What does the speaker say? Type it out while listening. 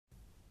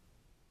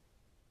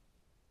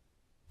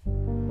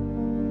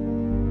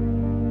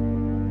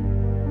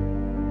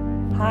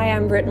Hi,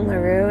 I'm Britton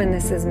LaRue, and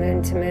this is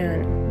Moon to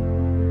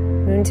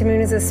Moon. Moon to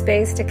Moon is a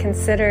space to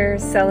consider,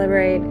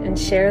 celebrate, and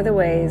share the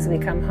ways we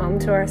come home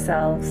to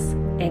ourselves,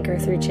 anchor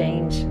through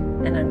change,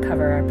 and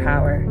uncover our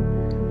power.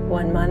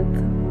 1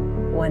 month,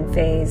 one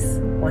phase,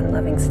 one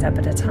loving step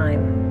at a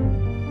time.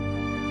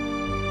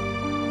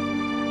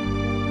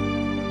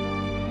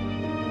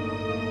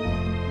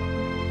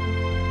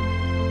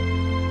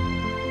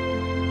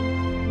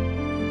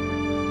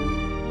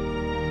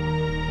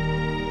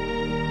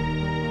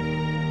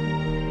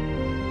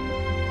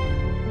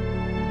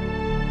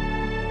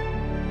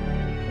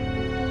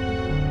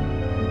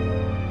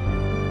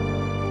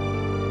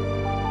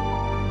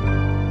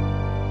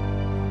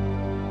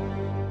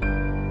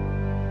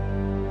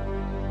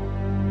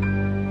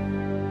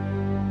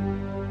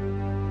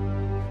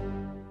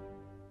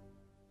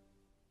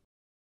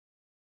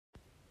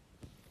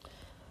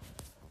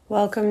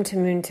 Welcome to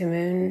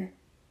Moon.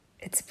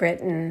 It's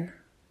Britton,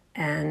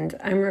 and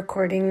I'm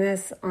recording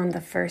this on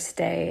the first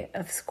day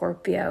of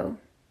Scorpio.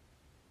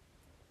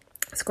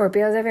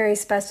 Scorpio is a very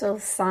special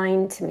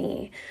sign to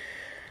me.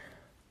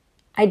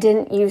 I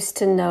didn't used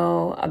to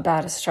know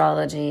about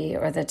astrology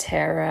or the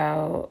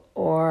tarot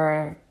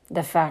or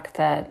the fact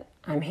that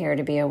I'm here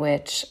to be a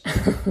witch.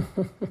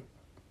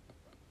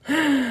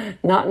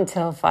 Not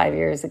until 5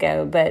 years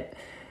ago, but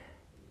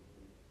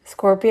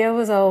Scorpio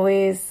was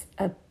always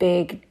a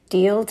big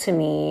deal to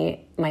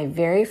me. My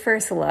very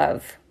first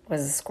love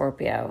was a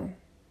Scorpio.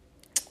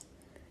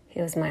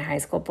 He was my high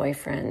school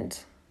boyfriend,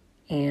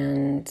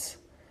 and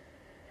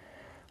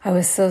I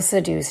was so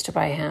seduced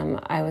by him.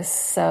 I was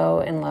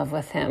so in love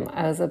with him.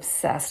 I was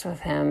obsessed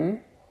with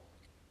him,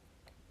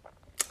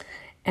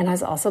 and I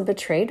was also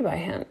betrayed by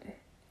him.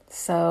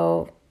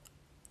 So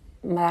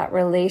that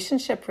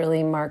relationship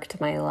really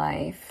marked my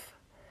life.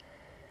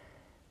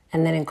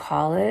 And then in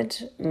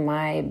college,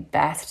 my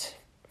best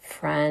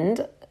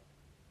friend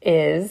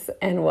is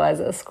and was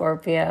a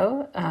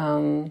Scorpio.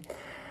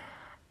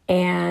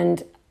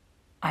 And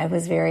I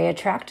was very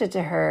attracted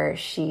to her.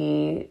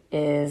 She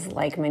is,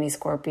 like many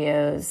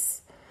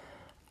Scorpios,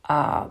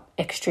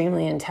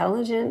 extremely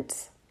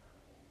intelligent,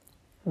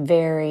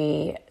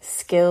 very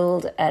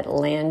skilled at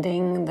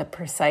landing the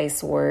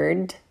precise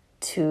word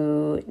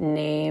to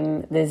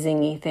name the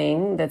zingy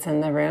thing that's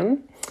in the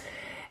room.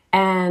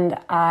 And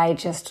I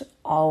just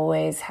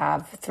always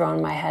have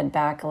thrown my head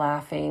back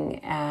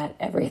laughing at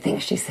everything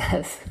she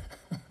says.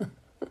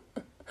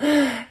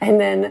 And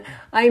then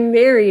I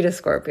married a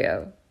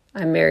Scorpio.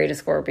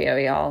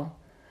 Y'all.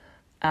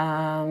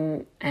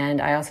 And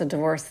I also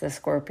divorced the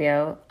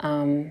Scorpio.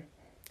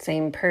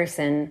 Same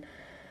person.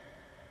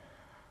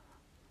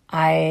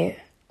 I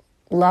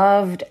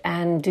loved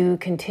and do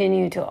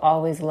continue to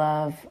always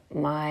love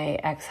my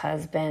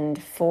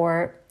ex-husband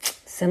for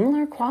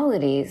similar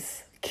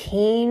qualities.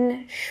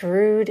 Keen,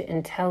 shrewd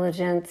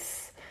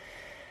intelligence,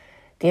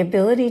 the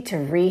ability to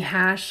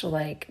rehash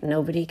like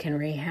nobody can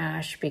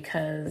rehash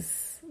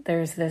because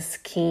there's this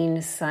keen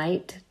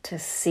sight to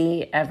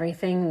see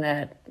everything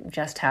that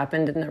just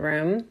happened in the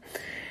room.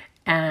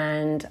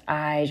 And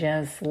I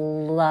just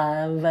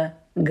love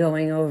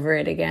going over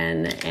it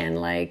again and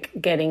like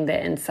getting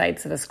the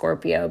insights of a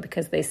Scorpio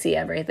because they see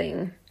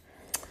everything.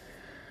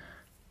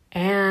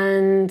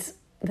 And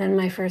then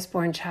my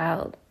firstborn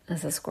child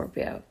is a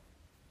Scorpio.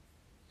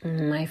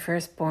 My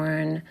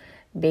firstborn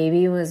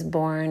baby was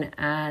born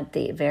at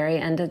the very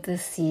end of the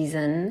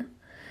season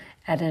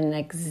at an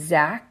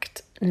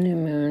exact new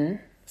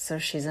moon. So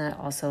she's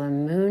also a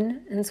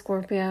moon in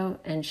Scorpio,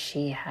 and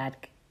she had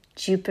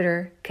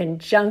Jupiter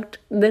conjunct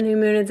the new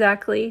moon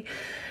exactly.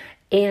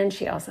 And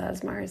she also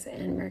has Mars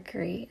and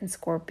Mercury in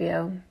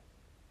Scorpio.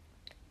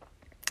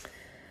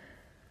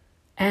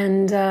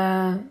 And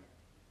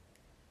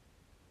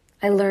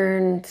I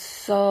learned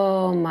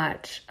so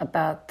much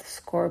about the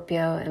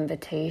Scorpio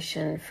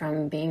invitation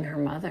from being her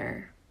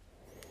mother.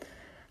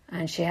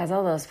 And she has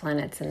all those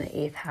planets in the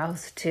 8th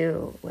house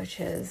too, which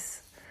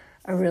is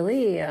a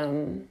really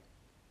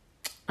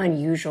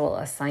unusual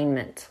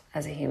assignment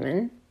as a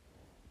human.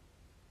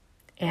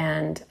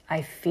 And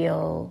I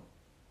feel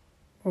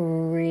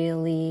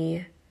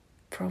really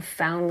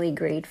profoundly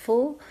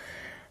grateful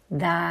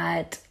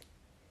that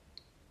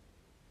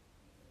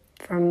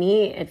for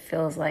me, it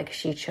feels like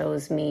she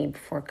chose me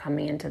before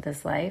coming into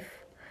this life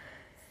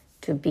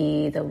to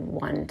be the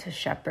one to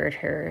shepherd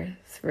her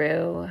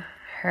through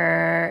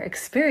her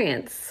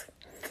experience.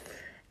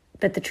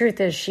 But the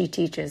truth is, she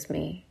teaches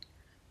me.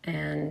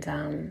 And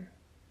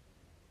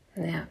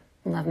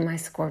love my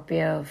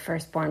Scorpio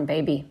firstborn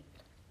baby.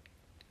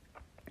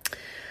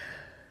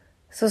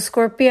 So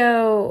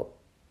Scorpio,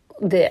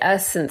 the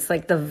essence,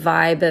 like the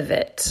vibe of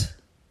it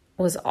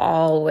was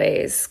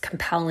always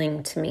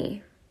compelling to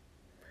me.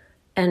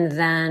 And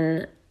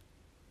then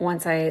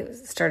once I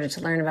started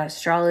to learn about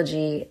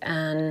astrology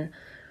and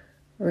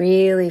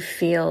really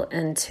feel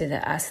into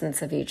the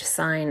essence of each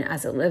sign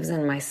as it lives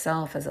in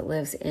myself, as it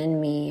lives in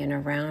me and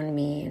around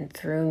me and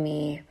through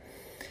me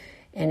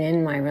and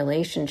in my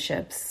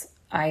relationships,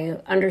 I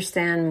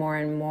understand more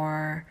and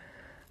more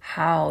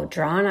how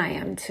drawn I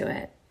am to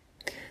it.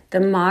 The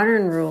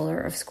modern ruler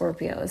of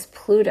Scorpio is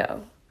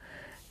Pluto.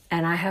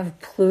 And I have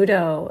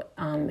Pluto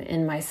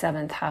in my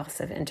 7th house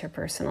of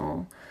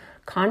interpersonal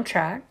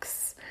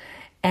contracts.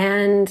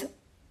 And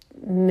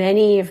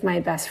many of my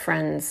best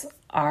friends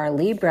are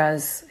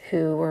Libras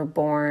who were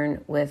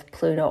born with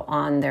Pluto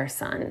on their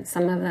sun,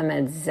 some of them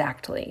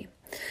exactly.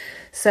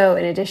 So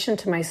in addition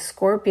to my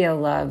Scorpio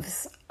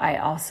loves, I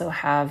also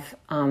have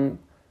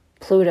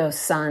Pluto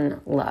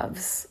sun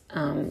loves,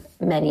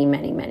 many,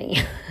 many, many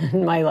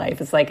in my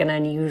life. It's like an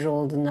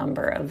unusual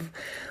number of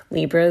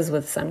Libras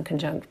with sun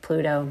conjunct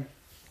Pluto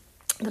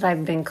that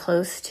I've been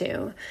close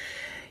to.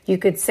 You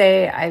could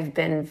say I've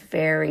been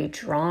very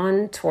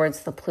drawn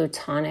towards the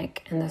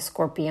Plutonic and the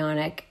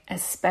Scorpionic,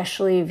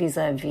 especially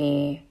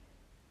vis-a-vis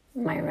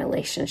my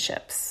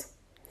relationships.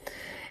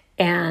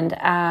 And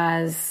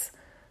as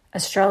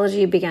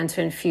astrology began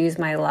to infuse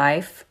my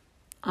life,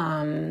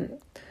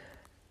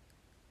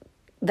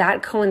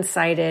 that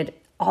coincided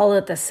all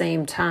at the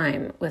same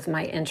time with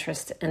my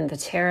interest in the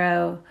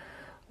tarot,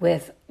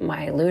 with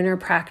my lunar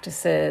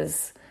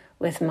practices,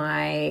 with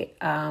my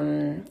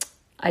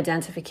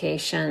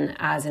identification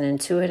as an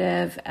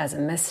intuitive, as a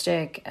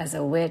mystic, as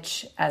a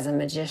witch, as a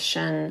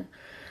magician,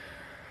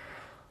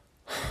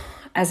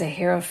 as a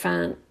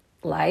Hierophant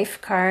life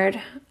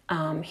card,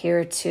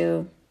 here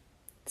to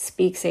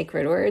speak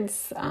sacred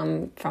words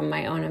from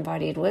my own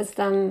embodied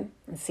wisdom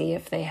and see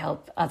if they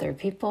help other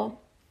people,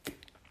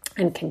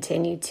 and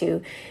continue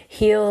to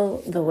heal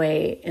the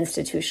way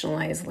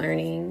institutionalized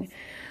learning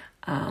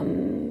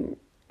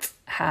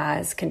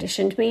has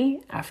conditioned me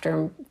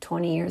after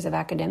 20 years of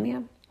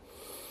academia.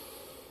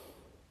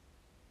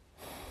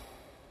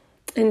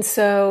 And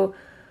so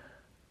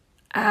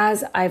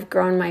as I've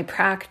grown my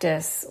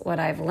practice, what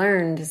I've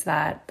learned is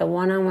that the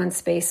one-on-one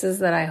spaces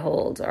that I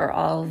hold are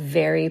all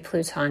very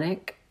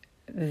Plutonic,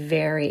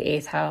 very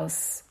 8th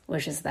house,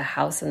 which is the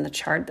house in the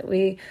chart that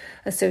we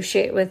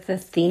associate with the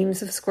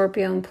themes of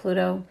Scorpio and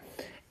Pluto,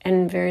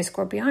 and very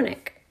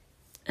Scorpionic.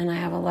 And I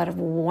have a lot of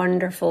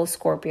wonderful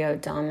Scorpio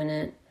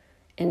dominant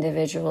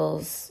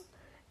individuals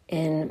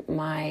in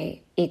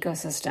my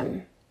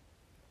ecosystem.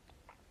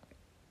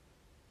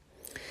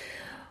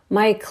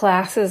 My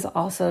classes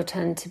also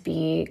tend to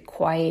be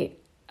quite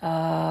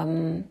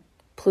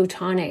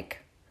Plutonic.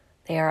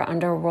 They are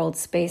underworld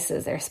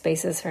spaces. They're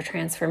spaces for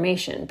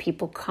transformation.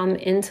 People come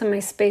into my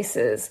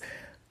spaces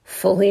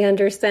fully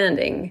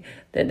understanding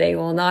that they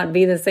will not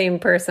be the same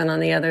person on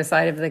the other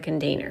side of the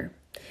container.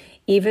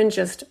 Even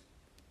just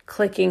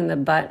clicking the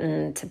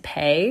button to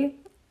pay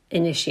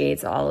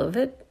initiates all of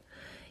it.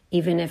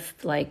 Even if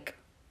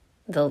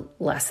the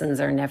lessons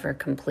are never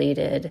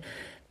completed,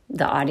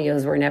 the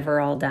audios were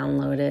never all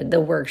downloaded,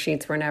 the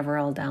worksheets were never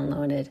all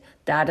downloaded,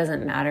 that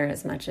doesn't matter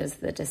as much as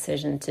the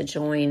decision to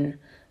join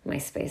my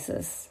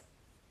spaces.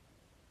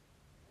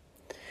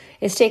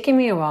 It's taken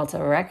me a while to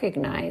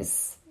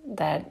recognize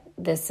that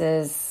this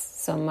is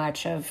so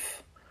much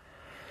of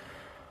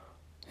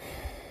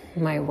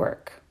my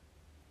work.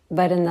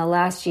 But in the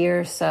last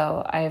year or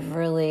so, I've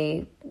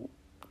really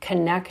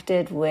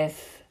connected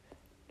with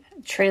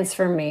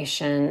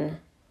transformation,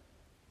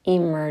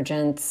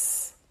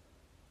 emergence,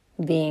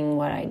 being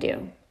what I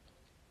do.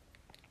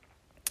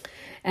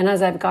 And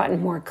as I've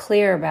gotten more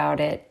clear about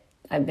it,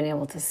 I've been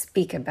able to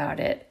speak about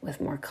it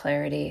with more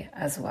clarity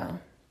as well.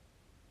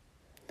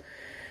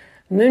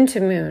 Moon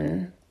to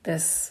Moon,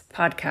 this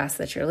podcast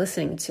that you're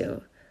listening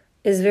to,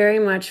 is very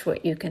much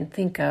what you can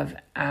think of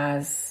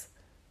as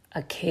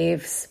a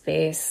cave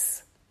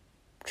space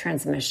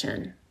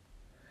transmission.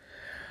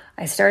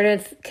 I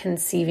started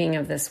conceiving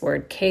of this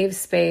word cave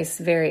space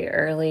very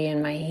early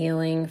in my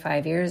healing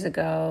 5 years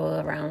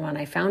ago, around when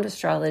I found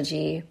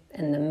astrology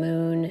and the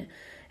moon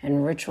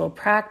and ritual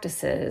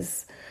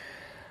practices.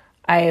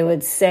 I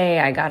would say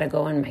I got to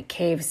go in my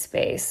cave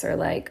space, or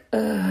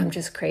I'm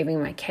just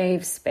craving my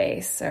cave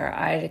space, or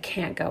I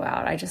can't go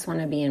out. I just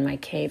want to be in my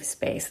cave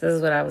space. This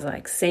is what I was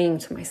saying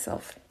to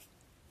myself.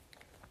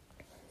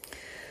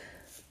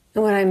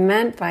 And what I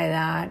meant by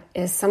that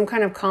is some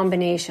kind of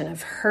combination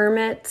of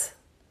hermit,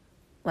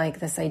 like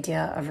this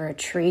idea of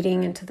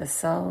retreating into the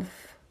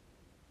self,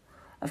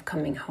 of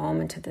coming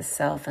home into the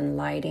self and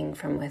lighting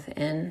from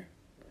within.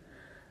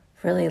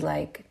 Really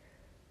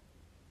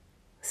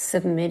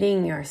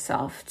submitting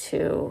yourself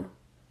to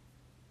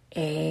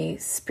a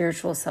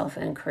spiritual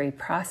self-inquiry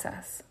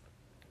process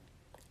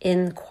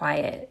in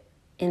quiet,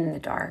 in the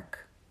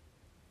dark,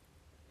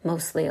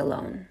 mostly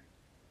alone.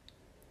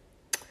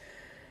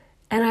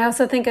 And I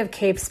also think of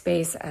cave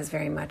space as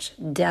very much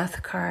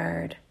death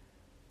card,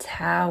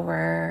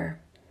 tower,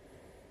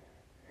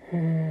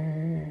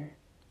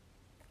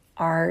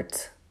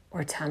 art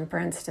or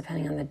temperance,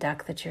 depending on the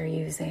deck that you're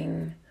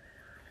using,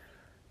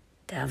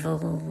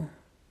 devil,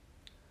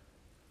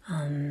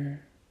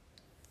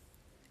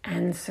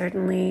 and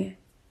certainly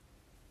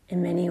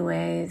in many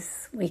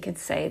ways we could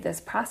say this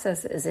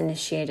process is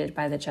initiated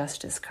by the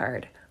Justice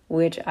card,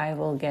 which I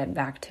will get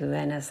back to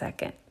in a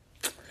second.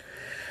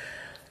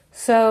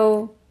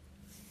 So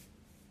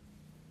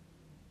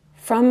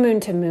from Moon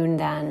to Moon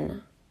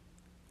then,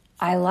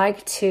 I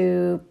like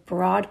to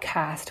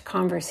broadcast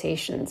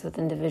conversations with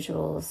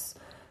individuals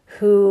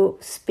who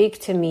speak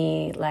to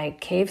me like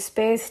cave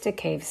space to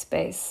cave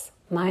space,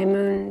 my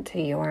moon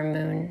to your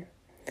moon,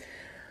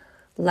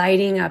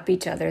 lighting up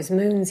each other's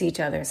moons, each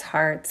other's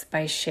hearts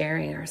by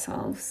sharing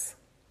ourselves.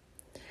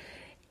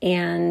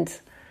 And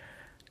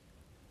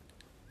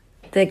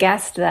the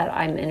guest that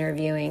I'm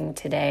interviewing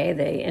today,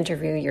 the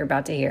interview you're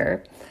about to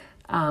hear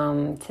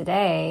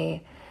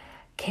today,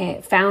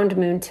 found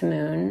Moon to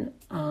Moon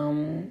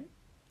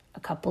a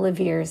couple of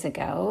years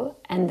ago,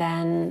 and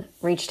then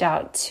reached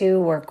out to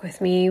work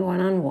with me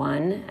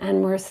one-on-one,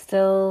 and we're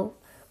still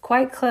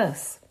quite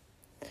close.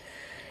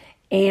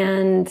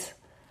 And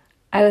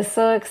I was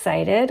so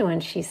excited when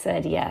she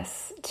said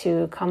yes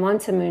to come on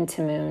to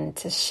Moon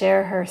to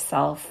share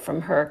herself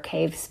from her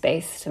cave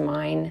space to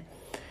mine,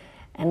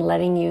 and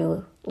letting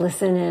you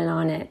listen in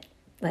on it,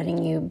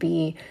 letting you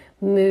be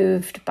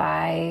moved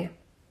by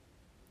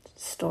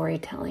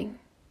storytelling.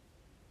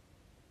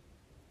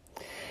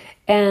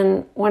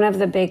 And one of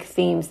the big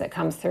themes that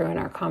comes through in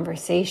our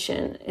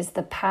conversation is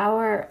the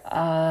power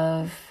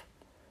of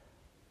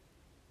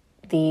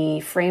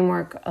the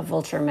framework of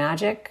Vulture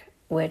Magic,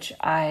 which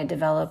I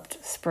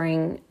developed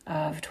spring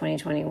of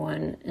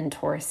 2021 in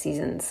Taurus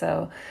season.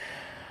 So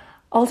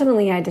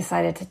ultimately, I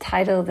decided to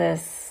title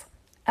this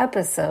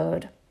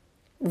episode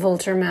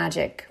Vulture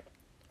Magic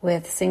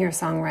with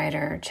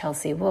singer-songwriter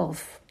Chelsea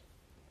Wolfe,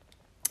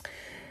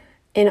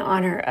 in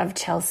honor of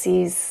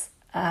Chelsea's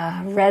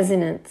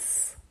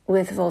resonance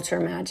with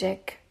Vulture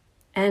Magic.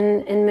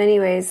 And in many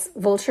ways,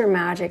 Vulture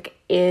Magic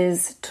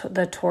is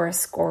the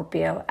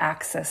Taurus-Scorpio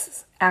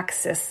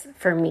axis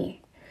for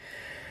me.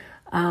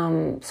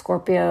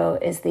 Scorpio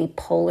is the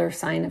polar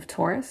sign of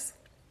Taurus.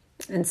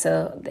 And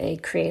so they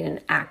create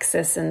an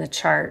axis in the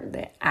chart,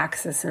 the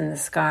axis in the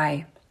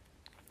sky.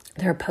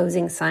 They're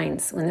opposing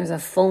signs. When there's a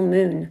full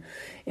moon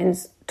in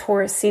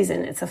Taurus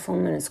season, it's a full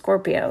moon in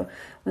Scorpio.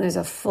 When there's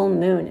a full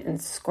moon in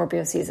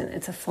Scorpio season,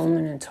 it's a full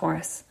moon in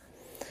Taurus.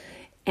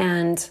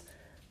 And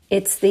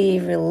it's the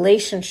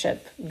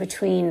relationship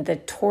between the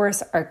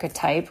Taurus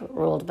archetype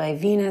ruled by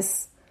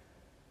Venus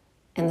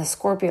and the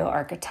Scorpio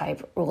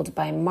archetype ruled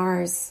by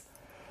Mars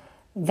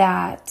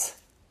that,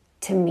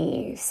 to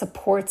me,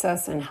 supports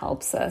us and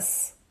helps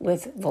us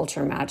with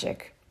Vulture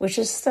Magic, which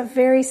is just a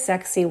very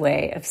sexy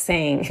way of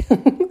saying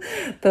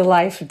the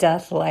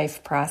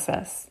life-death-life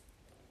process,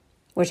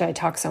 which I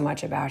talk so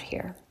much about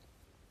here.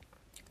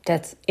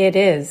 It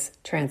is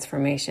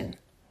transformation.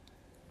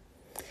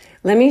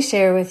 Let me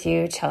share with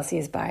you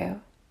Chelsea's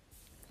bio.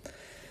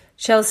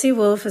 Chelsea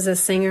Wolfe is a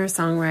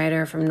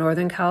singer-songwriter from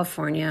Northern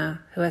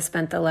California who has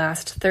spent the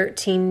last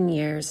 13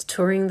 years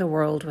touring the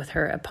world with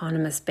her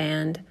eponymous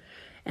band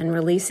and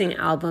releasing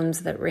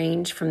albums that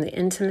range from the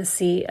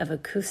intimacy of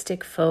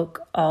acoustic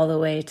folk all the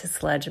way to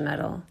sludge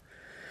metal.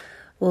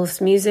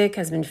 Wolfe's music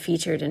has been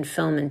featured in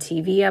film and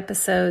TV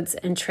episodes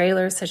and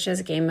trailers such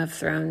as Game of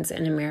Thrones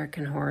and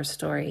American Horror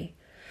Story.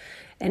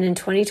 And in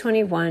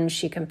 2021,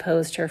 she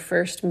composed her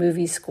first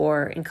movie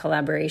score in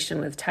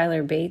collaboration with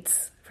Tyler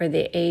Bates for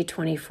the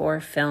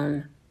A24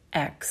 film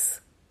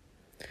X.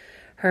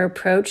 Her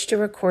approach to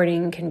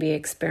recording can be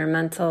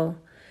experimental,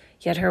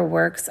 yet her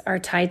works are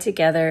tied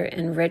together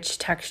in rich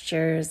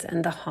textures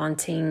and the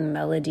haunting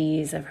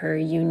melodies of her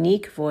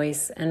unique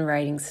voice and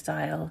writing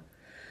style,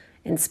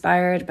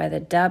 inspired by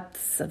the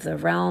depths of the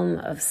realm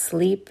of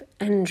sleep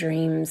and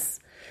dreams,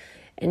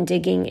 and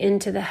digging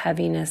into the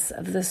heaviness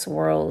of this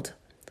world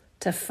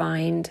to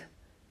find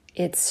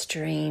its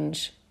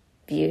strange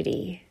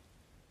beauty.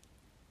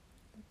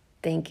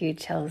 Thank you,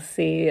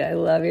 Chelsea. I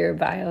love your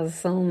bio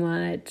so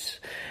much.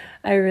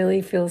 I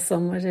really feel so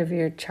much of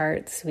your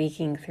chart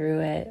speaking through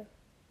it.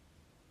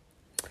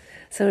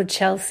 So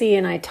Chelsea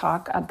and I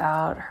talk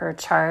about her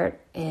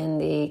chart in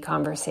the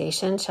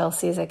conversation.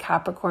 Chelsea is a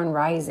Capricorn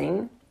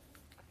rising,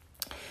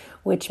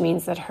 which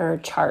means that her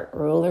chart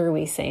ruler,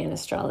 we say in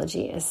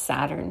astrology, is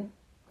Saturn.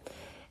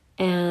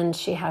 And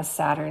she has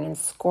Saturn in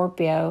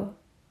Scorpio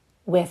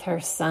with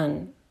her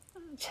sun.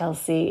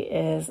 Chelsea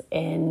is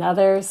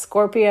another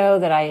Scorpio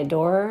that I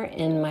adore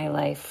in my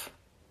life.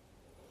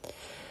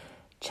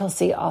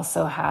 Chelsea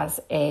also has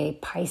a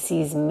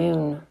Pisces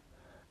moon,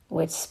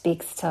 which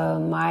speaks to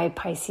my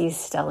Pisces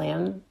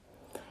stellium.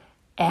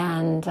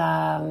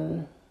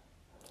 And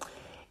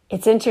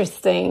it's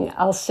interesting.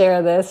 I'll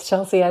share this.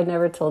 Chelsea, I've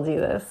never told you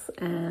this.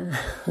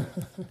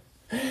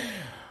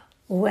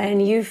 When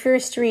you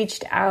first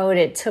reached out,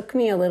 it took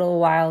me a little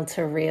while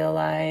to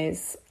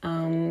realize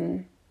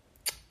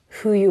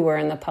who you were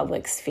in the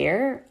public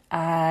sphere.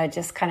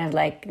 Just kind of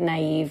like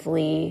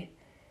naively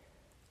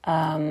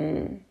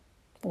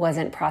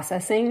wasn't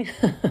processing.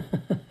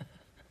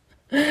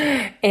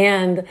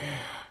 And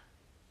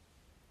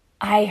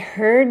I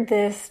heard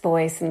this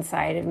voice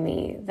inside of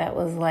me that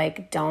was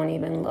like, don't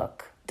even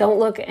look. Don't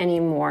look any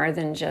more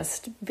than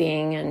just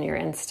being in your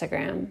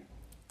Instagram.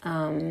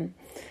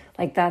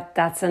 Like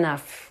that's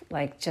enough.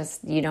 Like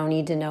just, you don't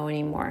need to know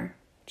anymore.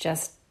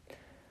 Just,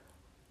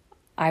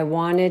 I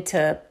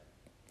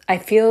I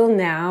feel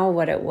now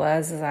what it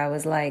was is I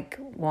was like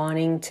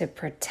wanting to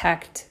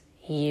protect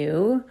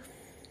you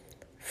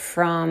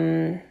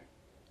from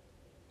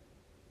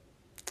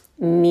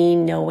me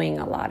knowing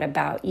a lot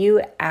about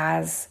you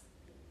as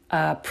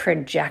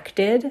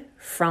projected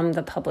from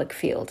the public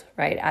field,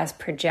 right? As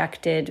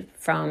projected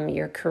from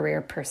your career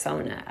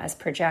persona, as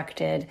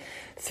projected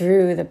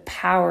through the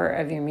power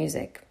of your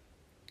music.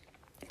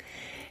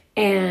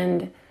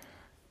 And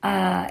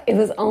it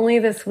was only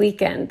this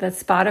weekend that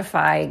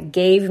Spotify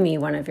gave me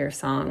one of your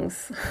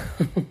songs.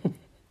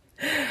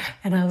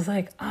 And I was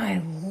like,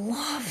 I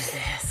love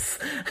this.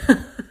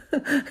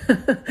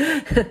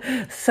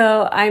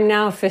 So I'm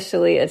now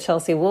officially a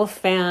Chelsea Wolfe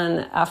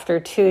fan. After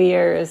 2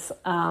 years,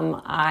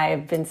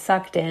 I've been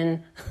sucked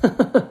in.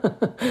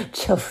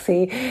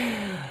 Chelsea,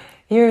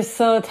 you're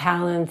so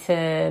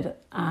talented.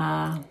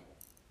 I'm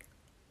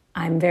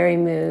very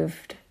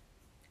moved.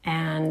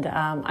 And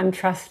I'm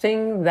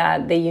trusting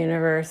that the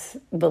universe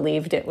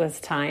believed it was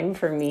time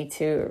for me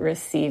to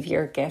receive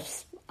your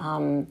gifts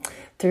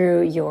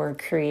through your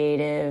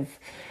creative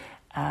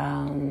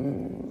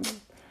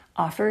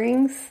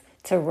offerings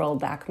to roll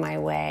back my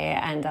way.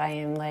 And I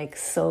am like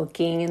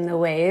soaking in the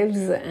waves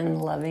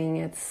and loving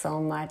it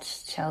so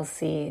much.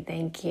 Chelsea,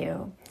 thank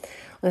you.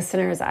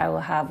 Listeners, I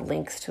will have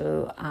links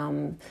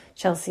to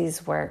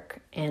Chelsea's work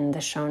in the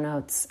show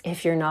notes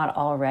if you're not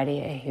already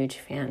a huge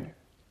fan.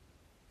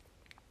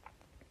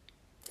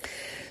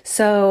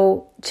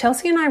 So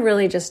Chelsea and I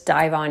really just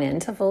dive on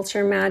into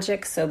Vulture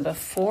Magic. So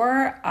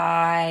before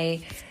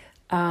I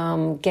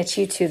get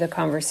you to the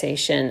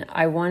conversation,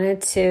 I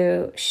wanted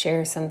to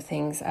share some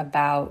things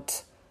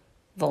about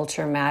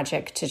Vulture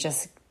Magic to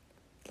just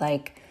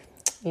like,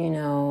 get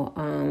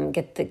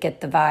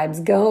the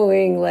vibes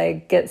going,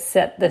 like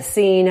set the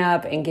scene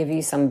up and give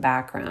you some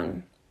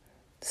background.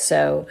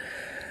 So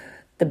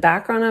the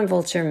background on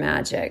Vulture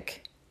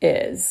Magic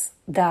is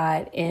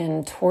that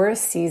in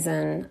Taurus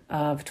season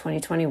of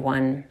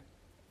 2021,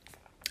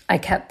 I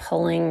kept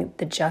pulling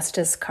the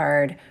Justice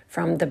card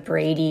from the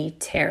Brady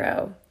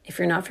Tarot. If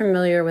you're not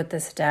familiar with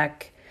this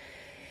deck,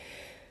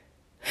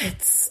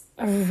 it's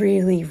a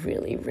really,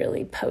 really,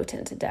 really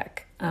potent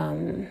deck.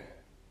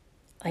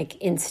 Like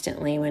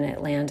instantly when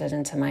it landed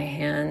into my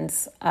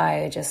hands,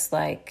 I just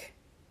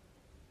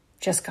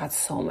got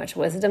so much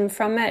wisdom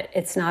from it.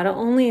 It's not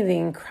only the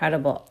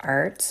incredible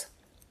art,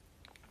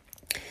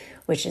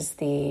 which is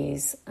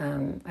these,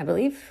 I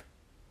believe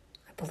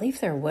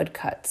they're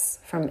woodcuts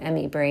from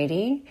Emmy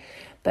Brady,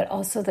 but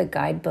also the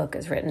guidebook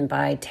is written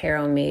by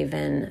tarot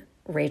maven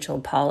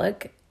Rachel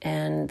Pollack,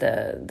 and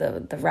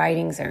the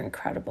writings are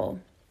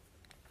incredible.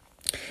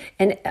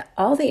 And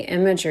all the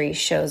imagery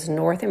shows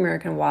North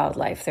American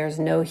wildlife. There's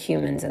no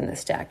humans in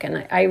this deck,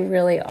 and I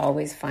really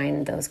always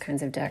find those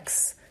kinds of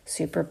decks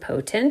super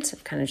potent.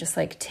 It kind of just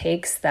like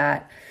takes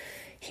that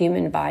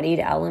human-bodied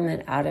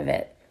element out of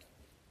it.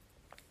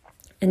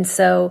 And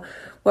so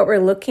what we're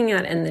looking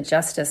at in the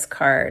Justice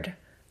card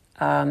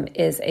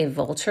is a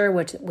vulture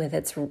with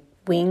its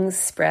wings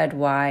spread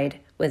wide,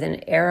 with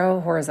an arrow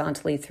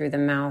horizontally through the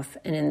mouth,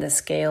 and in the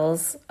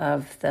scales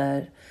of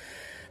the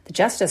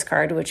Justice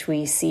card, which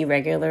we see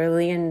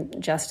regularly in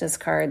Justice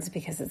cards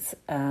because it's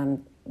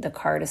the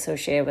card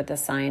associated with the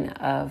sign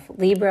of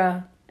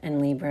Libra, and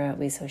Libra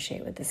we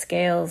associate with the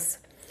scales.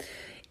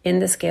 In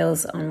the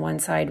scales, on one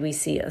side we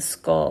see a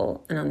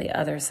skull, and on the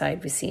other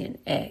side we see an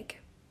egg.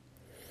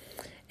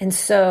 And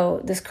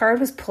so this card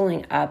was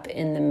pulling up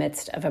in the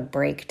midst of a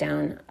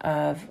breakdown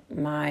of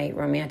my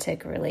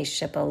romantic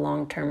relationship, a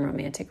long-term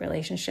romantic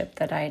relationship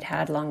that I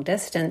had long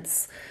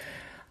distance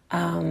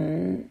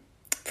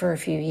for a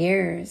few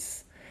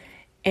years.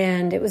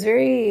 And it was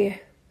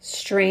very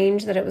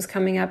strange that it was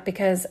coming up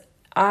because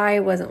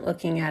I wasn't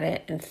looking at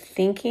it and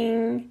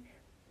thinking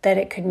that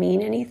it could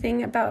mean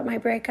anything about my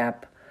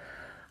breakup.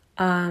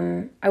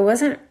 I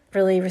wasn't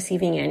really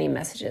receiving any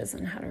messages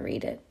on how to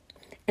read it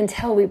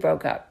until we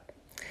broke up.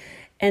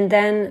 And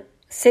then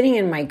sitting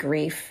in my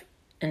grief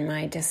and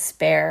my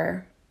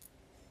despair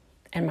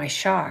and my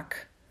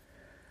shock,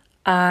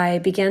 I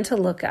began to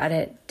look at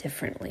it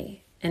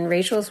differently. And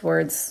Rachel's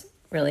words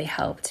really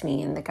helped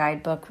me. In the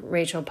guidebook,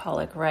 Rachel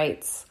Pollack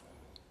writes,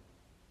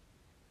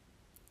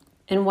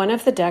 in one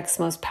of the deck's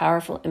most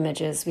powerful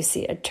images, we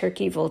see a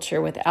turkey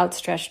vulture with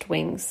outstretched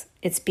wings.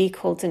 Its beak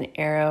holds an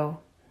arrow.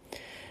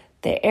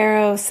 The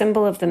arrow,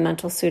 symbol of the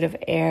mental suit of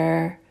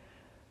air,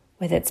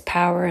 with its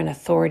power and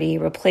authority,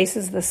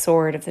 replaces the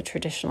sword of the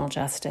traditional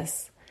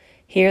justice.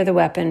 Here the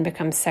weapon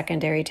becomes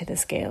secondary to the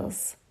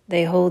scales.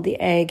 They hold the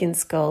egg and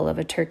skull of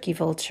a turkey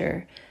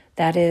vulture,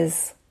 that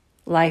is,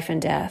 life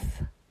and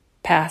death,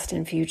 past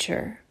and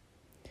future.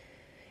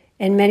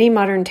 In many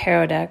modern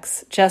tarot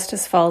decks,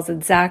 justice falls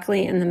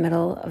exactly in the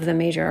middle of the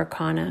major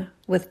arcana,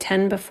 with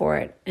 10 before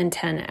it and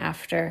 10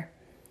 after,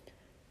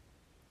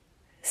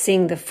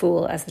 seeing the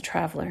fool as the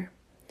traveler.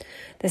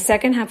 The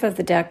second half of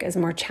the deck is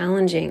more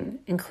challenging,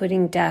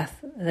 including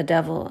death, the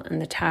devil,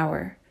 and the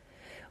tower.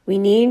 We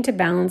need to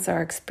balance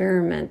our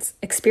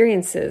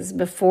experiences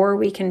before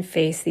we can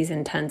face these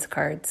intense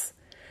cards.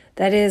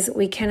 That is,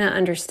 we cannot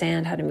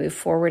understand how to move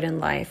forward in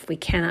life. We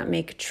cannot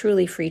make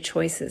truly free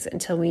choices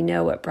until we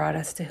know what brought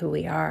us to who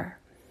we are.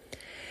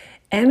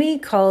 Emmy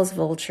calls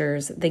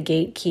vultures the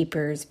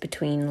gatekeepers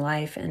between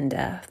life and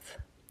death.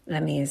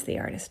 Emmy is the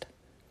artist.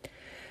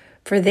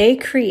 For they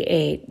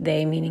create,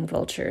 they meaning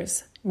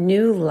vultures,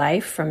 new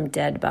life from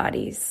dead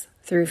bodies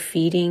through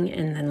feeding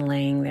and then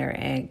laying their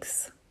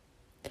eggs.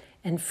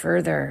 And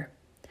further,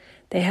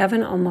 they have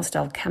an almost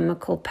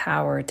alchemical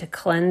power to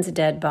cleanse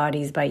dead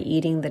bodies by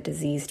eating the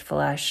diseased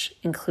flesh,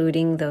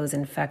 including those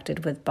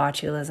infected with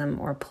botulism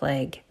or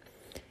plague.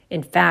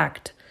 In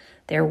fact,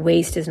 their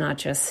waste is not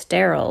just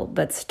sterile,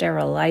 but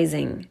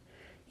sterilizing.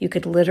 You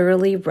could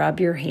literally rub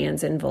your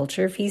hands in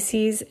vulture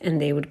feces and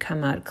they would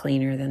come out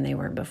cleaner than they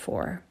were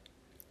before.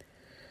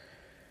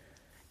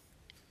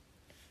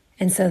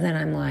 And so then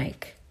I'm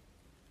like,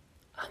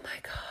 oh my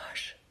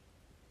gosh.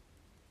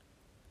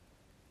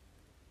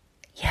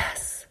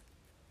 Yes.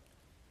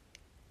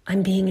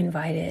 I'm being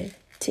invited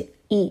to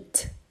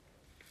eat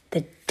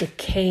the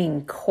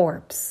decaying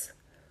corpse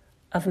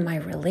of my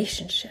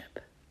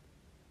relationship.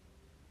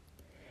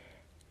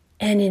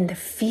 And in the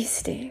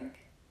feasting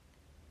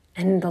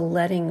and the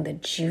letting the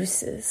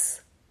juices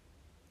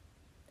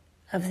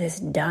of this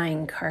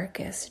dying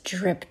carcass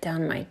drip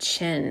down my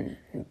chin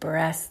and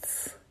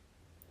breasts,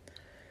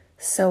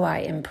 so I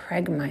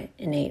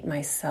impregnate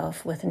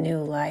myself with new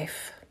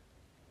life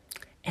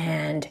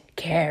and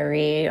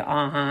carry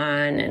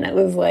on. And I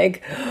was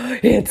like,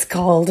 it's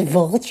called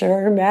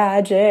vulture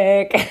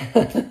magic.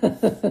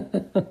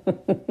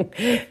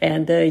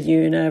 And the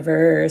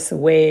universe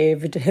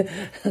waved.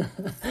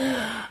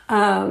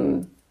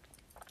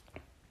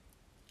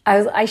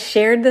 I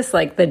shared this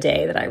like the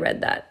day that I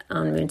read that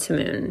on Moon to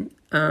Moon.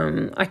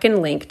 I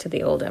can link to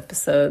the old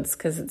episodes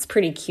because it's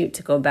pretty cute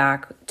to go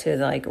back to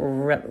like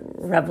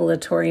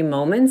revelatory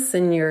moments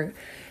in your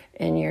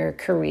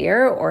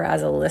career or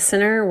as a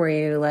listener where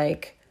you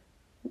like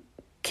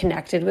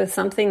connected with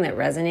something that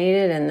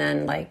resonated, and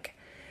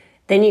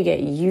then you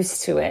get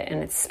used to it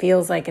and it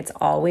feels like it's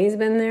always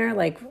been there.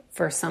 Like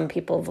for some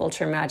people,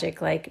 vulture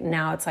magic, like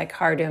now it's like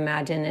hard to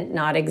imagine it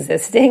not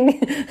existing.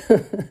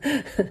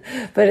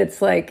 But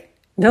it's like,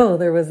 no,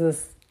 there was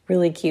this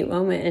really cute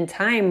moment in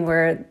time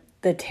where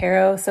the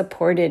tarot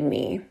supported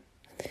me.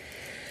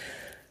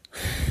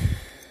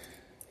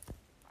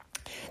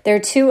 There are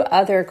two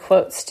other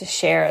quotes to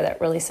share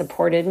that really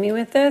supported me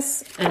with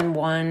this. And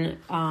one,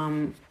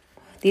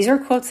 these are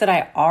quotes that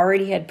I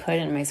already had put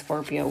in my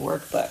Scorpio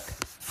workbook.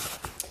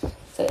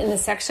 So in the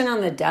section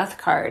on the death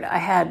card, I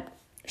had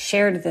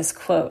shared this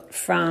quote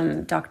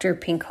from Dr.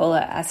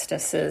 Pinkola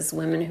Estes'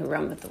 Women Who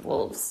Run with the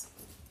Wolves.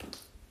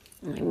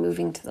 I'm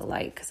moving to the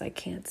light because I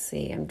can't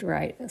see. I'm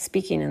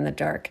speaking in the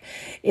dark.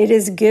 It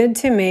is good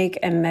to make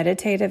a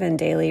meditative and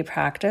daily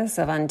practice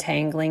of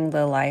untangling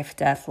the life,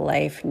 death,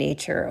 life,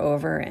 nature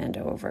over and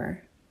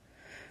over.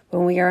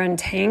 When we are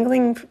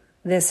untangling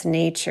this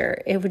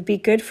nature, it would be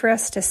good for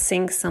us to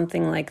sing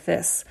something like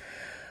this.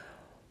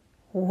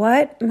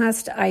 What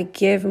must I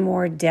give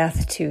more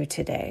death to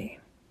today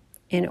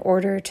in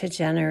order to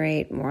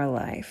generate more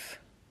life?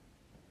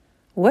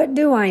 What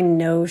do I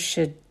know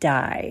should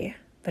die,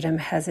 but I'm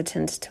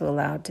hesitant to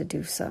allow to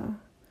do so?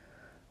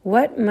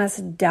 What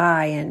must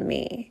die in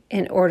me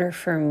in order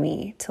for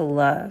me to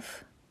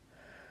love?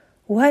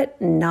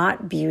 What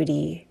not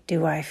beauty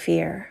do I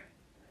fear?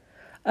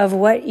 Of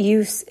what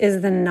use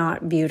is the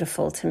not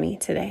beautiful to me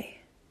today?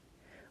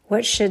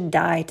 What should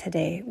die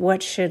today?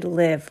 What should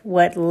live?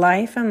 What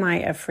life am I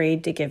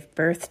afraid to give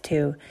birth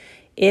to?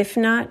 If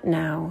not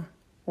now,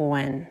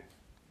 when?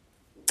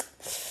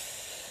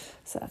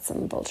 So that's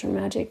some vulture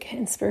magic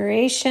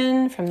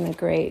inspiration from the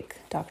great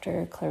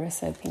Dr.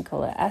 Clarissa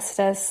Pinkola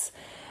Estes.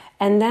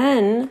 And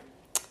then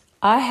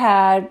I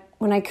had,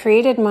 when I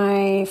created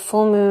my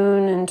full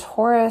moon and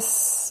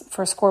Taurus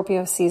for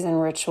Scorpio season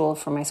ritual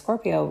for my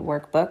Scorpio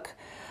workbook,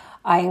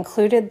 I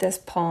included this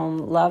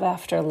poem, Love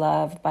After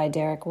Love by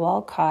Derek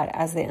Walcott,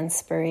 as the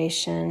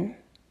inspiration.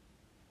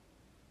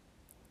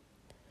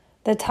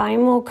 The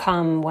time will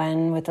come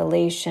when, with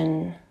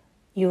elation,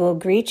 you will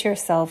greet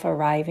yourself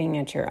arriving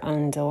at your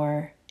own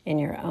door, in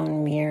your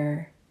own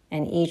mirror,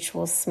 and each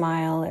will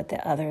smile at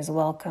the other's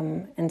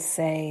welcome and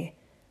say,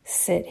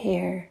 sit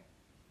here,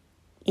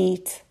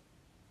 eat.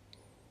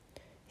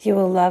 You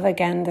will love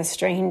again the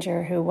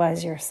stranger who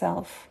was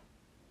yourself.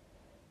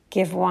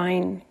 Give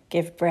wine,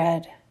 give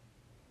bread,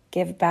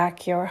 give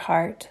back your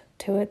heart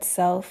to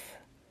itself,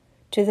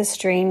 to the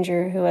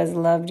stranger who has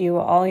loved you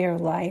all your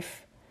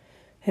life,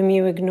 whom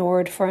you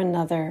ignored for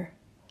another,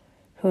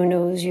 who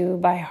knows you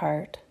by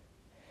heart.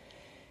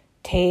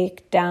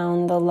 Take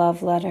down the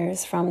love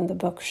letters from the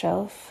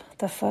bookshelf,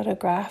 the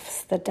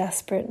photographs, the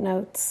desperate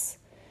notes.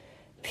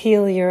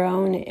 Peel your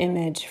own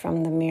image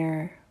from the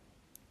mirror.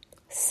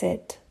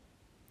 Sit.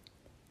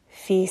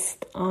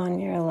 Feast on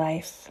your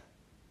life.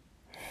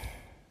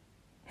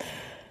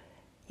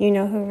 You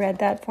know who read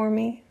that for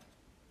me?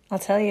 I'll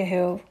tell you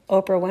who.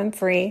 Oprah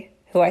Winfrey,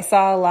 who I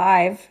saw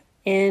live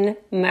in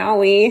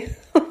Maui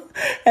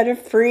at a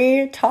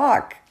free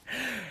talk.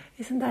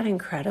 Isn't that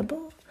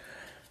incredible?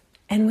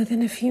 And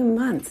within a few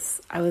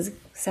months, I was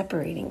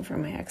separating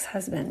from my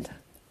ex-husband.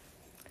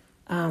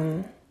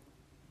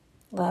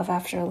 Love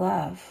after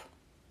love.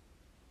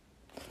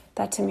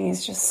 That to me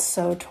is just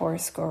so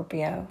Taurus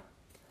Scorpio.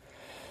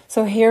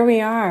 So here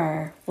we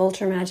are,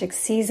 Vulture Magic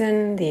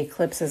season, the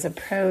eclipses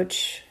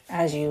approach.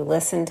 As you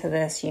listen to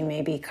this, you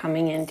may be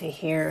coming in to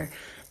hear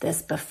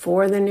this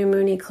before the new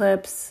moon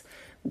eclipse,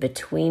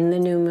 between the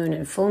new moon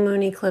and full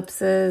moon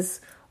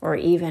eclipses, or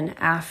even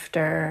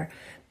after,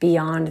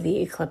 beyond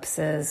the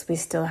eclipses. We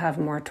still have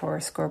more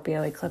Taurus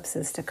Scorpio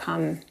eclipses to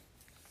come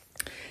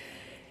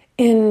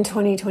in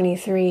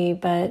 2023,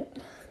 but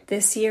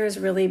this year has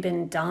really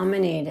been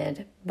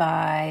dominated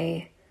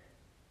by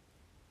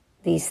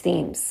these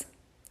themes.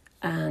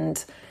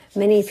 And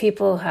many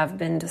people have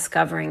been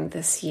discovering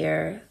this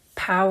year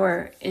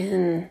power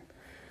in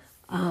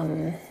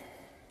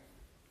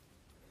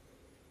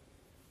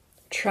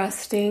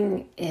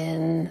trusting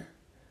in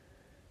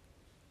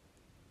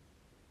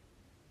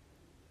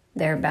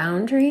their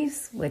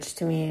boundaries, which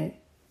to me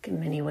in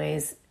many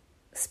ways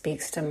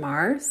speaks to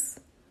Mars.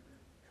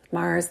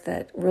 Mars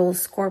that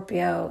rules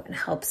Scorpio and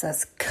helps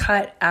us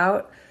cut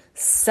out,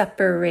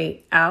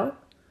 separate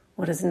out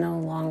what is no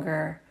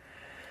longer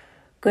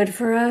good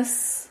for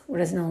us,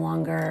 what is no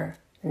longer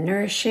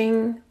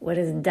nourishing, what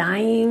is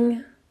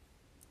dying,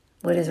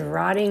 what is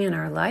rotting in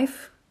our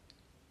life,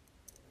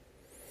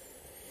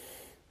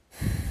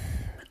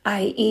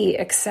 i.e.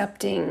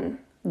 accepting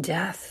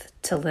death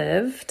to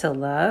live, to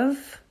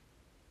love,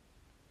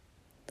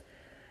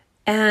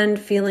 and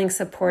feeling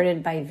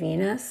supported by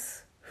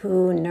Venus,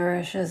 who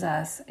nourishes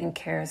us and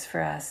cares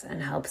for us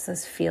and helps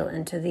us feel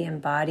into the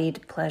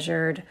embodied,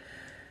 pleasured,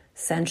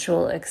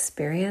 sensual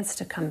experience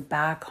to come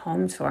back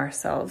home to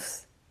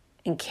ourselves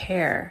and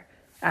care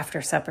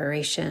after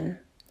separation,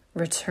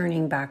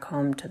 returning back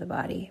home to the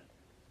body.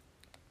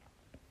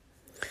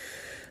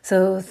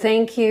 So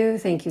thank you,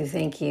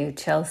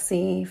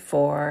 Chelsea,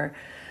 for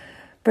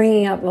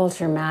bringing up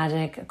Vulture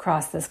Magic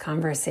across this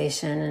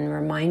conversation and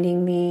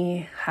reminding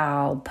me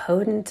how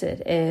potent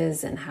it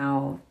is and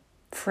how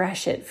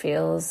fresh it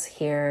feels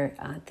here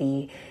at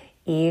the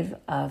eve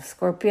of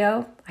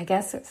Scorpio. I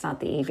guess it's not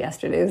the eve,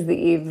 yesterday was the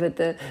eve, but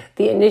the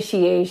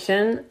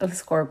initiation of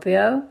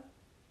Scorpio.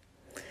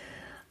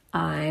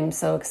 I'm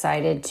so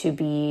excited to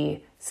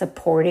be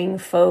supporting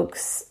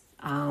folks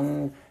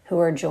who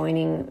are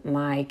joining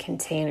my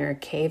container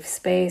cave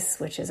space,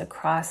 which is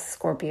across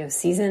Scorpio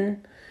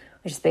season,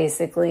 which is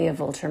basically a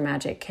Vulture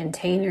Magic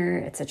container.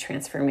 It's a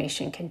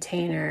transformation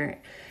container.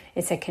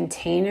 It's a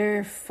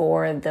container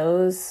for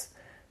those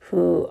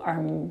who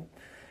are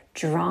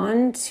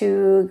drawn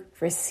to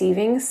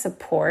receiving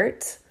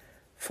support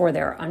for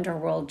their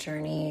underworld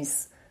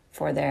journeys,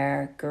 for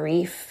their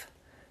grief,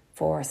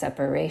 for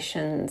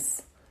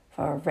separations,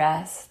 for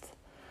rest,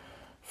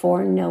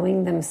 for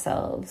knowing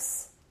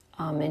themselves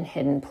in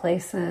hidden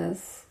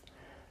places,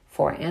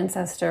 for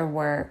ancestor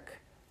work,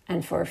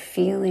 and for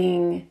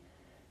feeling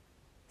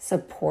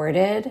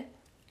supported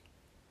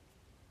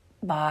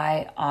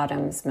by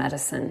autumn's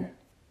medicine,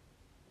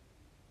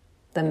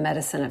 the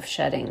medicine of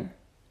shedding.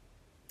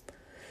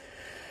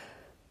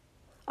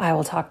 I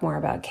will talk more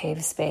about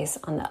cave space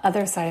on the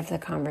other side of the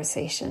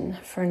conversation.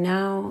 For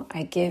now,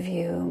 I give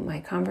you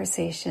my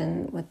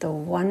conversation with the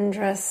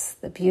wondrous,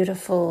 the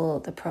beautiful,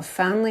 the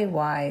profoundly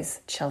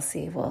wise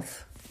Chelsea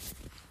Wolfe.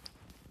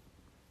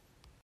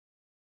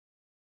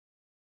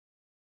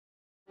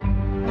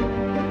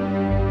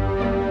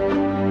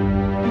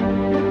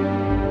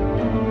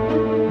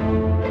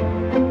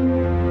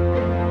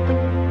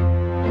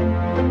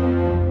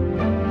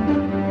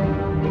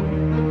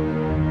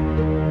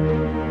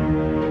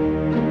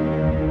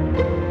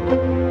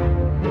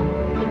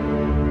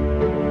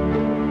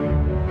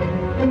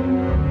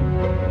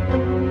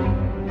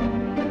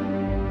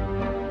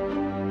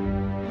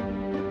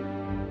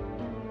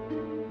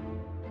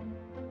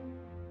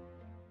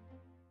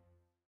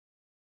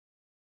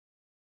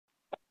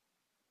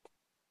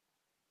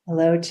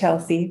 Hello,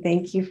 Chelsea.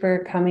 Thank you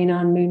for coming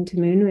on Moon to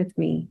Moon with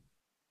me.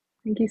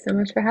 Thank you so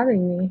much for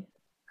having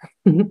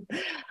me.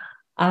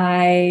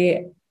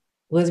 I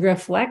was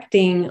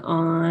reflecting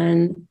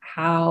on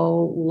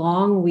how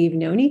long we've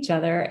known each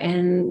other,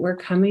 and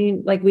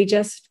we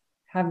just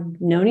have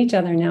known each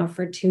other now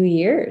for 2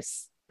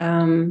 years.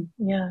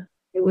 Yeah.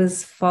 It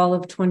was fall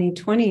of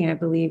 2020, I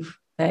believe,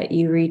 that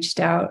you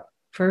reached out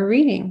for a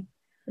reading.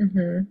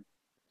 hmm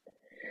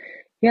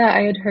Yeah,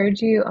 I had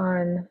heard you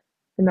on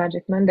the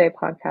Magic Monday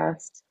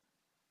podcast,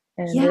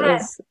 and it Yeah.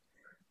 was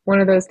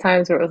one of those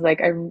times where it was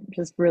like I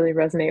just really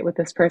resonate with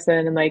this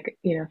person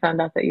and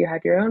found out that you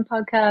had your own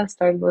podcast,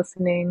 started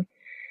listening,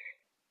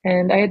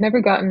 and I had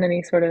never gotten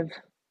any sort of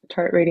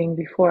chart reading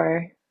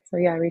before. So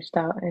yeah, I reached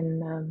out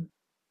in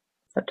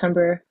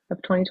September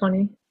of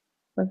 2020,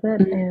 was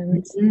it?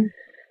 And Mhm.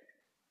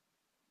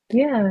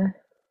 yeah,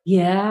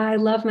 Yeah, I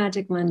love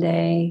Magic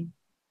Monday.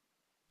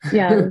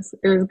 yeah,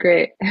 it was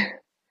great.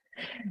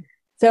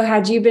 So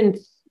had you been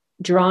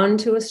drawn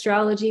to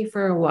astrology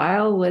for a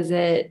while? Was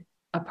it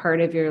a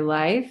part of your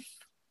life?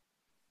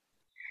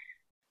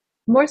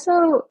 More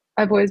so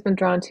I've always been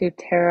drawn to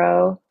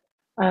tarot,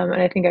 and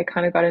I think I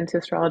kind of got into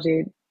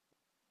astrology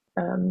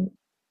um,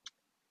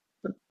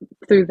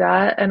 through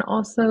that, and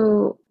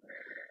also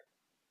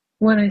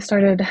when I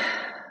started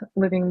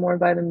living more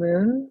by the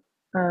moon.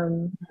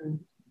 Um,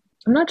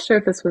 I'm not sure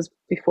if this was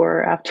before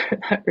or after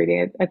that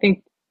reading. I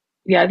think,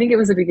 yeah, I think it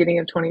was the beginning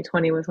of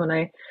 2020 was when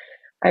I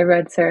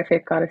read Sarah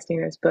Faith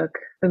Gottesdiener's book,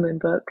 The Moon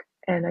Book,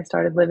 and I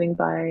started living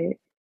by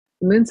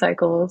moon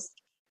cycles,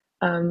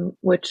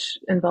 which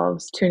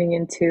involves tuning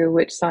into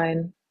which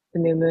sign the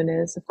new moon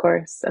is, of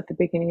course, at the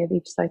beginning of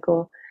each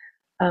cycle.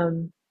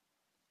 Um,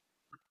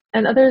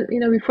 and other,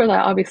 before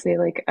that, obviously,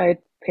 like I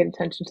paid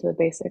attention to the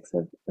basics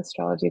of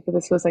astrology, but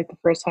this was like the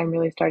first time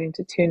really starting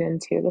to tune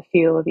into the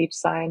feel of each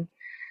sign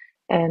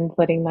and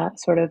letting that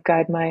sort of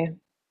guide my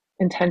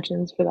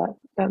intentions for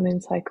that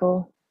moon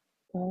cycle.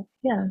 But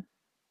yeah.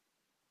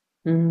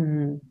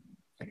 Mm.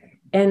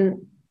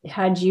 And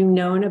had you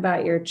known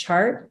about your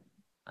chart?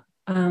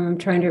 I'm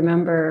trying to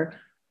remember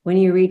when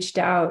you reached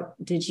out,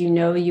 did you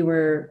know you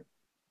were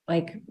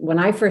like, when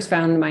I first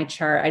found my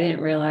chart, I didn't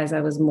realize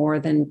I was more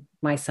than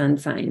my sun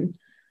sign.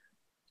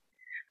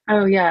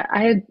 Oh yeah,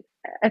 I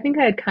think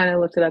I had kind of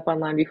looked it up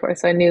online before,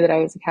 so I knew that I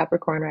was a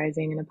Capricorn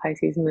rising and a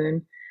Pisces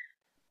moon,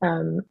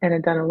 and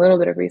had done a little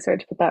bit of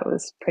research, but that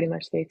was pretty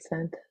much the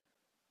extent.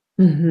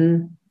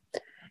 Mm-hmm.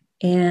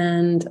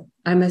 And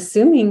I'm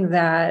assuming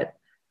that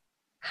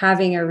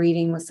having a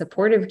reading was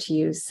supportive to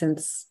you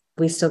since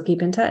we still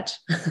keep in touch.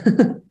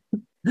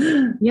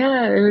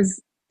 Yeah, it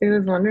was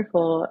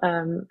wonderful.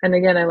 And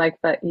again, I like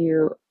that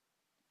you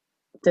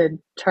did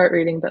chart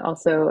reading, but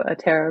also a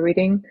tarot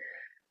reading,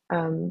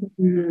 um,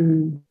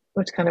 Mm.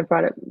 which kind of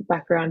brought it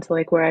back around to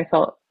like where I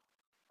felt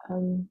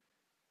um,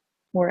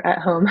 more at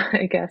home,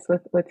 I guess,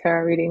 with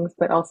tarot readings,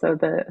 but also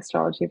the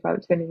astrology brought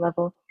it to a new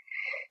level.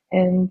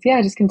 And yeah,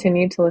 I just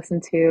continued to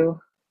listen to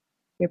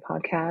your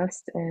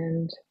podcast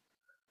and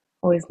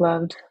always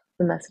loved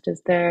the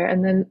messages there.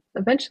 And then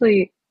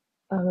eventually,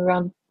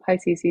 around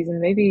Pisces season,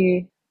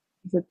 maybe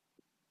was it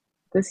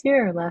this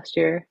year or last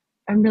year?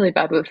 I'm really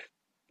bad with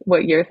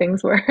what year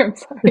things were. I'm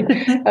sorry.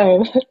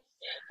 I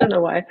don't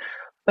know why,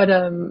 but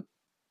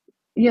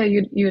yeah,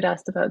 you had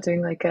asked about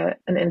doing like an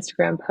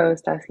Instagram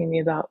post asking me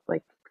about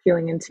like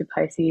feeling into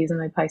Pisces and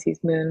my Pisces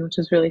moon, which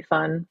was really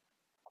fun.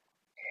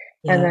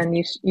 And Yes.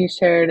 then you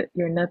shared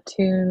your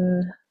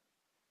Neptune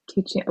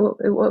teaching.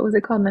 What was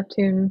it called?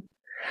 Neptune.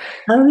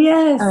 Oh,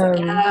 yes.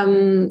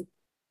 Um,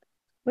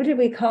 What did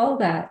we call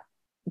that?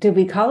 Did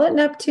we call it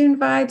Neptune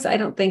vibes? I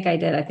don't think I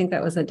did. I think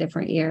that was a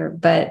different year,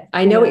 but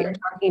I know what yeah, you're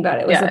talking about.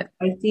 It was yeah,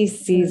 a Pisces it was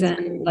season,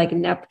 great. like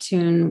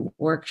Neptune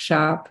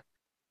workshop Yeah.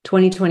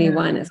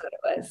 2021 is what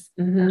it was.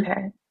 Mm-hmm.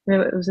 Okay.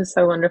 It was just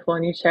so wonderful,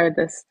 and you shared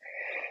this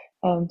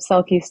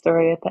Selkie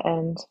story at the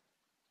end,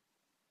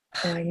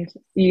 and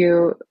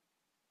you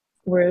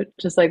were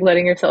just like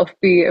letting yourself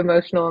be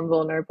emotional and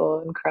vulnerable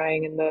and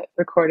crying in the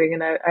recording,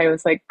 and I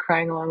was like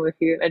crying along with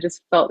you, and I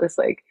just felt this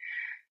like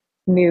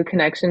new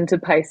connection to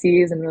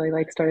Pisces and really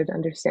like started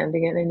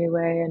understanding it in a new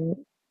way, and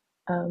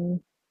um,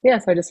 yeah,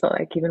 so I just felt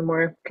like even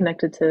more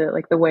connected to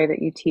like the way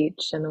that you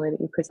teach and the way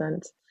that you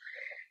present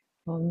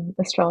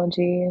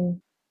astrology,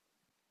 and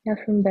yeah,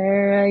 from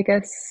there, I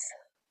guess.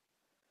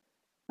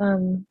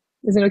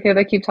 Is it okay if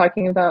I keep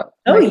talking about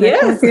Oh, my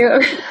connection with yes. you?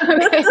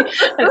 Okay.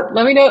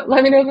 Let me know.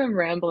 Let me know if I'm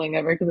rambling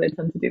ever because I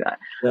tend to do that.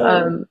 No.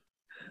 Um,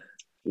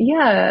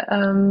 yeah.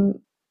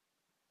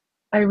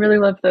 I really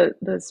love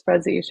the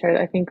spreads that you shared.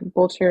 I think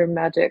Vulture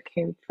Magic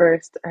came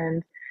first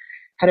and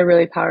had a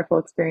really powerful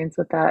experience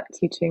with that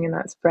teaching and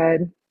that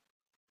spread.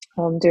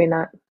 Doing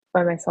that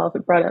by myself,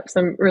 it brought up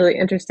some really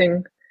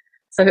interesting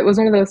stuff. It was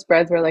one of those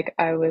spreads where like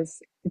I was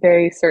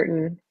very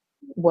certain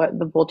what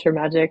the Vulture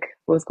Magic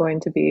was going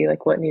to be,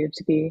 like what needed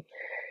to be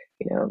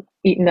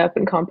eaten up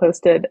and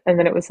composted. And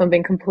then it was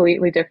something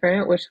completely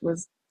different, which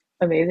was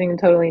amazing and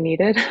totally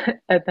needed.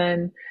 And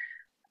then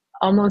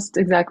almost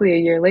exactly a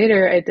year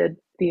later, I did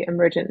the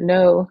Emergent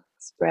No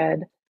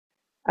spread.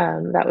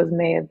 That was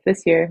May of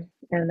this year.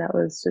 And that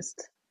was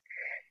just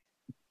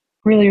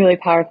really, really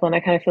powerful. And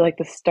I kind of feel like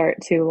the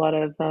start to a lot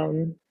of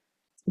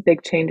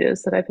big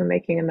changes that I've been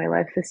making in my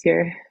life this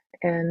year.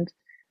 And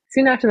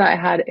soon after that, I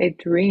had a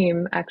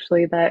dream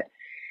actually that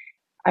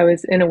I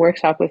was in a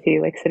workshop with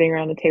you, like sitting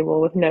around a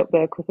table with a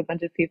notebook with a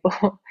bunch of people.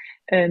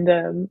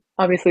 And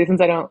obviously,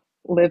 since I don't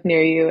live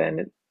near you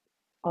and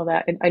all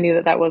that, I knew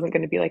that that wasn't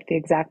going to be like the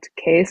exact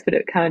case, but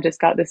it kind of just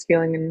got this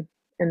feeling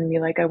in me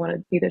like I wanted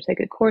to either take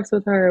a course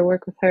with her or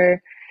work with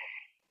her.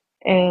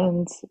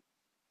 And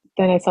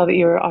then I saw that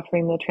you were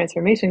offering the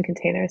transformation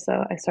container.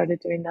 So I started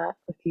doing that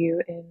with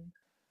you in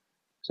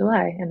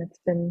July, and it's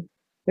been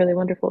really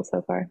wonderful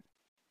so far.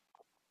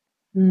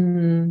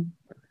 Mm.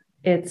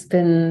 It's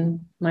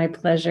been my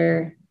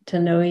pleasure to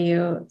know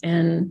you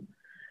and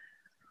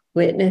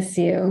witness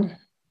you.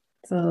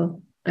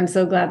 So I'm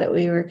so glad that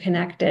we were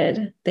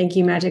connected. Thank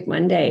you, Magic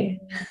Monday,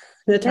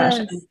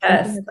 Natasha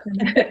Yes, and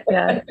thank you, Tess.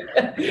 Nicole.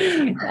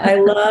 Yeah. I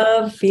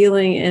love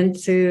feeling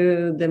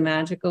into the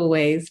magical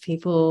ways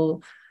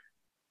people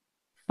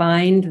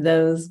find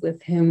those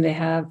with whom they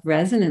have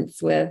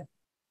resonance with.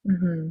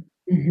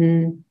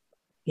 Hmm.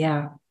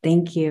 Yeah,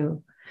 thank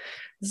you.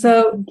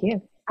 So Thank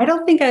you. I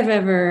don't think I've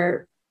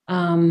ever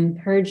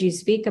heard you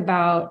speak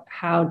about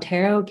how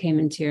tarot came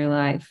into your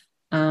life.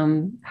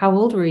 How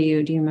old were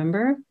you? Do you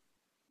remember?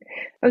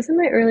 I was in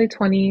my early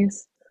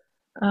 20s,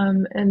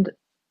 and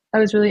I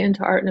was really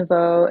into Art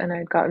Nouveau, and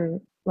I'd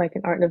gotten like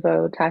an Art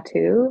Nouveau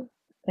tattoo,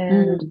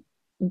 and Mm,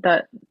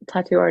 that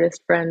tattoo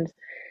artist friend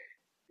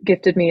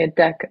gifted me a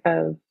deck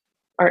of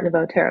Art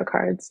Nouveau tarot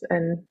cards.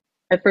 And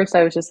at first,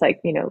 I was just like,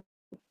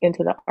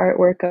 into the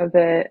artwork of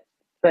it,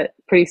 but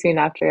pretty soon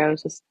after, I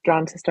was just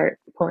drawn to start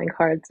pulling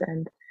cards,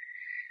 and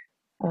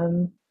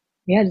um,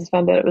 yeah, I just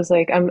found that it was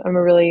like I'm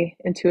a really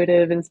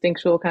intuitive,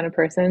 instinctual kind of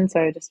person, so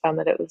I just found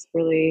that it was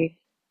really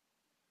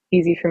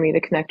easy for me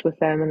to connect with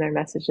them and their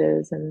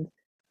messages and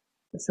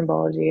the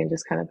symbology and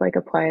just kind of like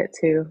apply it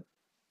to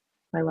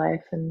my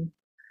life and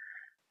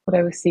what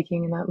I was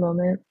seeking in that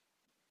moment.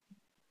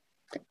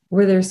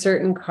 were there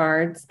certain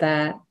cards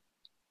that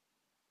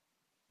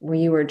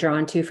you were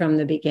drawn to from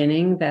the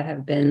beginning that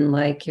have been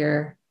like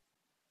your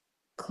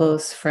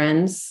close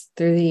friends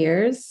through the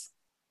years?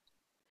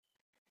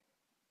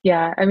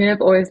 Yeah, I mean,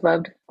 I've always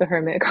loved the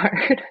Hermit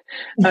card.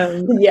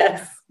 um,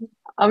 Yes.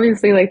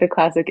 Obviously, like the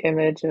classic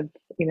image of,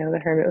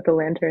 the hermit with the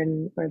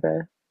lantern or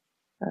the,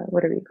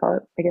 whatever you call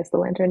it, I guess the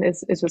lantern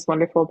is just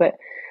wonderful. But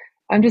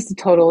I'm just a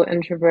total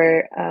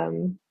introvert.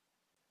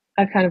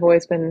 I've kind of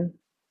always been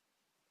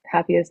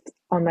happiest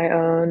on my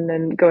own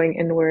and going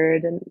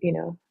inward. And,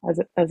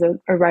 as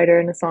a writer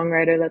and a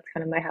songwriter, that's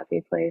kind of my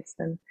happy place.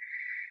 And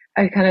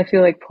I kind of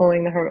feel like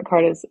pulling the Hermit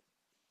card is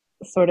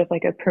sort of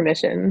like a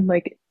permission.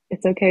 Like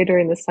it's okay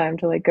during this time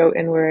to like go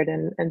inward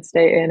and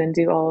stay in and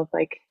do all of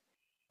like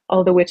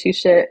all the witchy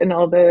shit and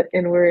all the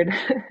inward,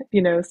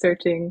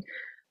 searching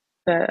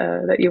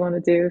that you want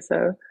to do.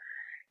 So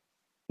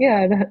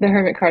yeah, the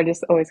Hermit card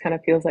just always kind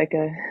of feels like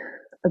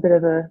a bit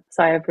of a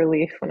sigh of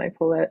relief when I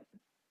pull it.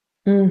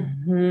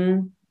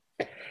 Hmm.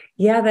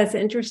 Yeah, that's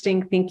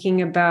interesting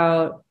thinking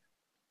about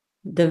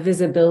the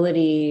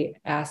visibility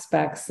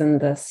aspects and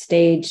the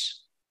stage,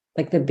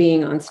 like the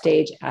being on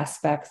stage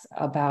aspects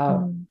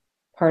about Mm.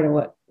 part of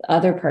what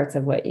other parts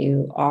of what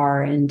you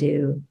are and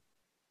do.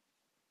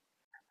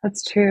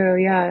 That's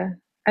true. Yeah.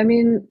 I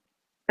mean,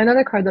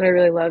 another card that I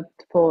really love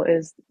to pull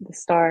is the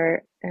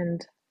star.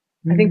 And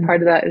I think Mhm.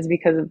 part of that is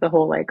because of the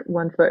whole like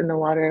 1 foot in the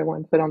water,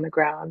 1 foot on the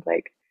ground,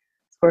 like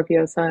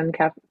Scorpio sun,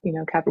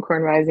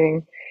 Capricorn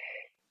rising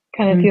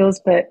kind of feels,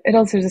 but it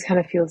also just kind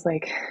of feels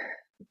like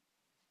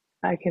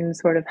I can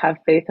sort of have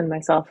faith in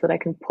myself that I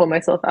can pull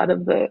myself out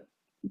of the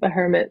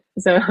hermit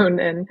zone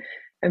and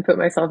put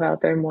myself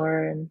out there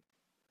more and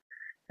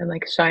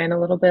like shine a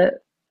little bit.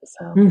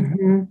 So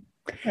Mhm.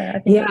 I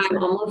think Yeah, that's I'm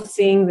it. almost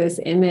seeing this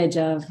image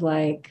of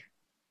like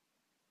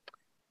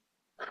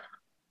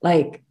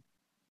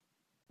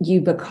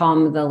you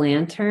become the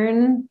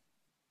lantern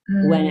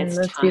when it's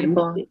That's time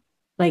beautiful.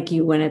 like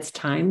you when it's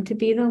time to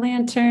be the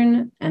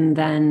lantern, and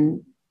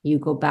then you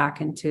go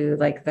back into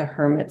like the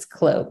hermit's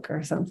cloak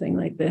or something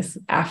like this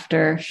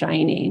after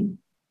shining.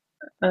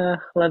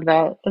 Love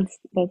that.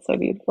 That's so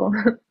beautiful.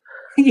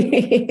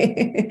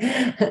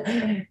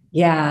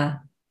 Yeah.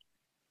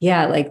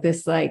 Yeah, like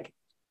this, like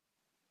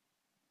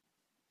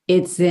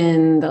it's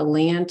in the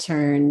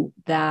lantern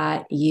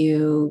that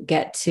you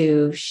get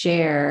to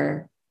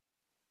share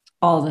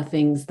all the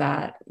things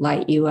that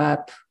light you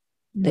up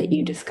that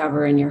you Mm.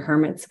 discover in your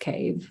hermit's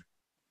cave.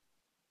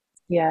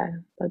 Yeah,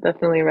 that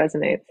definitely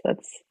resonates.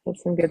 That's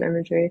some good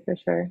imagery for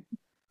sure.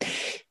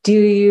 Do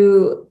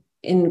you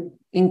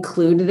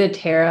include the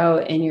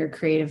tarot in your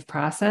creative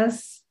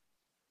process?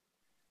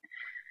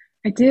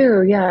 I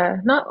do, yeah.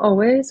 Not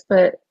always,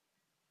 but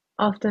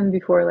often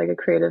before like a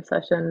creative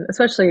session,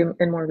 especially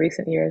in more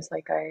recent years,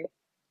 like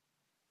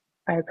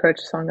I approach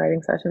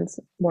songwriting sessions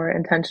more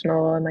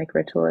intentional and like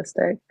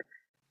ritualistic,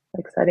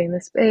 like setting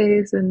the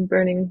space and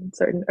burning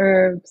certain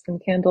herbs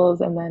and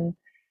candles, and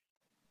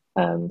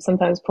then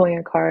sometimes pulling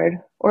a card,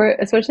 or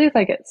especially if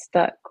I get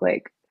stuck,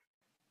 like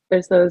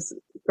there's those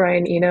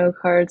Brian Eno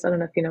cards. I don't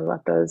know if you know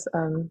about those,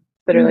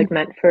 that are Mm. like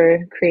meant for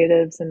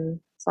creatives and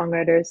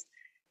songwriters,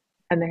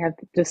 and they have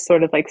just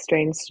sort of like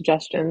strange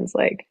suggestions,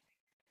 like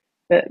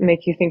that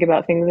make you think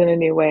about things in a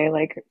new way.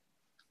 Like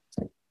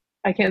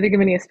I can't think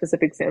of any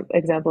specific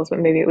examples, but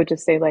maybe it would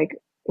just say like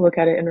look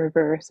at it in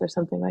reverse or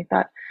something like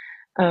that.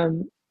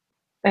 Um,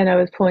 and I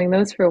was pulling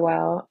those for a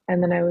while,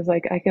 and then I was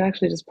like, I could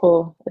actually just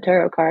pull a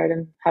tarot card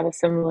and have a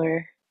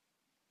similar,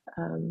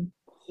 um,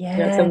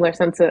 Yeah. similar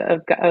sense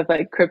of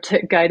like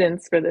cryptic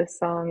guidance for this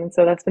song. And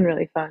so that's been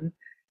really fun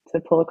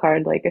to pull a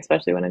card, like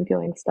especially when I'm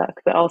feeling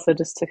stuck, but also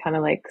just to kind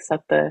of like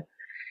set the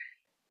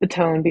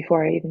tone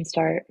before I even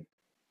start.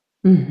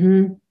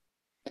 Mm-hmm.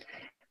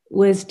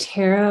 Was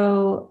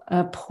tarot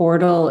a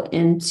portal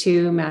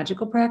into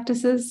magical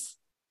practices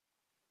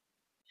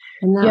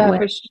in that Yeah,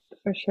 way?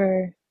 for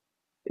sure.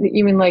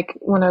 You mean like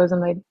when I was in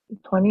my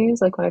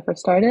 20s, like when I first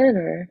started,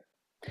 or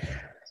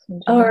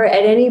in Or general?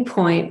 at any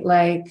point,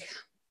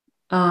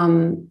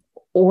 um,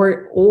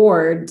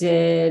 or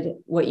did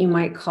what you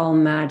might call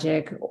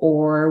magic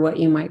or what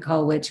you might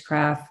call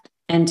witchcraft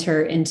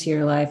enter into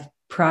your life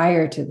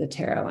prior to the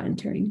tarot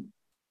entering?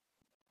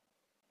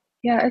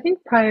 Yeah, I think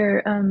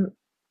prior,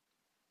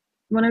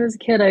 when I was a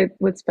kid, I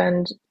would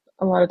spend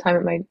a lot of time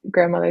at my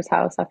grandmother's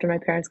house after my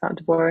parents got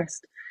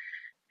divorced.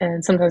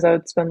 And sometimes I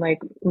would spend like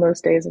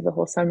most days of the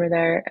whole summer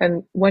there.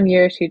 And one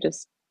year she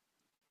just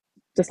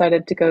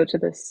decided to go to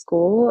this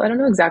school. I don't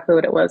know exactly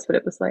what it was, but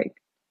it was like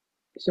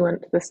she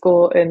went to the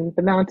school in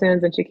the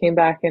mountains and she came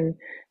back and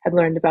had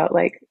learned about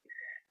like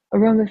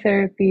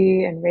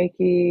aromatherapy and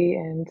Reiki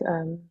and,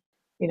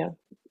 you know,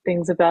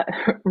 things about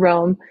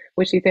realm,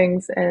 witchy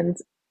things. And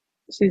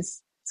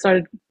she's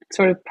started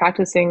sort of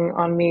practicing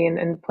on me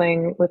and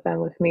playing with them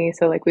with me.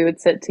 So like we would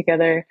sit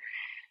together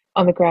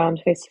on the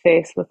ground face to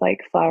face with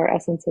like flower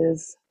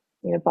essences,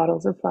 you know,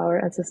 bottles of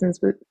flower essences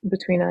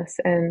between us.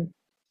 And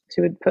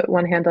she would put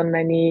one hand on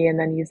my knee and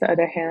then use the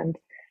other hand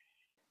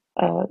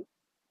uh,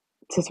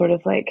 to sort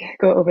of like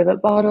go over the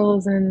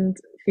bottles and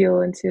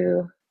feel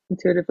into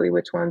intuitively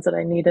which ones that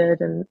I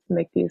needed and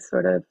make these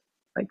sort of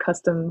like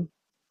custom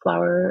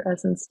flower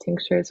essence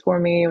tinctures for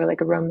me or like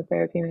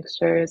aromatherapy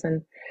mixtures.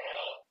 And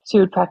she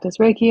would practice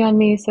Reiki on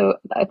me. So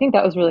I think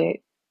that was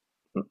really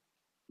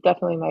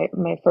definitely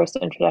my first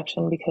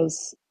introduction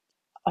because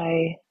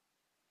I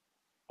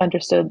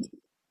understood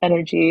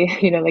energy,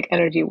 you know, like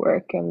energy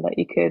work and that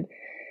you could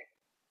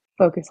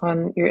focus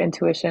on your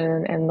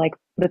intuition and like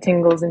the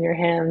tingles in your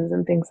hands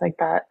and things like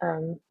that,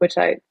 which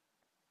I,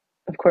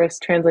 of course,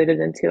 translated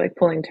into like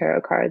pulling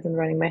tarot cards and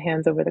running my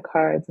hands over the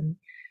cards and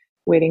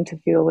waiting to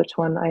feel which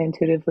one I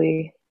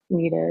intuitively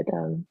needed.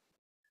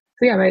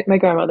 So yeah, my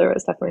grandmother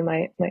was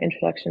definitely my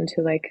introduction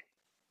to like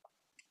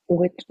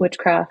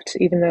witchcraft,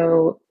 even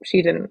though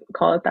she didn't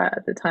call it that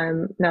at the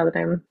time. Now that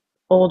I'm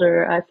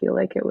older, I feel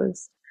like it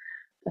was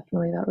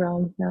definitely that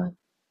realm. Yeah.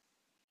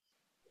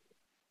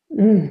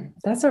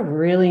 That's a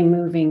really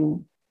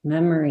moving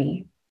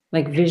memory,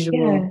 like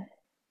visual.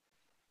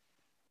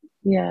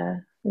 Yeah.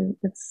 Yeah.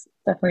 It's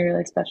definitely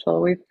really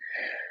special. We've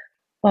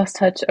lost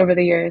touch over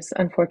the years,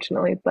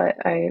 unfortunately, but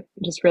I'm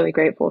just really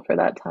grateful for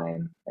that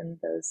time and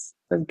those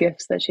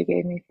gifts that she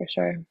gave me for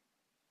sure.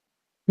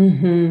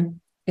 Mm-hmm.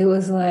 It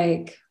was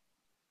like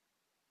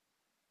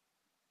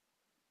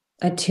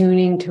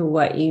attuning to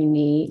what you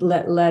need,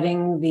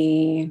 letting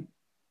the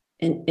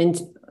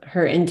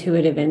her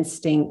intuitive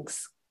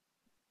instincts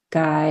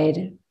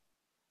guide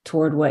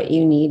toward what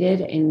you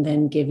needed and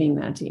then giving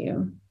that to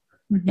you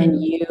and Mm-hmm.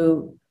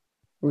 you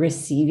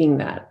receiving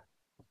that.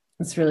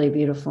 It's really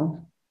beautiful.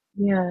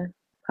 Yeah,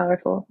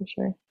 powerful for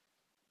sure.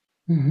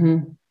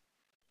 Mm-hmm.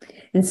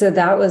 And so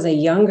that was a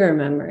younger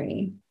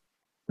memory.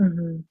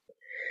 Mm-hmm.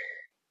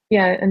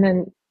 Yeah, and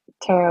then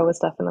tarot was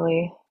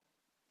definitely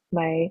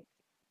my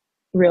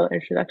real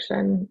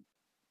introduction.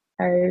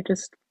 I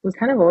just was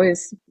kind of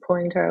always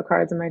pulling tarot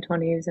cards in my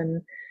 20s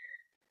and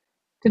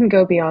didn't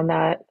go beyond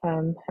that.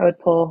 I would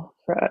pull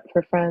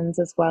for friends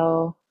as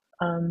well.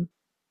 Um,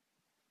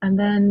 and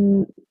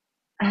then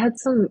I had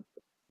some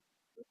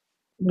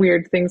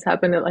weird things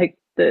happen at like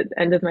the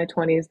end of my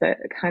 20s that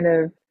kind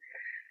of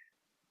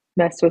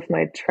messed with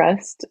my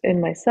trust in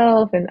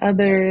myself and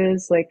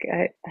others. Like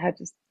I had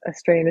just a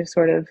strange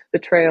sort of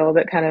betrayal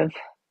that kind of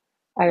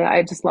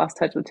I just lost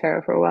touch with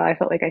tarot for a while. I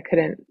felt like I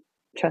couldn't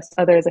trust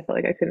others. I felt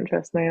like I couldn't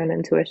trust my own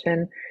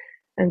intuition.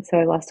 And so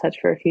I lost touch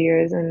for a few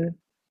years and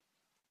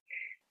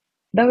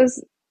that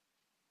was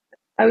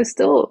I was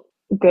still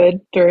good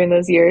during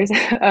those years.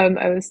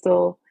 I was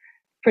still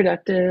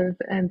productive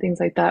and things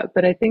like that.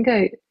 But I think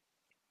I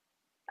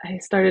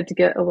started to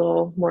get a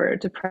little more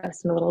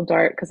depressed and a little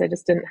dark because I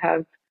just didn't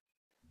have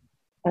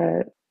a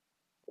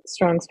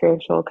strong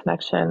spiritual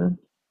connection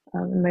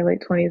in my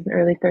late 20s and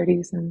early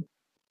 30s. And,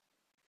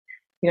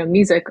 you know,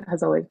 music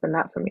has always been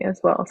that for me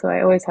as well. So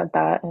I always had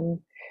that. And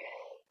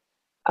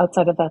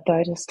outside of that,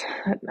 though,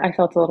 I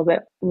felt a little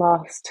bit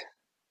lost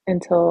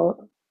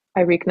until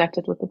I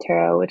reconnected with the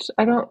tarot, which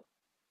I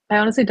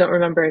honestly don't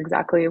remember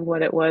exactly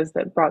what it was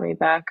that brought me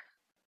back.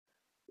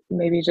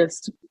 Maybe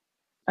just,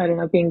 I don't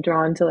know, being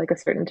drawn to like a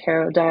certain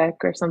tarot deck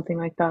or something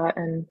like that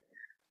and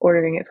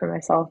ordering it for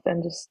myself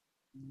and just,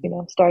 you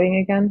know, starting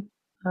again.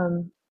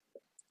 Um,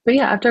 but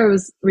yeah, after I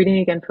was reading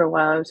again for a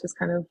while, I was just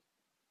kind of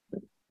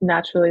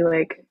naturally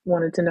like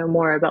wanted to know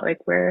more about like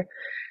where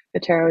the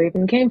tarot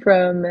even came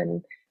from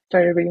and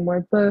started reading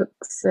more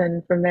books.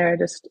 And from there,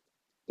 just,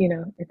 you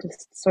know, it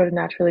just sort of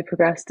naturally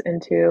progressed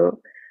into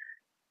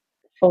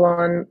full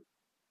on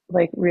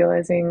like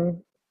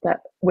realizing that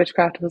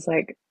witchcraft was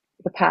like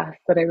the path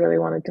that I really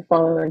wanted to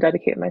follow and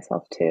dedicate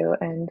myself to.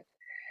 And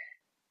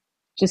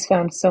just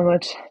found so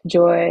much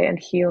joy and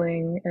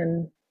healing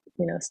and,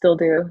 you know, still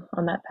do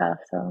on that path.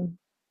 So I'm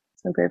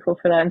so grateful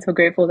for that and so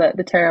grateful that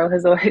the tarot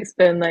has always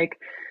been like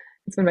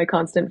it's been my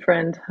constant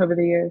friend over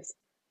the years.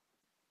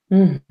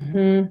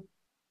 Mm-hmm.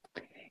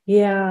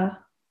 Yeah.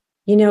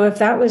 You know, if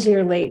that was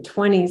your late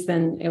 20s,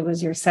 then it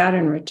was your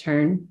Saturn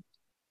return.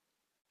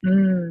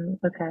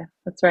 Okay,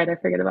 that's right. I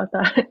forget about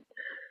that.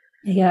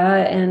 Yeah.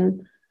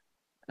 And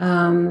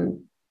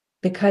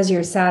because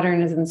your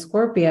Saturn is in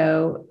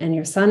Scorpio and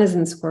your sun is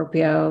in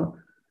Scorpio,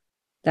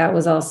 that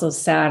was also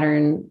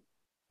Saturn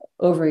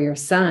over your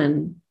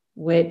sun,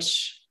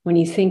 which when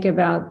you think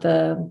about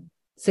the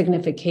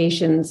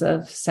significations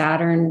of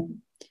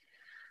Saturn,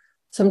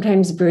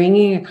 sometimes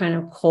bringing a kind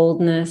of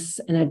coldness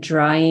and a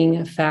drying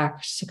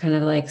effect to kind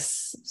of like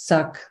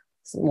suck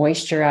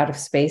moisture out of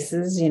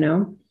spaces,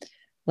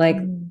 like,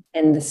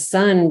 and the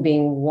sun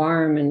being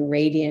warm and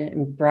radiant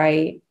and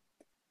bright,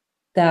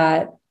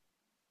 that's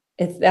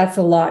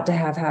a lot to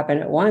have happen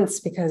at once,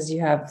 because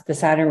you have the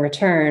Saturn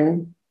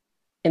return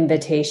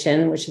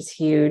invitation, which is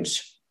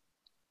huge.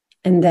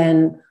 And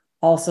then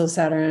also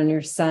Saturn on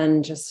your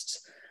sun,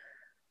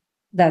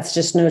 that's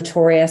just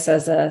notorious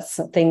as a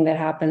thing that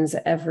happens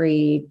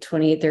every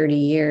 20, 30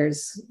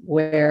 years,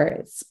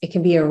 where it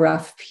can be a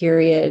rough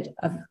period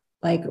of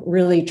like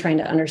really trying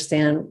to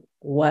understand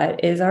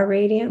what is our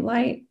radiant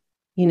light,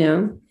 Yeah.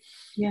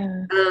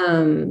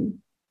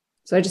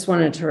 So I just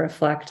wanted to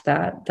reflect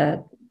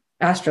that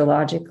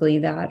astrologically,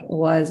 that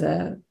was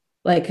a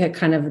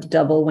kind of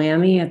double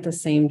whammy at the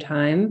same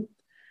time.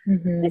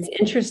 Mm-hmm. It's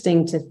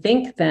interesting to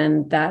think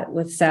then that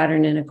with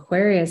Saturn in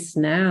Aquarius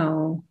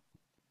now,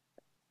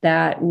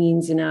 that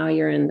means now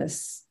you're in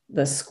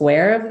the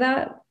square of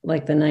that,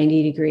 like the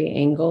 90-degree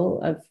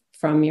angle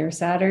from your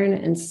Saturn.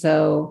 And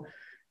so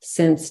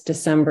since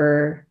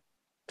December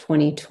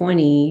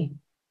 2020,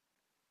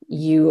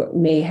 you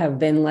may have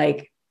been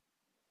like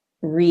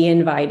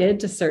re-invited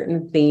to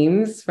certain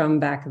themes from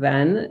back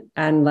then.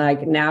 And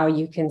like now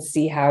you can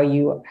see how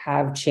you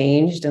have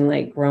changed and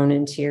like grown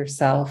into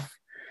yourself,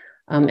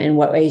 and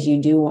what ways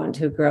you do want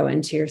to grow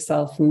into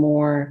yourself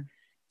more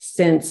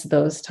since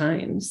those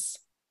times.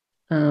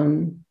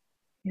 And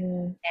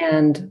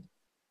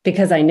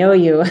because I know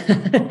you,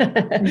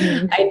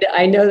 mm-hmm.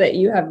 I know that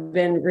you have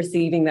been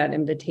receiving that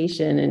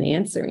invitation and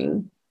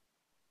answering.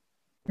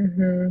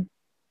 Mm-hmm.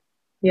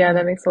 Yeah,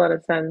 that makes a lot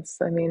of sense.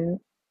 I mean,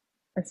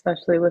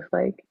 especially with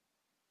like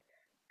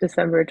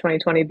December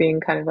 2020 being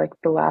kind of like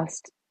the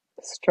last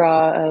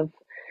straw of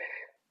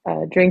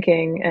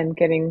drinking and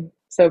getting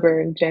sober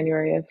in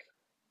January of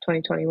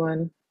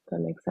 2021. That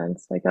makes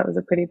sense. Like that was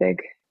a pretty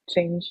big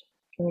change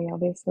for me,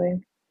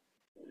 obviously.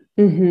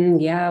 Mm-hmm.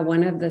 Yeah,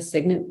 one of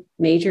the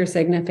major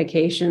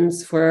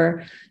significations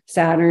for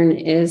Saturn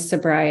is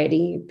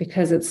sobriety,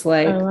 because it's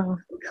like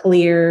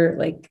clear,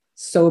 like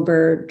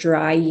sober,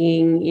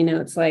 drying,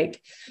 it's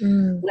like,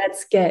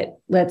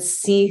 let's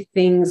see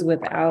things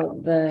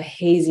without the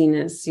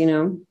haziness,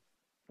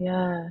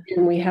 Yeah.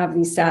 And we have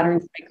these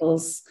Saturn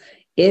cycles.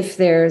 If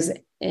there's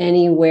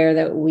anywhere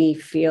that we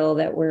feel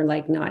that we're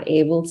like not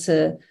able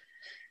to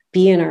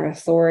be in our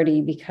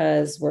authority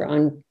because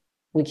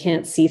we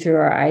can't see through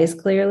our eyes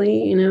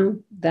clearly,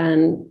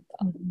 then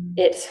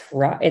it's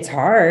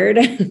hard.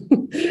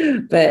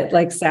 But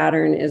like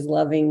Saturn is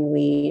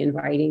lovingly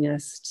inviting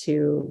us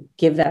to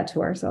give that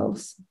to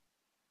ourselves,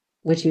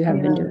 which you have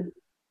been doing.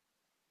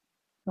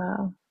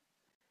 Wow.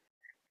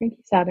 Thank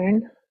you,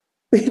 Saturn.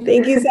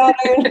 Thank you,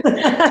 Saturn.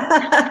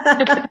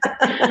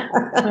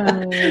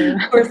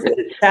 Of course,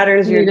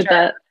 Saturn's your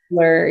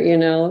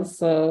chancellor,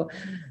 so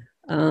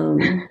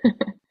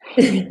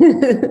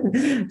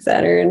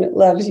Saturn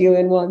loves you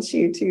and wants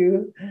you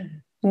to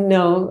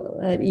know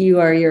that you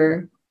are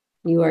your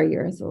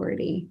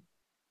authority.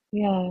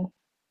 Yeah.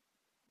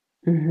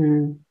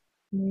 Mm-hmm.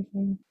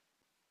 Amazing.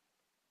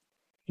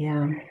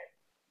 Yeah.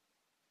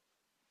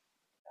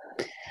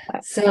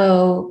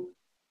 So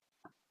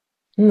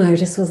I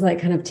just was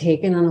like kind of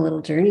taken on a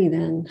little journey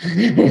then,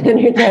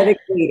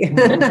 energetically.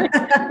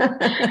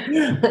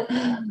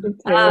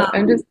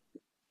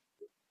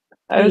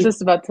 I was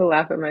just about to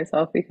laugh at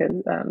myself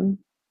because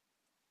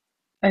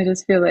I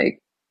just feel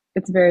like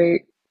it's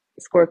very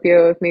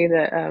Scorpio of me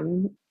that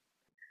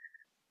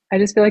I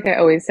just feel like I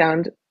always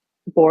sound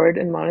bored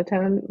and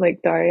monotone,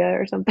 like Daria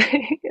or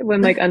something.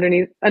 When like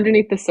underneath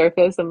the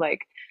surface, I'm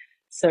like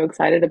so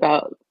excited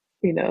about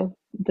the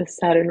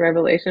Saturn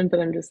revelation,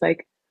 but I'm just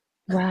like,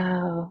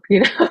 wow,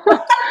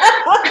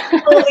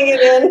 holding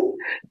it in.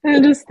 I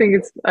just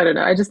think I don't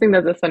know. I just think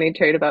that's a funny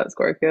trait about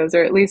Scorpios,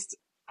 or at least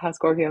how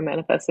Scorpio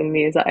manifests in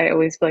me, is that I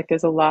always feel like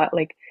there's a lot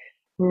like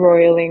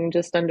roiling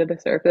just under the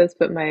surface,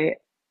 but my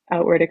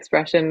outward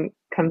expression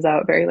comes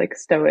out very like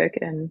stoic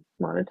and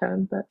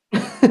monotone. But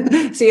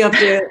so you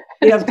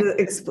have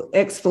to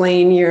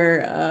explain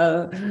your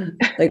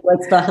like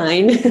what's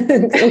behind.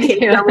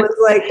 Okay, someone's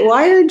like,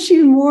 why aren't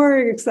you more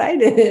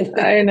excited?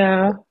 I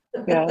know.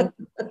 Yeah.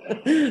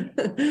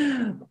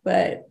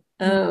 But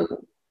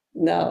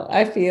no,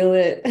 I feel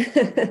it.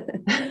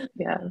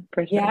 Yeah,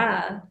 for sure.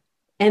 Yeah.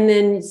 And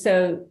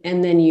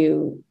then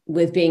you,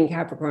 with being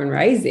Capricorn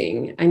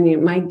rising, I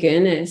mean, my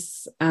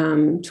goodness,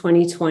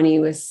 2020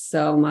 was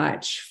so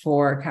much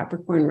for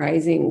Capricorn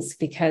risings,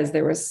 because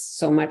there was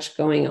so much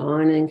going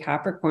on in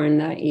Capricorn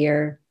that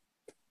year.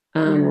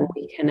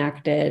 We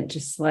connected,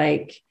 just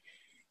like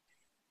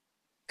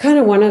kind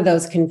of one of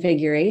those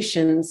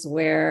configurations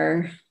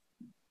where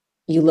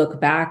you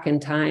look back in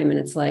time and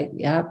it's like,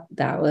 yep,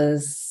 that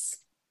was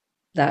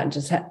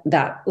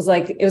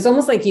like, it was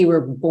almost like you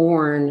were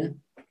born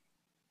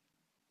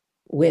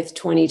with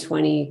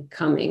 2020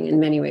 coming. In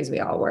many ways we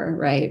all were,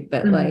 right?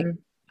 But like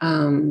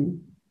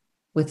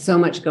with so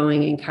much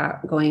going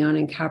on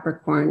in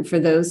Capricorn, for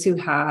those who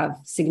have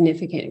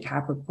significant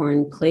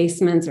Capricorn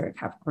placements or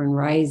Capricorn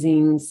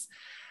risings,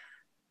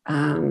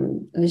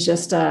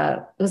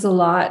 it was a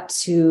lot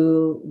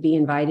to be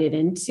invited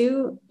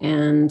into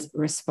and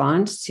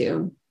respond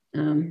to.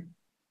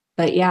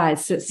 But yeah, it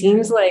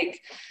seems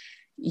like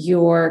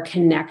your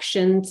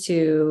connection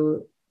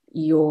to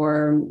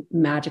your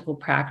magical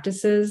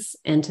practices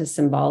and to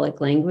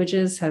symbolic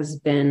languages has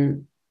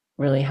been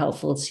really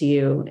helpful to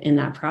you in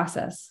that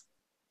process.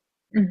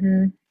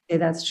 Mm-hmm. Say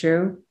that's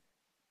true.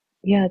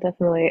 Yeah,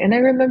 definitely. And I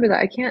remember that.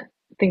 I can't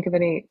think of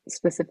any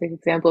specific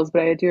examples,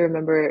 but I do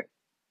remember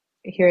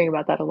hearing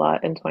about that a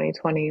lot in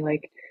 2020.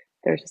 Like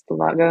there's just a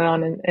lot going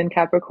on in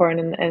Capricorn,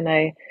 and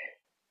I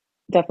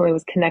definitely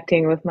was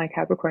connecting with my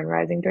Capricorn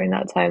rising during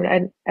that time.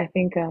 And I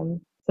think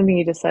something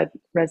you just said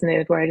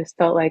resonated, where I just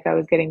felt like I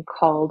was getting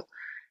called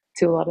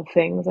to a lot of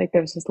things. Like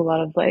there was just a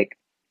lot of like,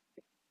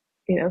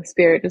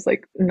 spirit just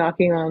like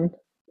knocking on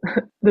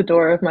the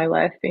door of my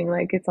life, being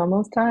like, it's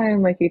almost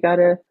time. Like you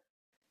gotta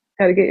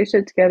get your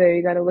shit together.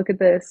 You gotta look at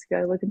this. You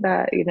gotta look at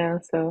that.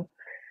 So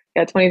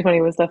yeah,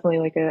 2020 was definitely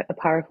like a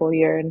powerful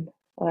year in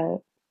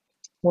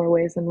more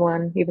ways than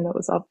one, even though it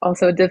was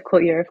also a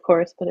difficult year, of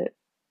course, but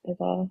it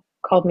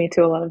called me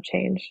to a lot of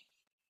change.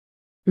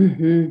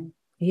 Mm-hmm.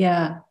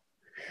 Yeah.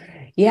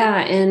 Yeah.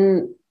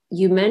 And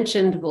you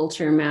mentioned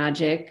Vulture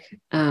Magic,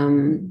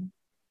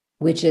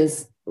 which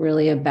is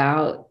really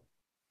about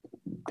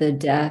the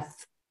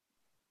death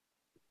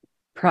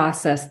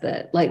process,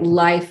 that like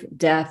life,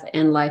 death,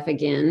 and life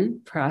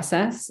again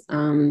process,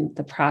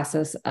 the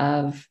process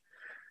of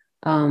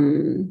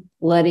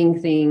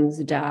letting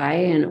things die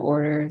in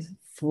order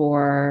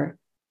for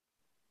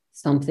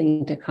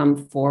something to come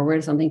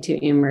forward, something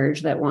to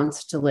emerge that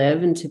wants to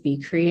live and to be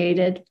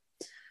created.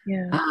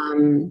 Yeah.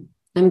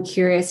 I'm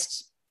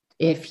curious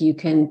if you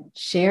can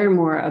share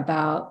more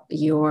about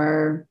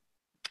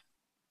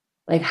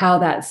like how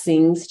that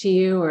sings to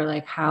you, or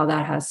like how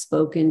that has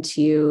spoken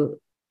to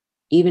you,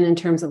 even in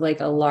terms of like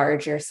a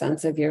larger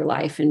sense of your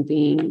life and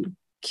being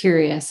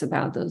curious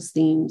about those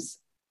themes.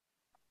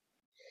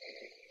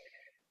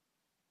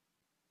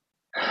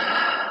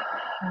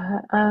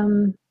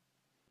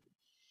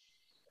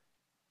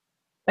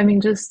 I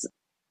mean, just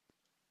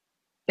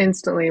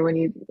instantly when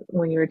you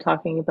were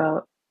talking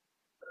about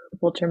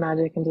Vulture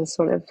Magic, and just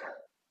sort of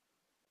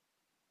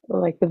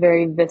like the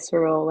very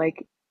visceral,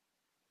 like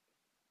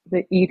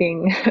the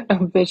eating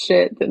of the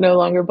shit that no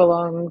longer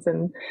belongs,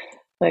 and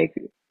like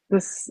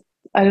this,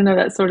 I don't know,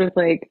 that sort of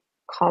like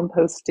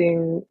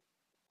composting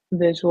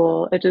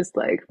visual, it just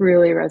like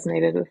really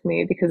resonated with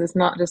me, because it's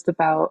not just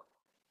about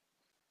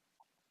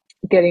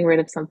getting rid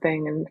of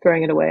something and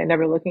throwing it away and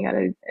never looking at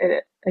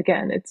it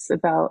again. It's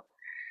about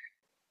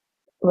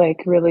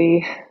like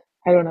really,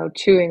 I don't know,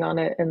 chewing on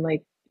it and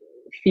like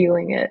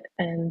feeling it,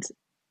 and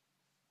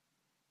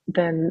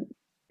then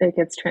it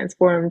gets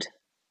transformed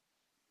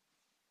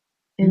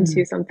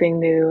into something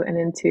new and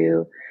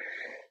into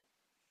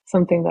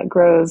something that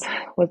grows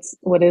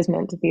what is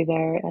meant to be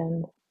there.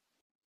 And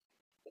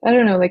I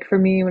don't know, like for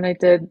me, when I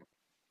did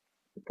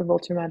the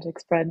Vulture Magic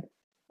spread,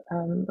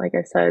 like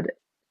I said,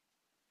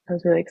 I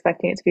was really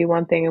expecting it to be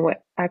one thing, and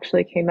what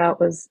actually came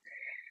out was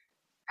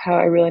how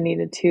I really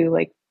needed to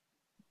like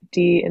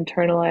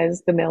de-internalize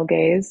the male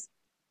gaze,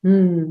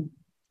 Mm.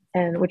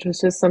 and which was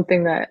just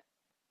something that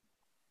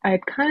I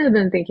had kind of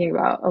been thinking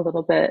about a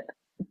little bit,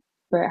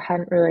 but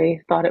hadn't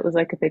really thought it was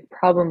like a big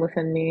problem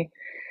within me.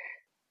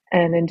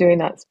 And in doing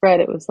that spread,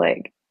 it was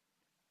like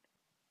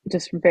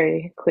just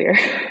very clear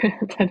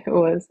that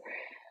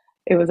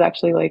it was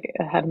actually like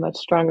it had a much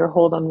stronger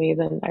hold on me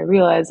than I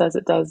realized, as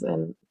it does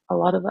in a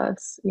lot of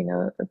us,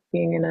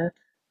 being in a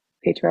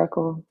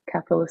patriarchal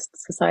capitalist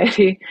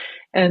society.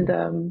 And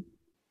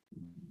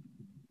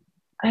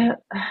I'm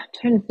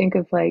trying to think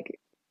of like,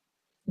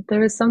 there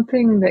was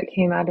something that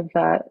came out of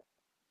that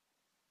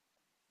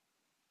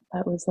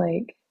was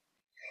like,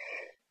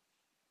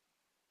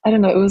 I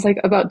don't know, it was like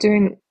about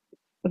doing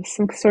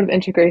some sort of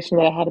integration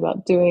that I had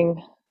about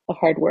doing the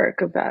hard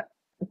work of that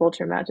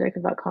Vulture Magic,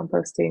 about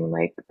composting,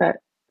 like that,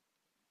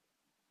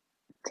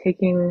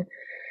 taking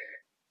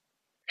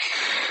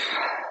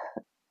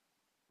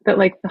that,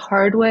 like the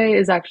hard way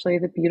is actually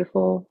the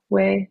beautiful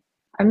way.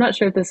 I'm not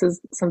sure if this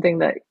is something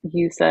that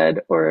you said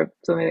or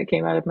something that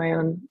came out of my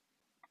own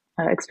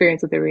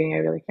experience with the reading. I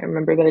really can't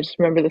remember, but I just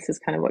remember this is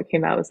kind of what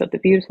came out, was that the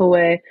beautiful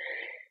way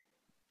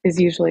is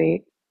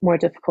usually more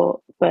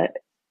difficult, but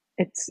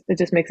it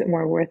just makes it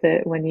more worth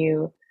it when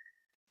you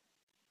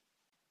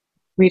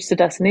reach the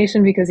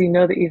destination, because you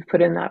know that you've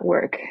put in that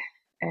work,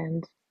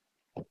 and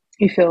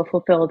you feel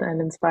fulfilled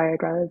and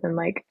inspired, rather than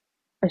like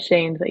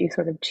ashamed that you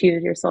sort of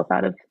cheated yourself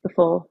out of the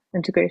full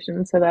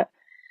integration. So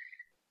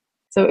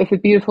if the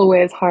beautiful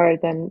way is hard,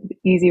 then the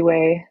easy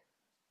way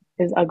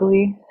is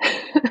ugly.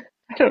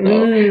 I don't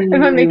know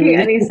if I'm making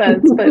any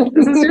sense, but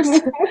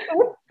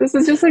this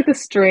is just like the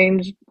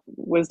strange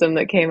wisdom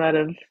that came out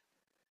of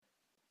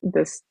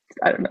this,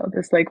 I don't know,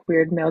 this like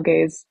weird male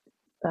gaze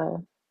uh,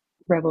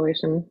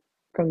 revelation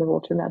from the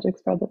Vulture Magic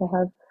spread that I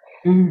had.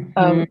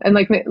 Mhm. And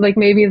like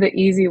maybe the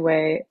easy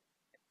way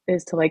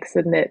is to like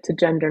submit to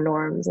gender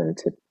norms and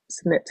to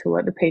submit to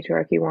what the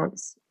patriarchy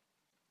wants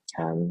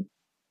um,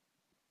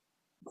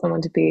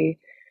 someone to be.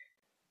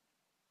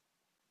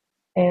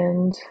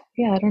 And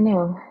yeah, I don't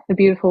know. The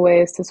beautiful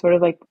way is to sort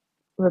of like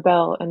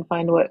rebel and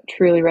find what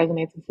truly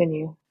resonates within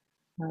you.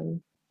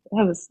 Um,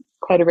 that was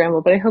quite a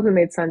ramble, but I hope it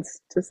made sense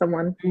to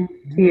someone, to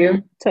you,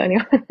 Mhm. to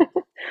anyone.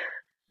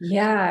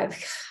 Yeah.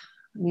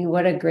 I mean,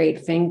 what a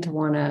great thing to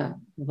want to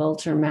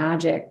vulture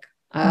magic.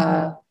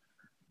 Mhm.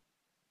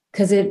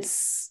 Because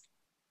it's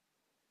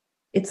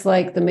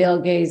like the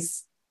male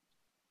gaze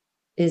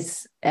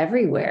is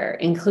everywhere,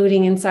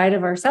 including inside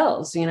of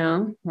ourselves,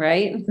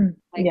 right? Like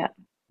Yeah,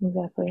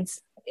 exactly.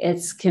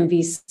 it's can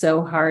be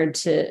so hard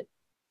to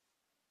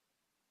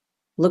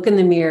look in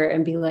the mirror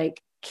and be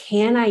like,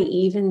 can I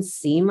even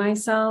see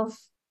myself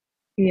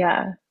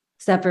Yeah.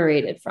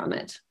 separated from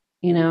it?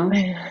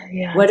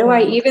 Yeah, What it's do I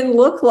wild. even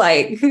look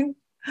like?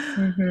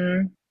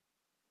 Hmm.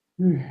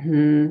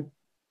 Mm-hmm.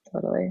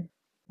 Totally.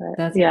 But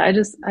That's yeah, I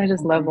just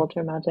love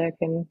vulture magic,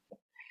 and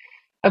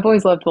I've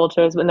always loved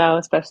vultures, but now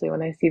especially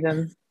when I see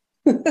them,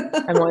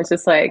 I'm always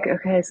just like,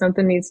 okay,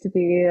 something needs to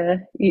be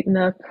eaten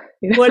up,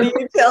 you what are know?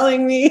 you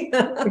telling me?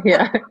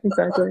 Yeah,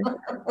 exactly.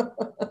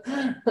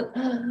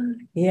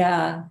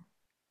 Yeah.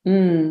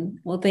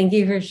 Well, thank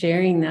you for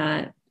sharing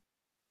that.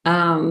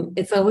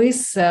 It's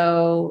always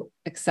so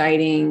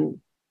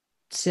exciting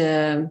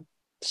to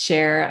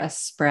share a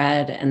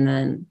spread and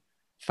then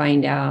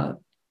find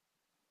out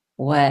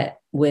what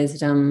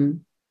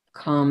wisdom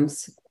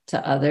comes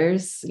to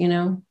others,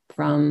 Yeah.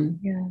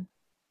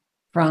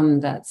 from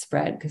that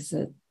spread, because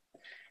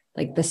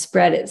like the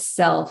spread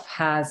itself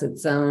has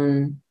its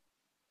own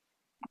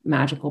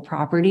magical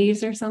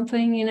properties or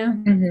something.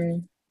 Hmm.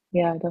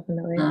 Yeah,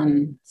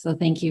 definitely. So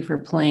thank you for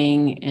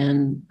playing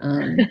and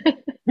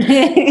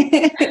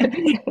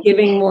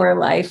giving more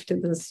life to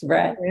the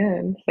spread.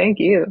 And thank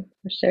you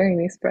for sharing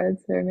these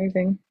spreads. They're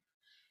amazing.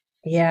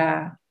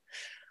 Yeah.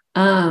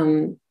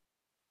 Um,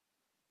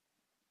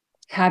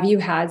 have you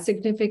had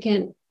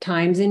significant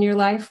times in your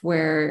life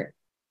where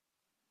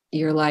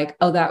you're like,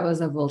 oh, that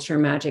was a vulture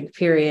magic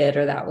period,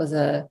 or that was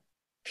a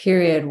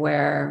period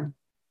where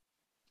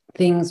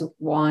things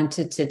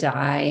wanted to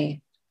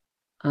die,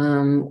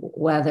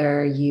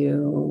 whether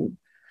you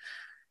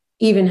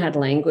even had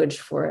language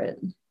for it?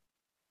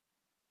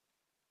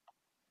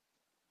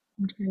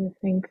 I'm trying to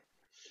think.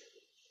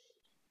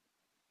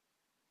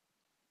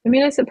 I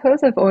mean, I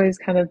suppose I've always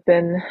kind of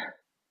been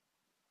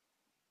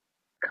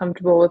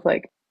comfortable with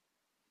like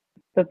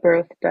the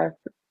birth, death,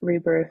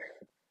 rebirth,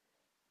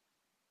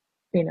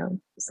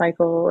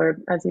 cycle, or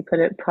as you put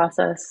it,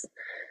 process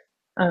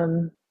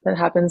that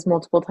happens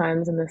multiple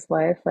times in this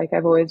life. Like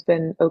I've always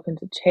been open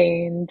to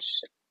change.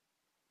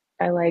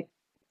 I like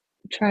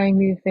trying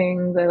new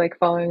things. I like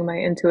following my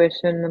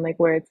intuition and like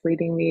where it's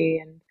leading me.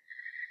 And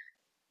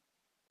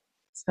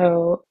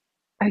so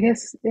I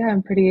guess, yeah,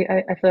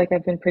 I feel like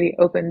I've been pretty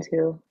open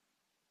to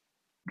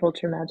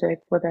vulture magic,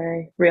 whether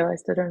I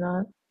realized it or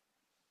not.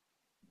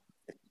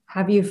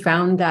 Have you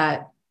found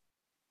that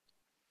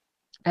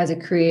as a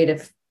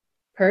creative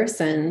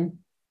person,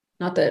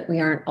 not that we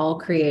aren't all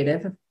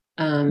creative,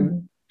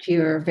 Mhm. if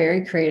you're a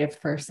very creative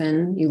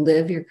person, you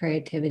live your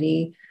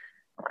creativity,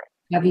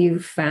 have you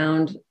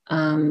found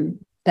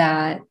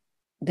that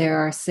there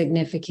are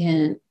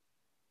significant,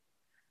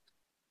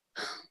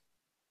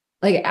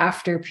 like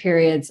after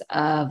periods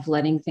of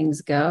letting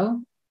things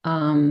go,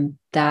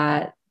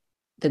 that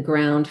the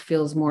ground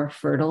feels more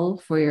fertile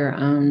for your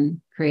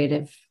own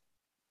creative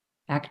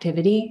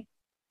activity?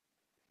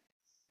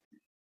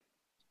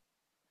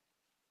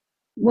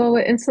 Well,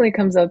 what instantly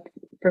comes up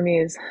for me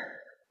is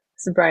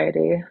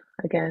sobriety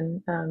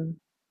again.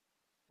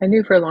 I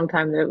knew for a long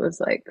time that it was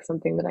like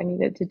something that I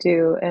needed to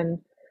do. And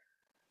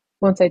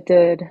once I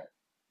did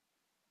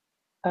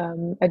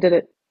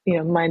it,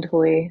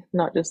 mindfully,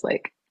 not just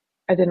like,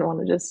 I didn't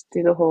want to just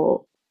do the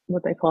whole,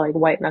 what they call like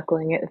white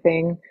knuckling it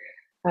thing.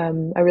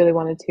 I really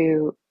wanted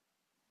to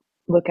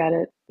look at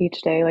it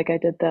each day. Like I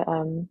did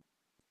the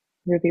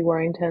Ruby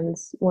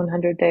Warrington's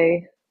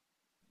 100-day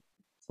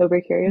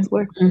sober curious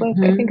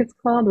workbook, I think Mm-hmm. it's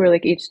called, where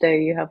like each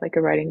day you have like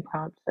a writing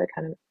prompt that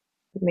kind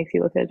of makes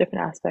you look at a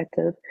different aspect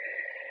of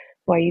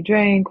why you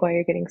drank, why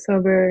you're getting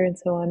sober, and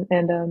so on.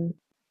 And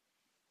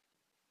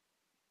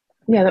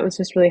yeah, that was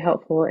just really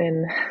helpful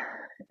in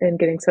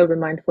getting sober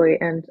mindfully.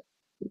 And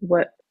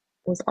what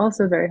was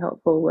also very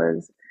helpful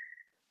was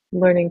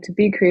learning to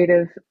be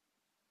creative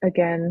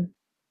again.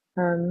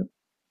 Um,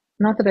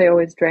 Not that I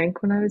always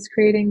drank when I was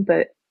creating,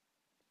 but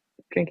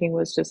drinking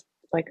was just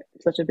like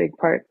such a big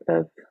part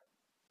of,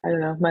 I don't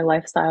know, my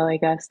lifestyle, I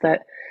guess,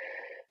 that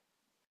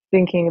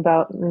thinking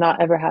about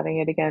not ever having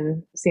it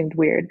again seemed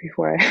weird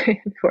before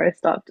I before I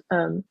stopped.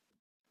 And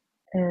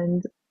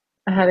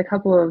I had a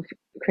couple of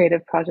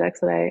creative projects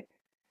that I,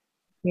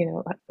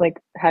 like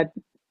had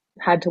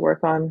to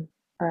work on,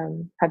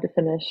 had to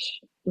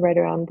finish right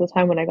around the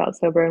time when I got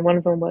sober. And one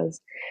of them was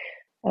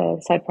a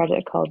side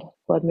project called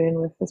Blood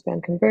Moon with this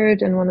band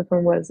Converge, and one of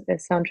them was a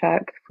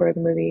soundtrack for the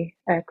movie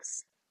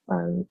X.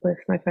 with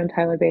my friend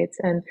Tyler Bates.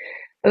 And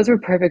those were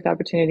perfect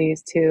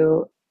opportunities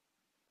to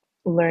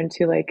learn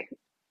to, like,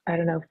 I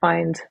don't know,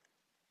 find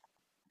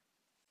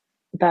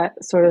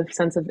that sort of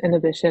sense of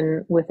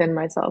inhibition within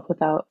myself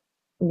without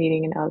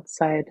needing an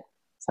outside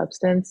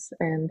substance.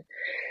 And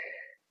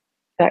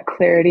that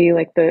clarity,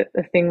 like the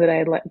thing that I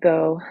had let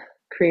go,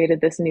 created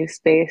this new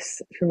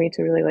space for me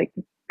to really like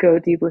go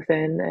deep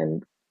within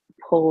and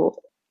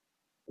pull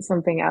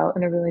something out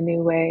in a really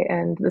new way.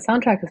 And the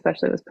soundtrack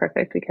especially was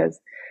perfect because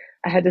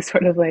I had to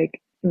sort of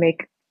like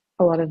make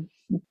a lot of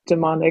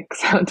demonic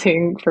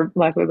sounding, for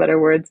lack of a better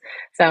words,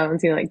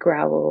 sounds, like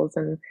growls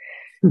and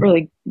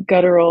really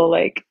guttural,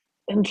 like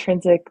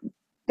intrinsic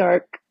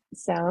dark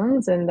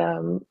sounds.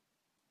 And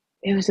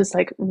it was just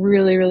like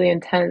really, really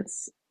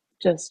intense,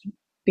 just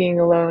being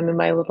alone in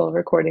my little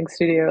recording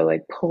studio,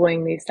 like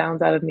pulling these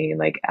sounds out of me and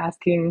like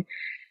asking,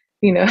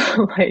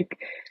 like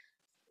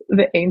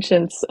the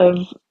ancients of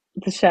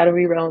the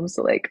shadowy realms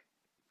to like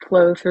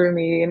flow through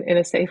me in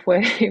a safe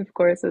way, of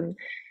course,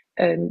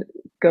 and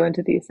go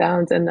into these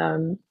sounds.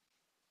 And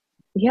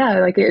yeah,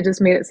 like it just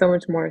made it so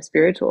much more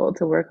spiritual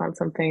to work on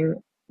something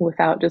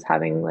without just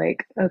having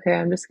like, okay,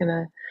 I'm just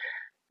gonna,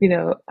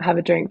 have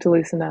a drink to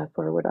loosen up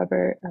or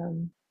whatever.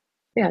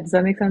 Yeah, does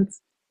that make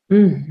sense?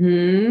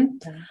 Mm-hmm.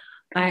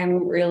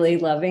 I'm really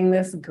loving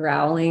this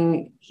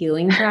growling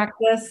healing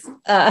practice.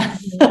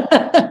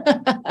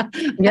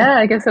 Yeah,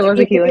 I guess it was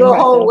a You could healing do a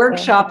whole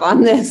practice. workshop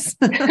on this.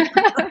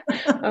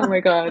 Oh my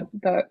God,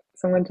 that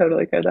someone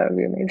totally could. That would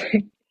be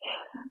amazing.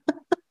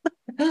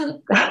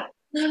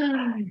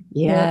 Yeah.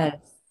 Yes.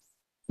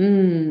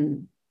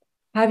 Mm.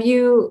 Have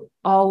you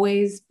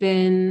always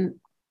been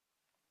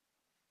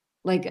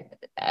like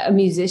a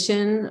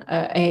musician,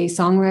 a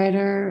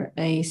songwriter,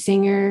 a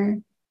singer?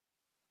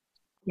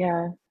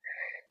 Yeah,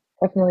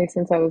 definitely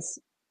since I was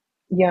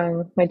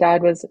young. My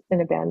dad was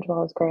in a band while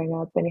I was growing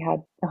up, and he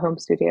had a home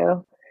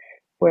studio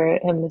where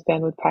him and his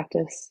band would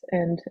practice.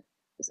 And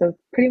so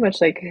pretty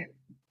much like,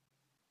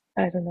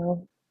 I don't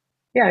know.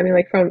 Yeah, I mean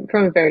like from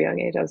a very young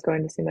age I was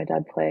going to see my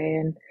dad play.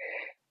 And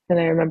then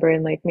I remember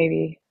in like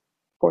maybe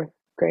fourth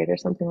grade or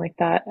something like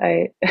that,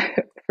 I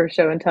for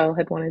show and tell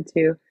had wanted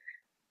to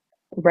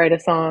write a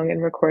song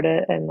and record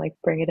it and like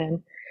bring it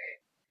in.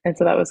 And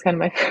so that was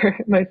kind of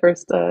my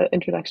first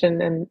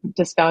introduction, and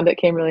just found it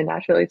came really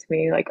naturally to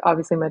me. Like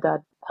obviously my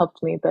dad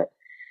helped me, but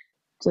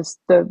just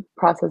the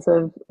process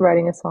of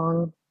writing a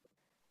song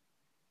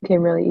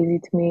came really easy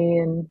to me,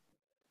 and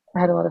I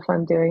had a lot of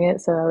fun doing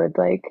it. So I would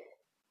like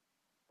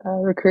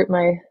recruit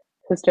my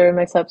sister and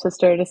my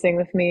stepsister to sing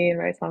with me and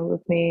write songs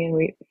with me, and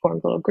we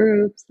formed little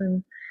groups.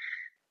 And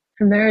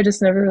from there, I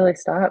just never really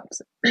stopped.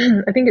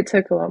 I think it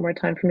took a lot more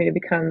time for me to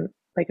become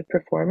like a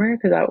performer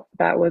because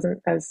that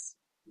wasn't as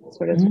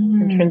sort of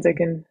Mm. intrinsic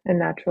and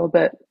natural,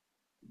 but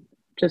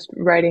just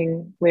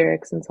writing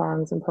lyrics and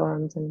songs and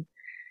poems and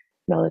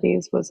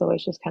melodies was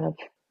always just kind of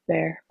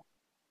there.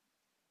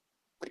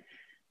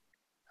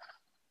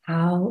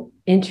 How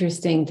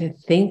interesting to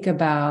think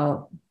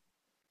about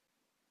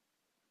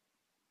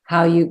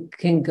how you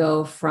can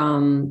go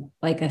from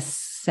like a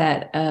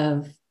set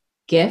of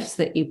gifts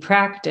that you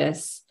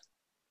practice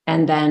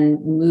and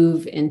then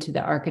move into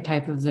the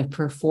archetype of the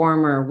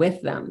performer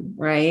with them,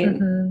 right?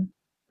 Mm-hmm.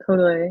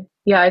 Totally.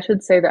 Yeah, I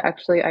should say that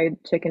actually I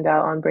chickened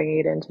out on bringing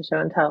it into show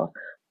and tell,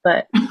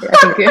 but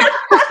I think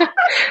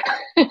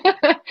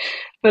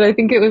but I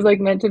think it was like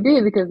meant to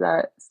be because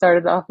that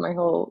started off my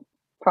whole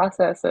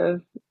process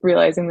of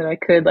realizing that I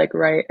could like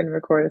write and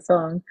record a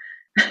song.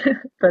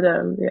 But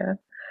yeah.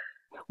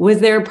 Was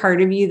there a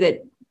part of you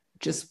that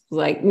just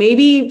like,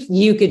 maybe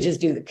you could just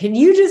do that? Can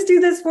you just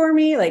do this for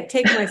me? Like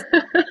take my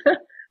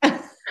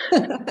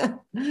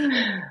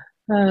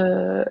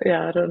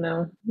Yeah, I don't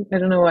know. I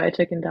don't know why I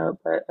chickened out,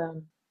 but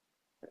the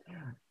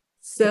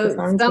So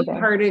songs were some there.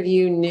 part of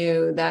you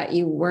knew that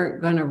you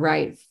weren't going to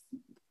write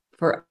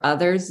for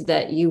others,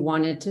 that you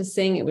wanted to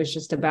sing. It was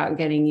just about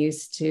getting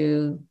used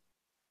to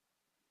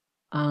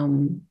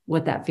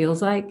what that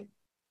feels like.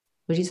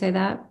 Would you say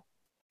that?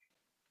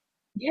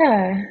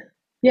 Yeah.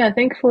 Yeah,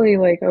 thankfully,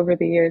 like over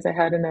the years, I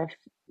had enough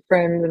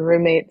friends and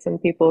roommates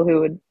and people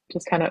who would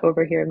just kind of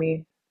overhear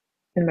me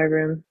in my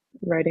room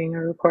writing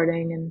or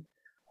recording,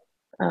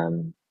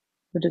 and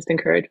would just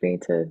encourage me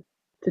to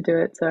do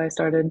it. So I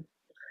started,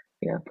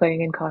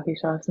 playing in coffee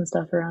shops and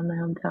stuff around my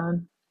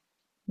hometown,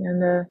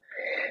 and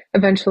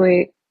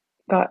eventually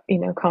got,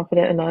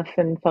 confident enough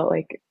and felt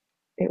like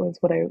it was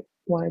what I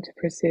wanted to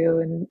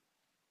pursue,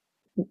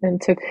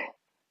 and took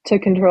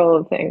control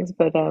of things.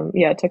 But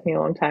yeah, it took me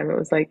a long time. It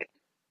was like,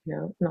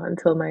 not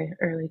until my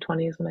early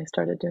 20s when I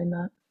started doing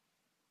that.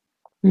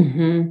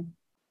 Mm-hmm.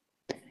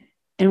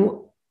 And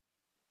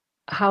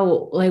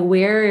how, like,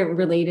 where it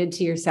related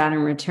to your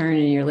Saturn return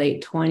in your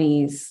late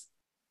 20s?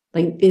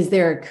 Like, is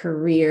there a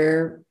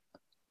career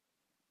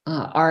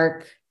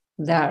arc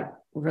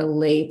that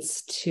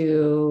relates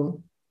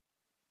to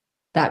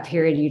that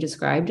period you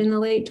described in the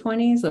late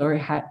 20s, or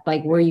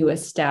like were you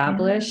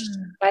established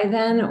Yeah, by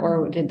then,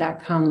 or did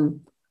that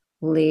come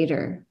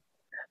later?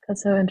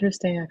 that's so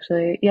interesting,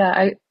 actually.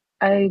 Yeah,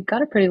 I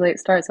got a pretty late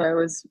start, so I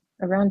was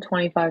around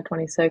 25,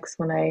 26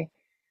 when I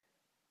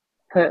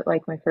put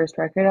like my first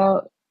record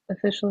out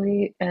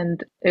officially.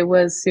 And it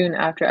was soon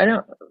after. I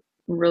don't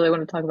really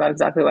want to talk about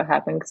exactly what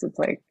happened because it's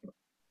like,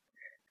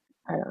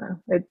 I don't know.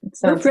 It No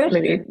sounds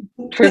maybe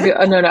pressure.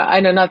 trivial. No, no, I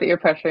know not that you're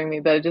pressuring me,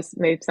 but it just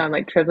may sound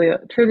like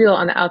trivial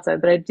on the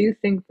outside. But I do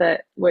think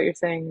that what you're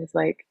saying is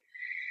like,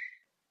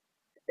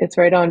 it's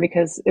right on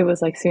because it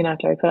was like soon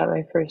after I put out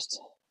my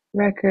first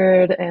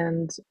record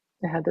and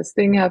I had this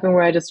thing happen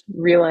where I just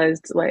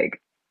realized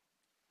like,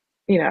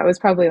 I was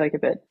probably like a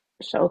bit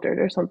sheltered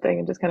or something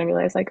and just kind of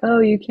realized like, oh,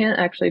 you can't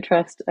actually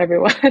trust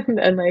everyone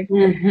and like, you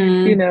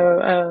Mm-hmm.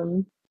 know,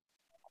 um,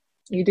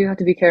 you do have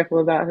to be careful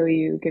about who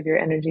you give your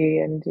energy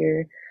and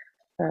your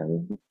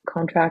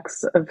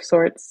contracts of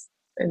sorts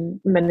in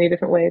many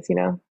different ways,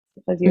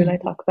 as you and I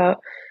talk about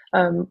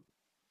um,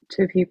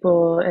 to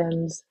people.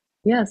 And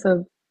yeah,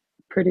 so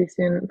pretty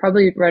soon,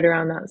 probably right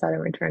around that Saturn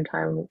return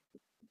time,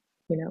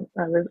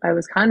 I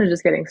was kind of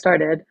just getting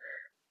started.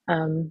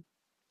 Um,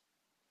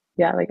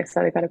 yeah, like I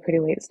said, I got a pretty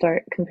late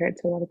start compared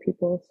to a lot of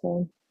people.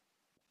 So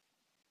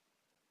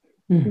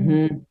yeah.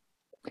 Mm-hmm.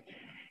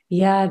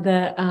 Yeah,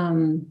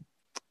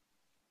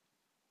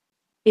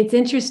 it's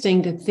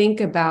interesting to think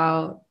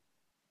about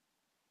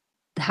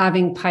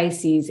having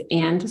Pisces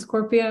and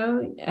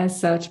Scorpio as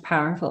such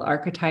powerful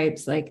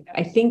archetypes. Like,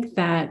 I think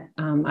that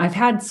I've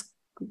had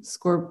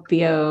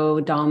Scorpio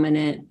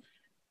dominant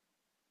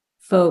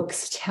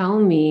folks tell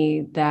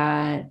me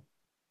that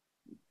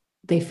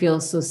they feel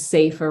so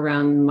safe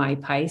around my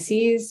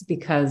Pisces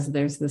because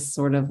there's this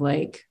sort of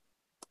like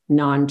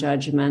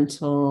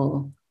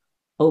non-judgmental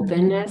Mm-hmm.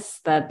 openness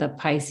that the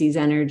Pisces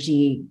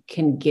energy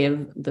can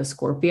give the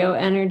Scorpio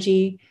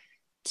energy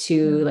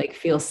to Yeah. like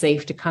feel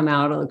safe to come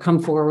out or come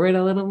forward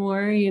a little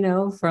more,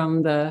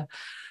 from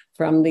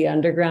the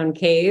underground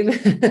cave.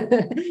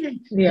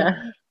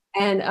 Yeah.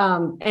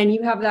 And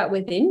you have that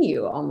within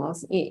you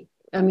almost.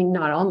 I mean,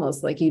 not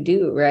almost, like you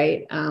do,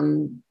 right?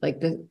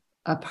 Like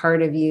a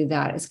part of you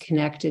that is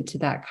connected to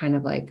that kind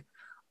of like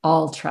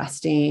all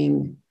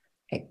trusting,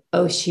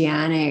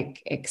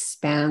 oceanic,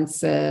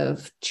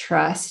 expansive,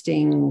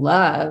 trusting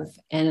love,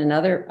 and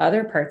another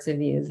other parts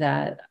of you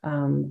that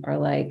are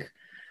like,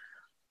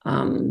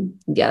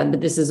 yeah,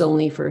 but this is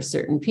only for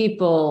certain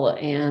people,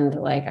 and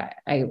like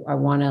I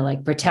want to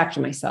like protect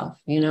myself.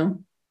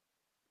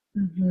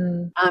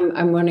 Mm-hmm.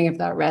 I'm wondering if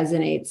that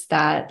resonates,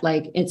 that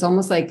like it's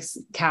almost like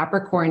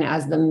Capricorn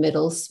as the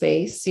middle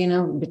space,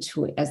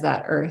 between, as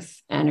that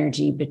earth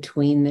energy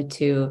between the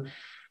two,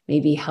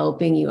 maybe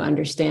helping you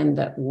understand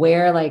that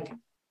where like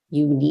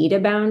you need a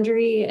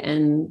boundary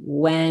and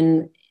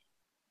when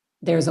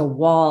there's a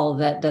wall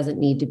that doesn't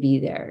need to be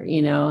there,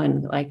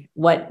 and like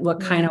what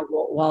kind Yeah. of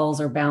walls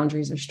or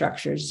boundaries or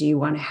structures do you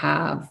want to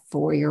have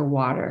for your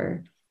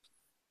water?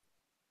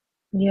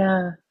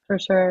 Yeah, for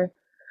sure.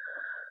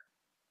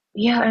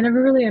 Yeah, I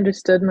never really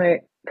understood my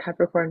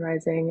Capricorn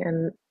rising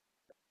and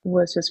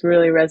was just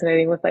really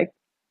resonating with like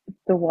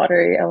the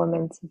watery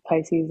elements of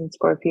Pisces and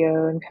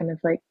Scorpio and kind of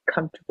like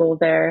comfortable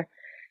there.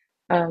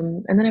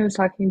 And then I was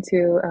talking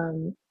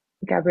to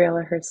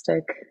Gabriella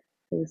Herstick,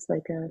 who's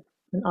like an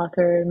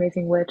author,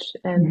 amazing witch,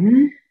 and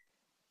Mm-hmm.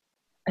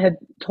 I had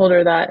told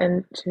her that,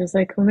 and she was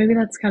like, "Well, maybe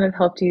that's kind of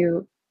helped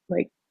you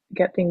like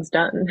get things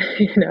done,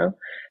 you know."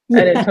 And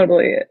it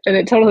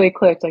Yeah. totally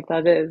clicked. Like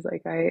that is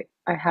like I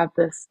have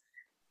this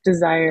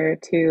desire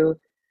to,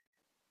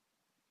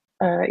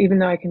 even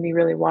though I can be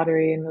really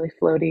watery and really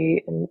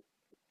floaty and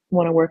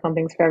want to work on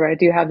things forever, I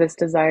do have this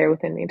desire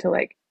within me to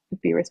like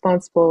be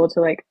responsible,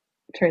 to like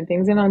turn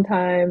things in on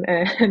time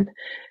and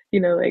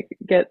like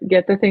get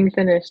the thing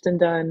finished and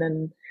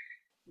done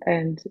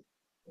and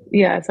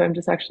yeah, so I'm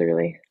just actually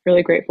really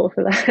really grateful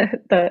for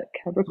that that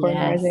Capricorn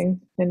Yes.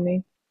 rising in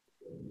me.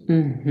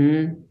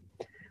 Mm-hmm.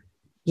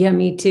 Yeah,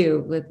 me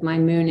too. With my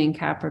moon in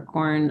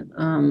Capricorn,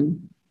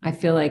 I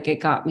feel like it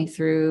got me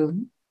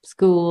through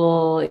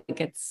school. It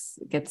gets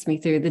me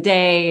through the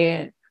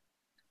day.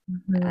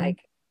 Mhm. Like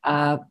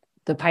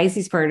the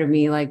Pisces part of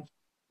me, like,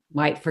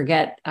 might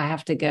forget I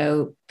have to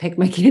go pick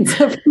my kids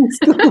up from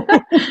school.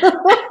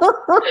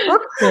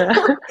 Yeah.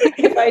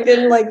 If I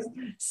didn't like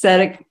set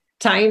a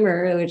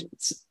timer, which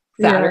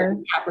Saturn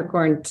Yeah.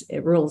 Capricorn,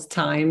 it rules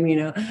time,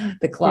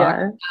 the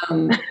clock.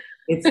 Yeah.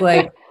 It's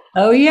like,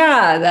 oh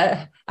yeah,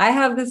 that I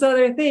have this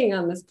other thing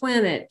on this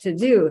planet to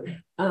do.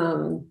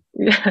 Yeah.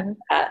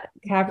 That's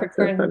so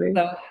Capricorn is funny.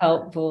 so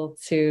helpful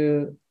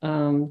to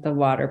the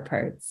water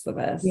parts of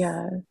us.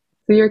 Yeah.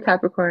 So you're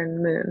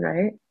Capricorn moon,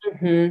 right?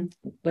 Mhm.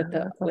 With Oh, the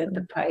that's with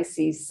the awesome.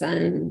 Pisces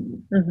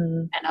sun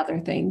Hmm. and other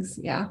things.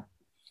 Yeah.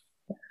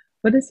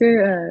 What is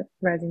your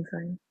rising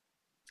sign?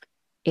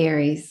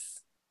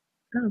 Aries.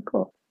 Oh,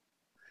 cool.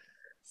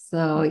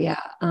 So yeah,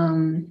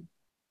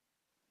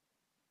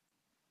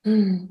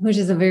 which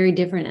is a very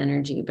different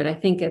energy, but I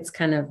think it's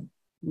kind of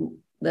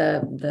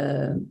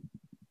the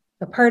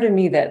the part of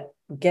me that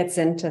gets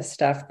into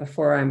stuff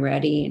before I'm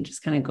ready and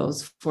just kind of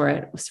goes for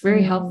it. It was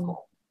very Mm.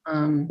 helpful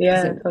because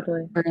Yeah, it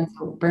totally.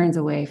 burns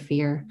away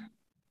fear.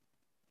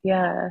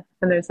 Yeah.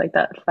 And there's like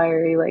that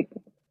fiery like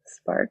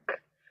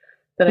spark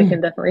that I can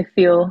Mm. definitely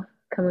feel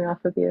coming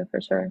off of you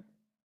for sure.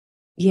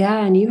 Yeah,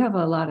 and you have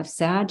a lot of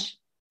Sag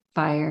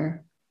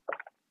fire.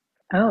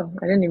 Oh,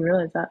 I didn't even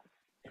realize that.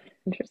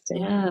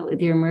 Interesting. Yeah,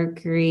 with your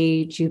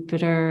Mercury,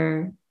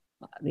 Jupiter,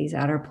 these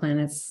outer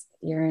planets,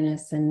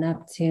 Uranus and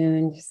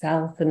Neptune,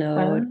 South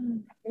Node. Oh,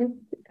 You've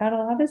got a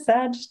lot of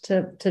Sag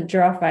to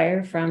draw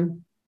fire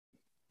from.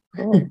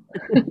 cool.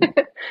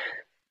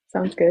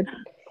 Sounds good,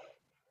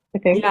 I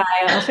think. Yeah,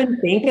 I often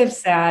think of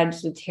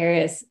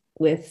Sagittarius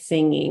with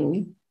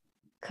singing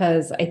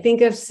because I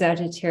think of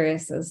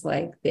Sagittarius as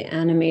like the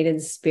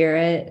animated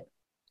spirit.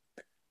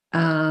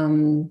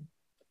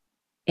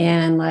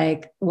 And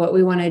like what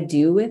we want to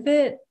do with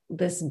it,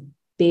 this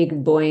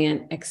big,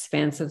 buoyant,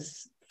 expansive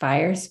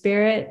fire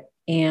spirit.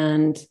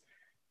 And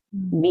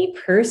me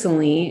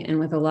personally, and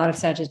with a lot of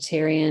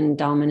Sagittarian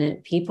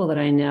dominant people that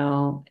I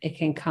know, it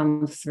can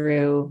come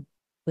through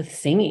with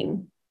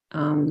singing.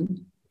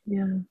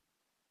 Yeah.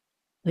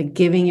 Like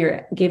giving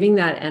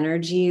that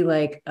energy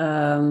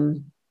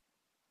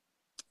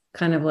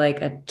kind of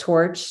like a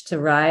torch to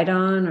ride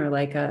on, or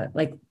like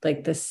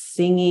the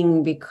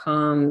singing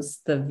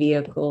becomes the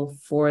vehicle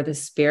for the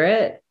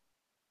spirit,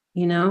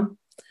 you know.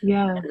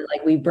 Yeah. And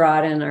like we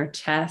brought in our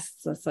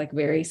chests. It's like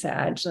very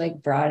Sag,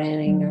 like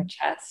broadening our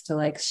chest to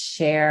like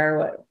share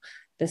what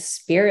the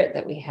spirit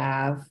that we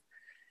have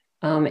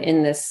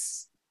in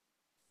this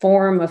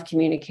form of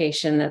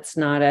communication that's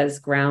not as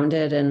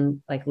grounded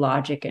in like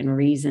logic and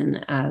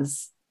reason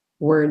as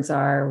words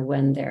are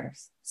when they're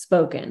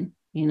spoken,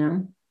 you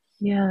know?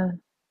 Yeah.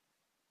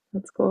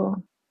 That's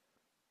cool.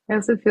 I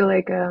also feel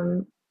like I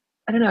don't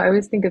know, I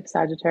always think of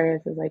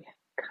Sagittarius as like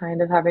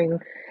kind of having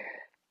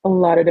a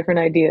lot of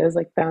different ideas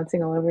like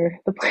bouncing all over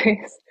the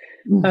place.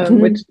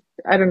 Which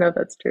I don't know if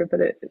that's true,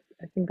 but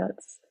I think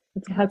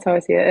that's how I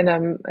see it.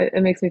 And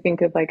it makes me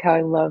think of like how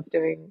I love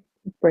doing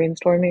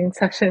brainstorming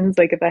sessions.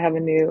 Like if I have a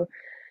new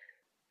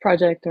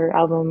project or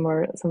album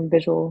or some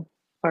visual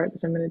art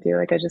that I'm gonna do,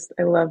 like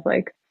I love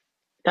like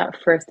that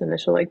first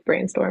initial like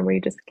brainstorm where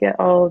you just get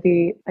all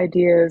the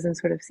ideas and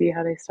sort of see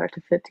how they start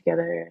to fit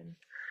together. And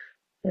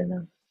I don't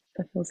know,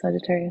 that feels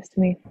Sagittarius to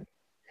me.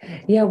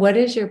 Yeah. What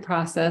is your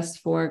process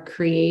for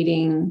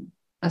creating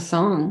a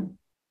song?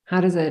 How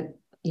does it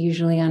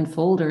usually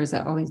unfold, or is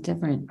it always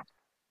different?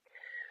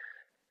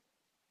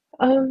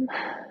 Um,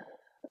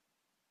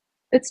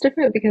 it's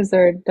different because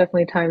there are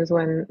definitely times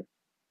when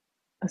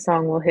a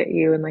song will hit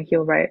you and like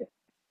you'll write,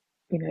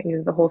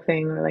 either the whole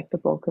thing or like the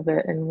bulk of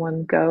it in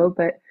one go.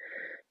 But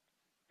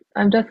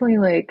I'm definitely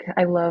like,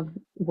 I love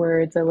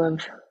words, I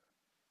love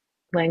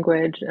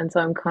language. And so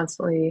I'm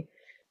constantly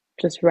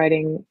just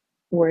writing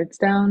words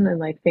down and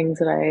like things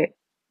that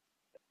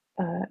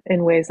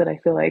in ways that I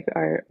feel like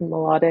are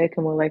melodic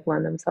and will like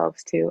lend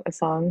themselves to a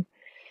song.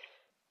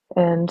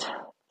 And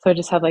so I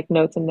just have like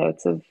notes and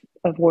notes of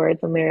words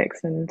and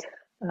lyrics. And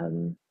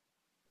um,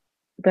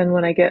 then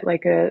when I get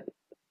like a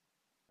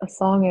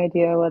song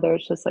idea, whether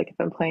it's just like if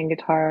I'm playing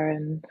guitar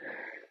and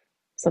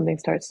something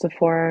starts to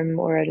form,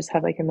 or I just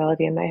have like a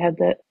melody in my head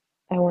that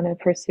I want to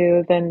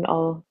pursue, then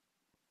I'll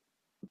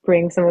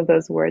bring some of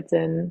those words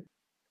in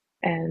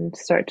and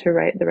start to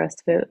write the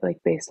rest of it, like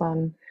based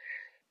on,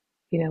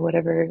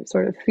 whatever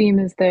sort of theme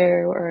is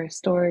there or a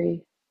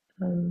story.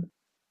 Um,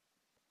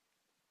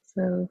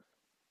 so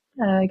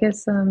I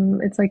guess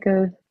it's like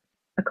a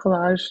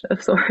collage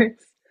of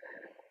sorts.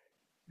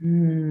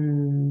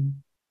 Mm,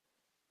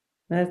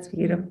 that's Yeah,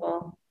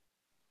 beautiful.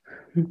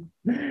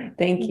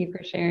 Thank you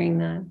for sharing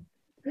that.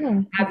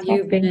 yeah, Have that's you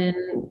awesome.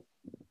 been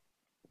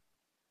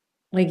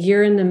like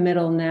you're in the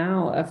middle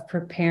now of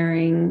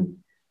preparing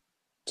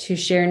to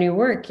share new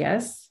work?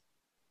 Yes.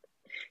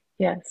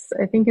 Yes,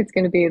 I think it's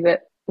going to be a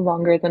bit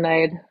longer than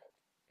I'd,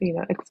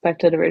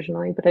 expected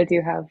originally, but I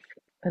do have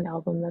an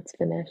album that's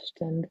finished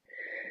and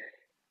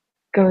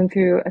going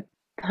through a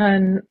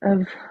ton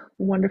of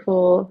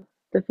wonderful,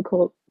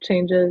 difficult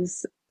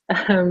changes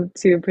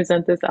to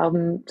present this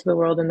album to the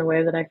world in the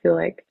way that I feel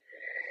like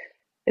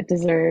it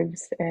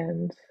deserves.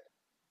 And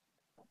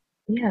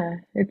yeah,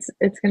 it's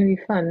going to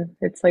be fun.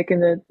 It's like in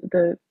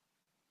the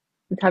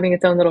it's having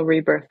its own little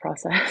rebirth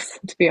process.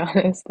 To be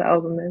honest, the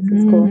album is.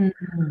 It's cool.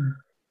 Mm.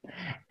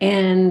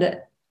 And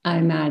I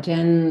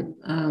imagine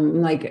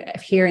like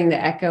hearing the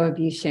echo of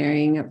you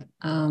sharing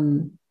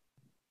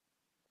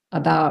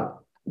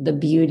about the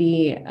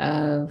beauty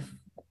of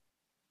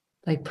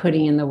like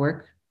putting in the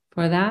work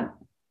for that.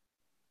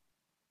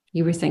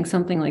 You were saying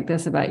something like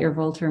this about your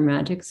Volter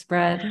Magic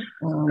spread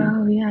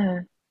Oh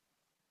yeah,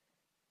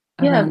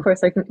 yeah. Of around.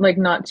 course, like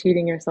not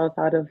cheating yourself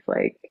out of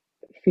like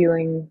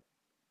feeling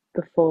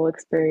the full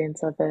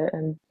experience of it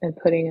and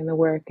putting in the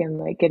work and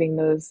like getting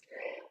those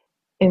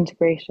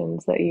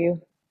integrations that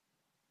you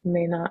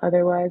may not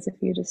otherwise if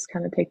you just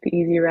kind of take the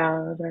easy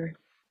route or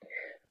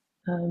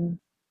um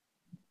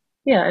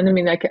yeah. And I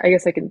mean I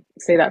guess I can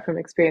say that from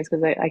experience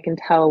because I can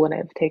tell when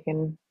I've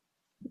taken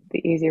the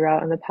easy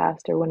route in the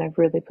past or when I've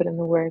really put in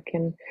the work.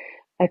 And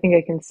I think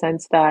I can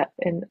sense that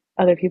in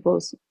other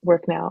people's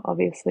work now,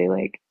 obviously,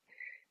 like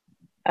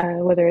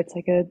whether it's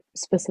like a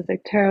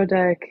specific tarot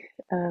deck,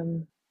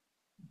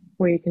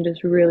 where you can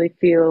just really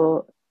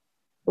feel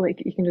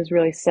like you can just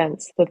really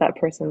sense that that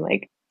person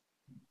like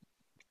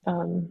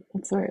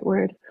what's the right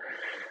word?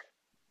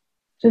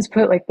 Just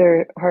put like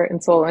their heart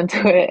and soul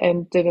into it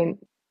and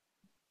didn't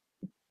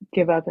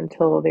give up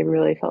until they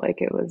really felt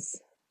like it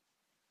was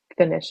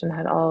finished and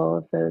had all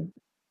of the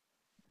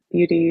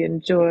beauty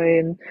and joy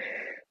and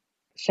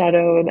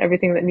shadow and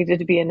everything that needed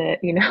to be in it,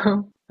 you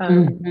know?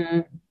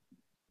 Mm-hmm.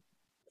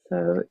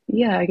 So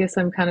yeah, I guess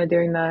I'm kind of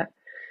doing that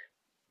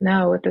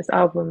now with this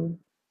album.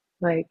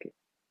 Like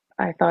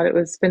I thought it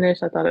was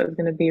finished, I thought it was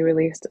going to be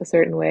released a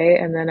certain way,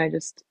 and then I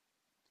just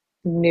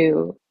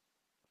knew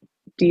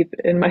deep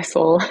in my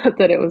soul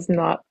that it was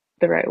not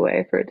the right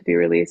way for it to be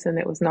released and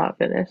it was not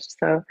finished.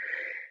 So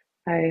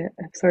I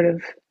have sort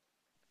of,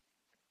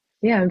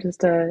 yeah, I'm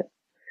just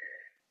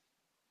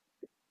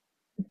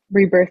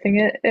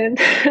rebirthing it and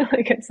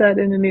like I said,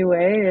 in a new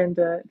way. And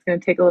it's going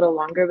to take a little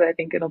longer, but I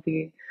think it'll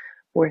be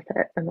worth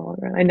it in the long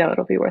run. I know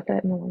it'll be worth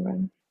it in the long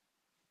run.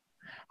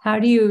 How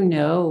do you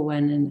know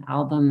when an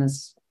album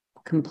is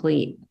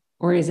complete,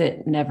 or is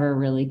it never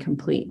really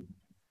complete?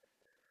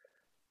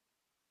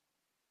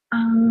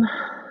 Um,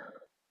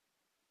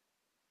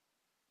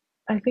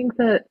 I think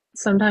that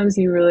sometimes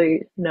you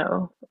really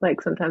know,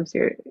 like sometimes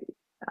you're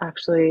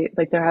actually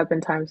like there have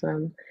been times when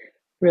I'm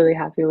really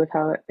happy with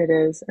how it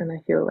is and I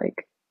feel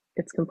like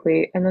it's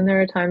complete. And then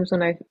there are times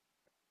when I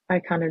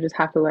kind of just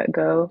have to let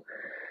go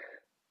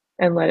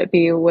and let it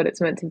be what it's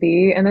meant to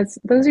be. And that's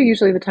those are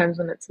usually the times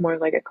when it's more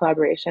like a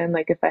collaboration.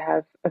 Like if I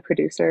have a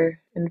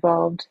producer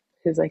involved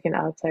who's like an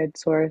outside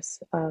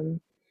source, and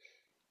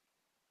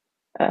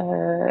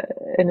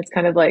it's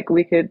kind of like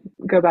we could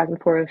go back and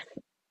forth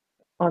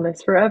on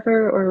this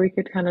forever, or we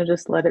could kind of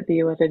just let it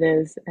be what it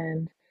is.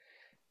 And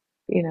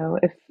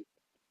if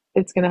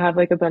it's gonna have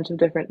like a bunch of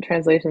different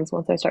translations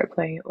once I start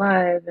playing it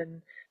live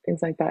and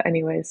things like that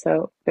anyway.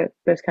 So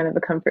there's kind of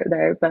a comfort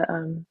there. But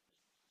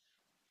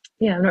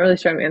yeah, I'm not really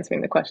sure I'm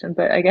answering the question,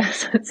 but I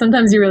guess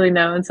sometimes you really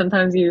know, and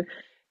sometimes you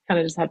kind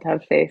of just have to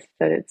have faith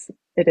that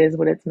it is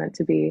what it's meant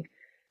to be,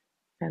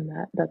 and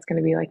that's going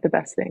to be like the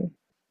best thing.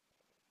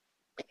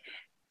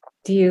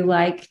 Do you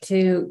like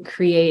to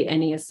create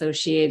any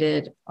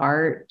associated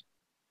art,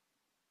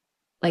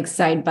 like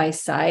side by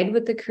side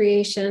with the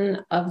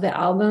creation of the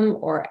album,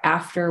 or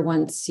after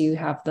once you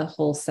have the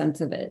whole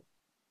sense of it?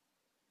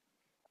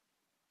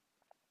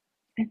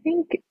 I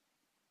think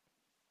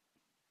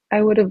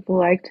I would have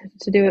liked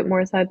to do it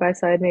more side by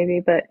side,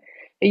 maybe, but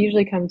it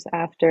usually comes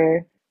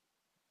after.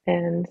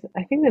 And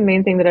I think the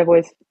main thing that I've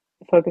always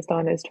focused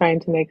on is trying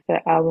to make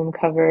the album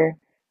cover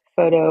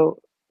photo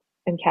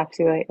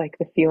encapsulate like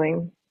the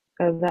feeling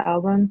of the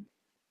album.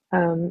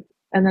 Um,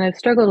 and then I've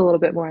struggled a little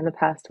bit more in the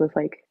past with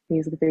like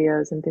music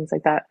videos and things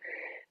like that,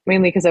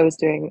 mainly because I was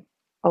doing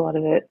a lot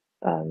of it,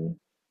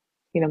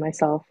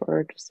 myself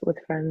or just with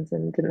friends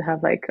and didn't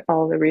have like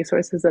all the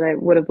resources that I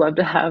would have loved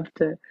to have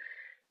to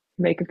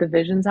make the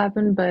visions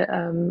happen. But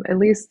at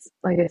least,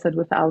 like I said,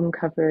 with the album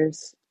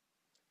covers,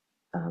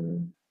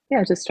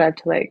 yeah, just strive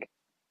to like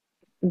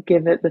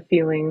give it the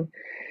feeling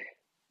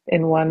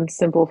in one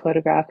simple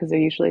photograph because they're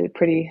usually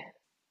pretty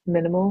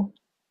minimal.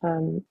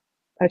 Um,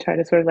 I try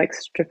to sort of like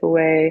strip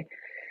away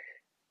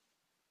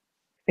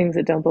things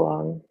that don't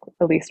belong,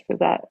 at least for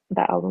that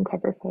album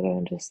cover photo,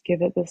 and just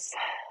give it this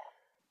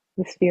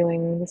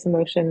feeling, this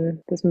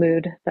emotion, this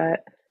mood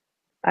that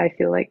I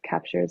feel like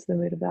captures the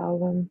mood of the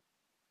album.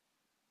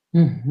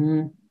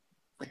 Mm-hmm.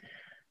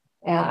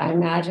 Yeah, I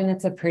imagine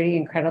it's a pretty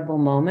incredible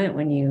moment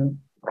when you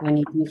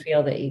do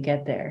feel that you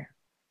get there.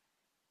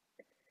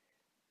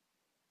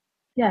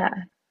 Yeah,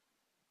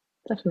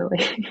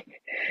 definitely.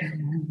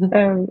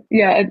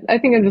 Yeah, I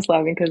think I'm just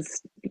laughing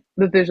because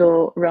the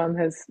visual realm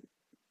has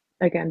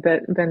again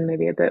been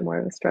maybe a bit more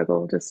of a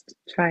struggle, just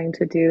trying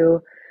to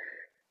do,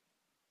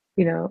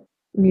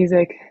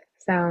 music,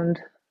 sound,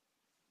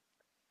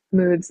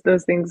 moods.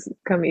 Those things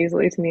come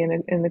easily to me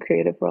in the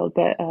creative world,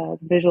 but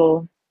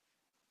visual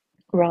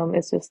realm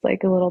is just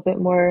like a little bit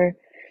more.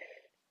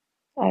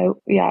 I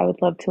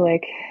would love to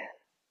like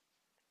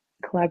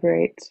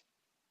collaborate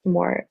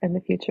more in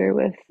the future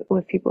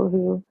with people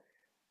who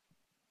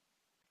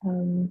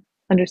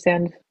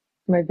understand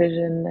my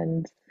vision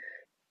and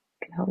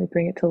can help me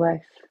bring it to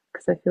life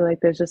because I feel like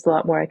there's just a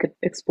lot more I could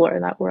explore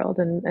in that world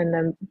and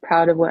I'm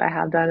proud of what I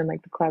have done and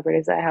like the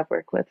collaborators I have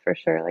worked with for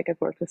sure. Like I've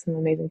worked with some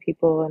amazing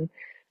people and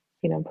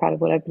I'm proud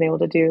of what I've been able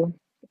to do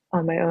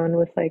on my own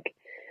with like,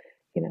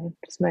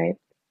 just my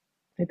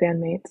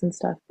bandmates and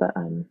stuff. But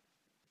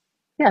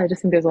yeah, I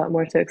just think there's a lot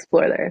more to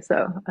explore there.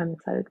 So I'm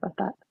excited about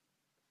that.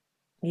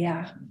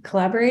 Yeah,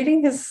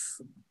 collaborating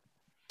that's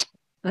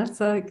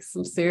like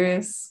some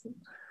serious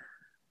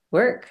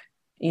work,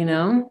 you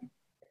know?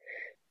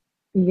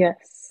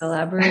 Yes.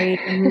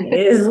 Collaborating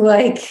is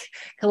like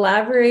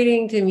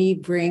collaborating to me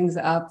brings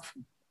up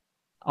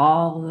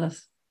all the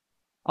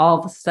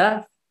all the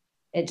stuff.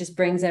 It just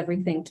brings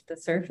everything to the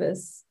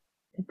surface.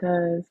 It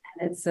does.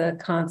 And it's a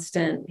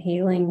constant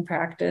healing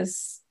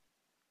practice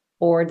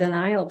or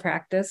denial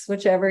practice,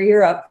 whichever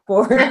you're up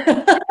for.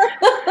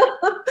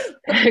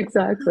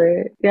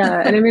 Exactly.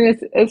 Yeah. And I mean,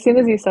 as soon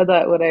as you said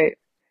that,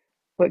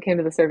 what what came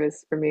to the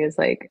surface for me is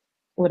like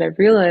what I've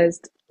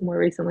realized more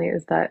recently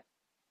is that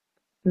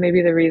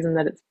maybe the reason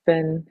that it's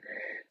been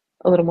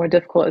a little more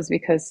difficult is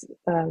because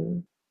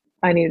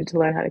I needed to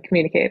learn how to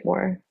communicate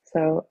more.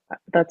 So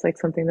that's like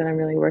something that I'm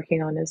really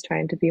working on, is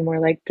trying to be more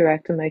like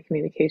direct in my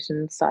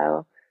communication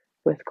style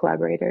with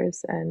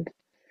collaborators. And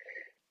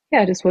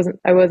yeah,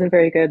 I wasn't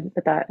very good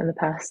at that in the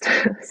past.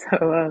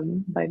 So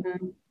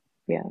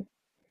yeah.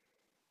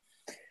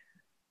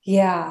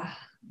 Yeah.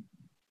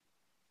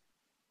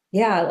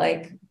 Yeah,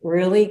 like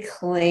really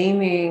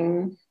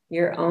claiming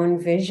your own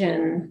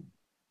vision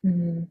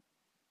Mm-hmm.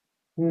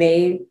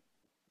 may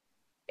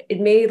it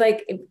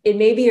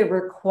may be a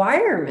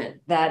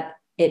requirement that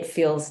it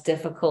feels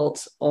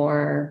difficult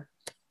or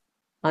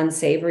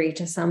unsavory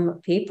to some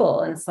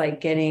people. And it's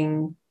like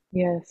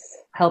Yes,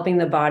 helping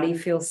the body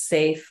feel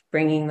safe,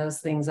 bringing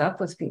those things up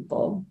with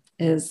people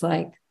is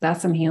like,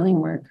 that's some healing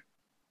work.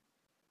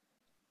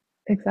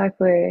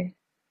 exactly.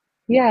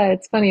 Yeah,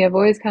 it's funny. I've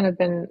always kind of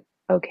been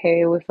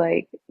okay with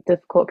like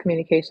difficult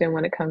communication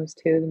when it comes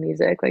to the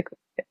music, like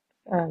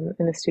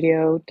in the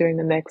studio during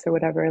the mix or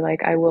whatever.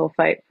 Like I will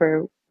fight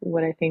for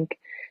what I think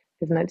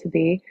is meant to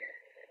be.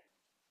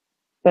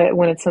 But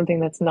when it's something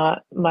that's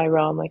not my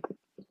realm, like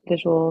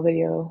visual,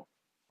 video,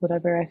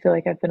 whatever, I feel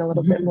like I've been a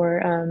little bit Mm-hmm.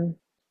 more,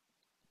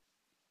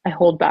 I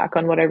hold back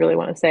on what I really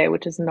want to say,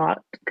 which is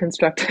not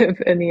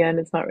constructive in the end.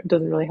 It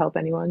doesn't really help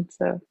anyone.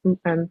 So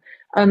I'm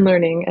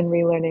unlearning and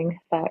relearning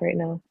that right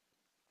now,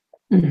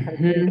 how to Mm-hmm.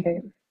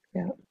 communicate.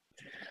 Yeah.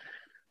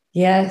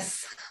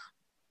 Yes.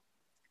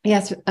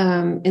 Yes.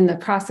 In the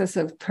process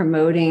of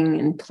promoting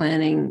and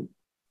planning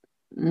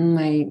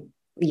my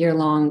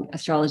year-long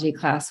astrology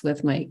class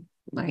with my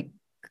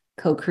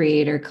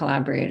co-creator,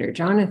 collaborator,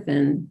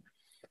 Jonathan,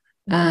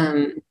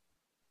 Mm-hmm.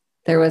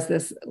 there was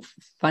this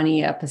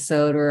funny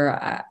episode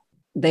where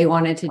they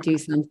wanted to do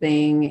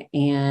something,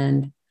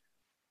 and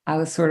I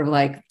was sort of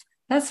like,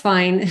 that's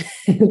fine.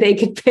 They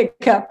could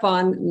pick up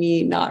on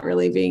me not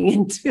really being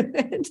into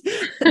it.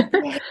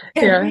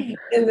 Yeah.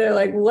 And they're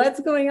like, what's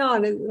going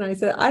on? And I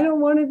said, I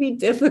don't want to be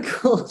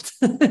difficult.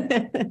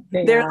 They're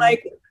Yeah.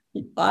 like,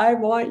 I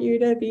want you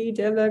to be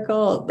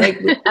difficult. Like,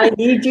 I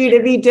need you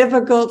to be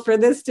difficult for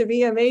this to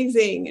be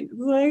amazing. And it's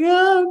like,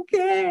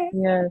 okay.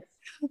 Yes.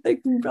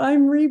 Like,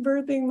 I'm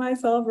rebirthing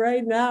myself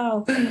right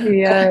now.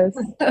 Yes.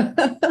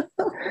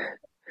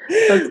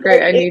 That's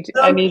great. Like, it's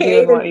I need you okay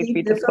and to want you to be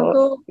be difficult.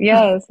 difficult.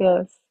 Yes,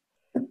 yes.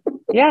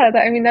 Yeah,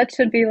 I mean that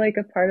should be like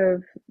a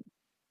part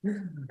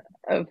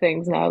of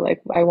things now.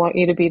 Like I want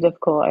you to be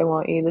difficult. I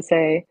want you to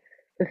say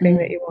the thing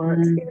that you want,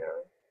 you Mhm. know.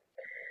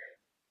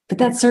 But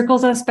Yeah. that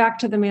circles us back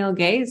to the male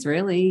gaze,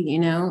 really,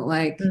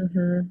 like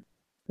Mm-hmm.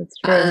 That's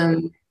true.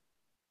 um,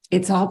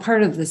 it's all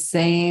part of the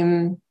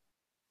same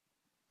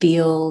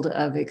field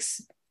of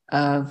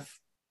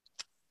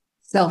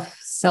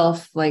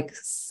self like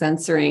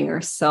censoring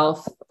or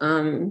self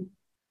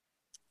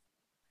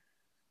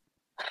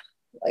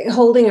like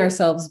holding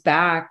ourselves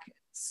back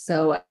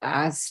so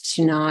as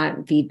to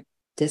not be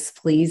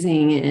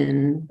displeasing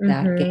in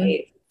that Mm-hmm.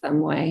 gaze some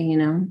way.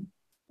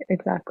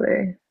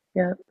 Exactly.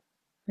 Yep.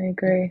 I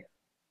agree.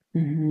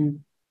 Mm-hmm.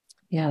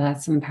 Yeah,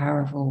 that's some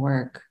powerful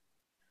work.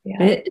 But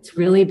Yeah. it's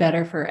really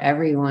better for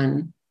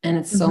everyone. And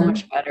it's so Mm-hmm.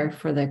 much better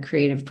for the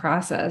creative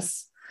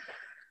process.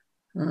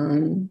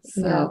 Yeah.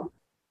 So,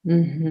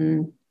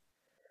 mhm.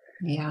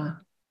 Yeah,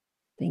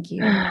 thank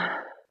you.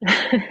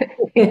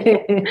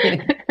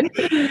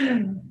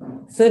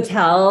 So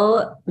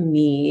tell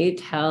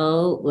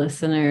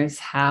listeners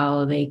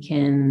how they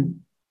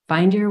can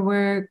find your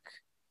work,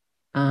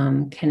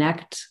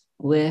 connect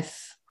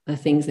with the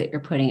things that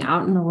you're putting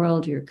out in the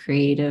world, your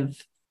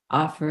creative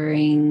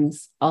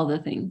offerings, all the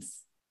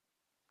things.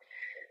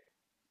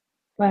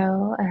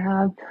 Well, I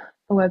have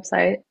a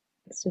website.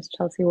 It's just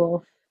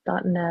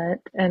chelseawolf.net,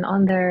 and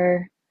on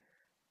there,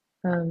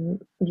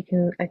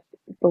 I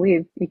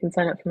believe you can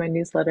sign up for my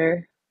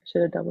newsletter. I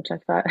should have double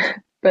checked that.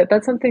 But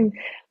that's something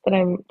that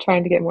I'm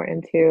trying to get more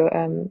into.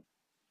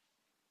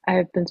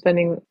 I've been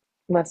spending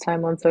less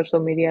time on social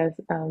media,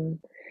 and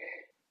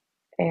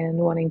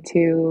wanting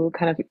to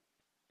kind of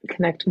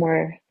connect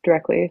more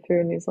directly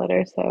through a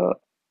newsletter. So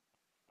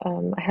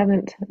I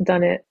haven't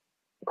done it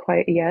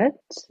quite yet,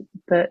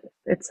 but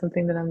it's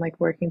something that I'm like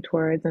working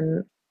towards.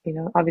 And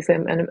obviously,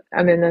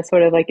 I'm in a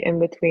sort of like in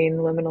between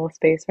liminal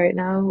space right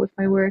now with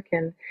my work.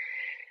 And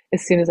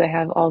as soon as I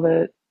have all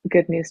the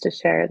good news to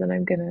share, then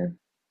I'm gonna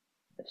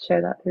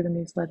share that through the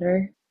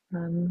newsletter.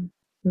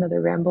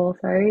 Another ramble,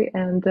 sorry.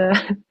 And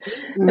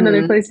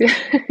another Mm. place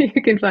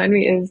you can find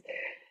me is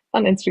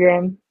on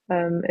Instagram.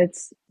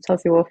 It's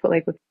Chelsea Wolf, but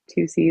like with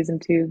two C's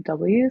and two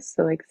W's.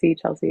 So like C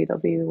Chelsea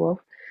W Wolf.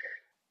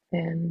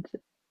 And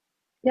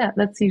yeah,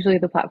 that's usually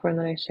the platform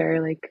that I share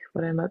like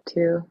what I'm up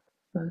to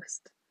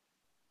most.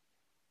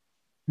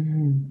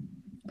 Mm.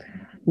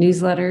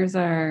 Newsletters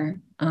are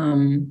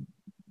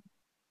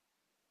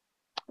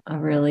a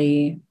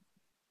really,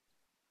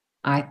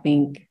 I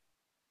think,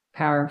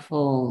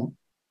 powerful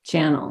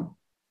channel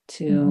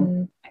to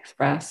Hmm.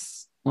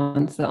 express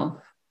oneself.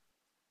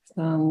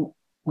 So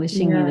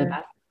wishing you the Yeah,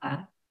 best of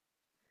that.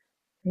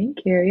 Thank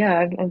you.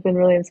 Yeah, I've been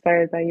really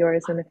inspired by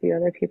yours and a few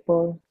other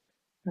people.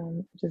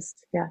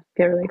 Just, yeah,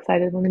 get really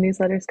excited when the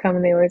newsletters come,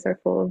 and they always are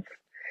full of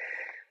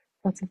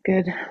lots of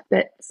good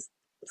bits.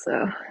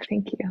 So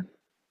thank you.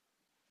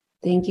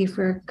 Thank you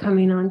for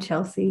coming on,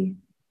 Chelsea.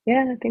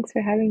 Yeah, thanks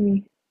for having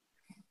me.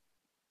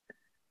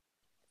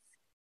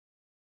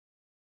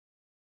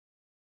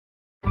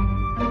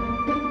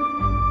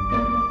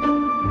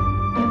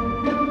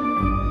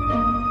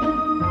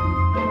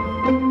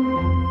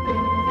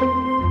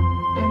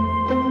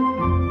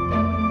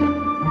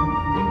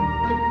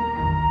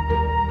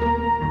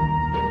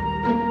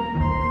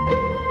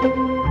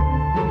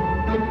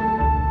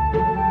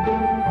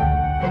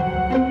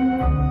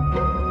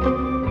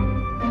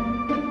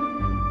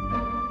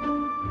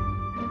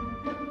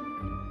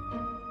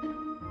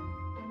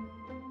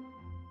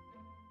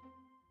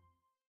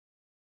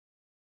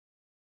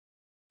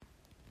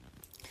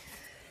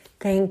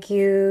 Thank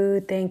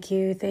you, thank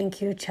you,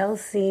 thank you,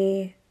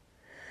 Chelsea.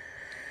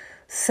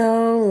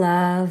 So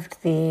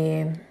loved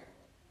the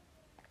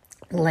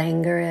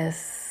languorous,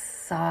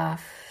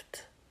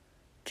 soft,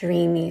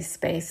 dreamy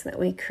space that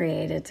we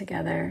created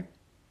together.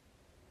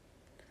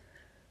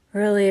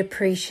 Really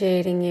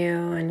appreciating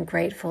you and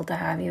grateful to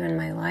have you in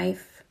my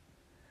life.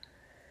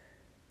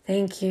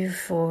 Thank you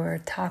for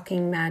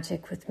talking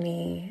magic with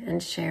me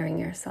and sharing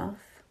yourself.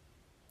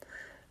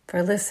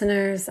 For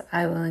listeners,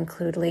 I will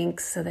include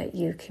links so that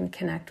you can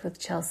connect with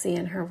Chelsea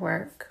and her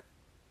work.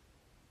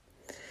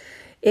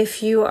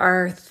 If you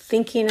are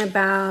thinking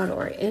about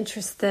or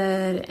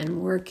interested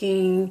in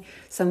working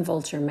some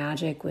vulture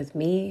magic with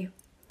me,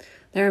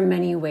 there are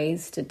many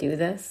ways to do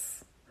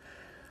this.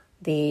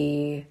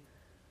 The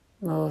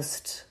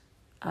most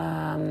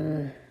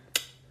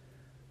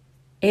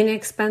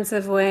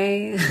inexpensive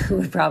way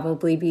would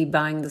probably be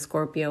buying the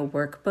Scorpio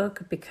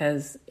workbook,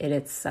 because it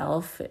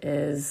itself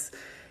is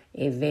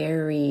a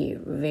very,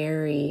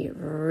 very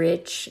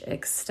rich,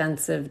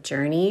 extensive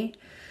journey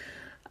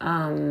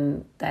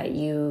that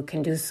you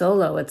can do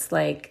solo. It's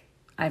like,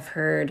 I've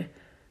heard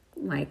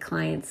my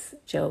clients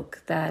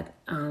joke that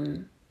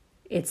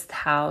it's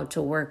how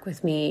to work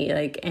with me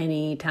like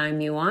anytime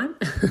you want.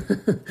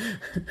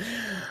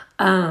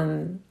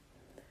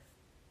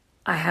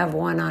 I have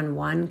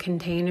one-on-one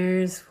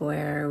containers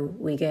where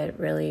we get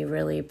really,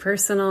 really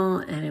personal,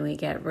 and we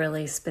get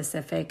really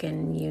specific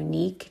and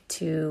unique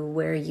to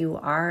where you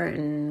are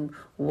and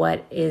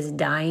what is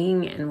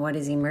dying and what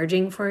is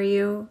emerging for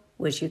you,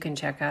 which you can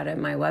check out at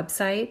my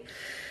website.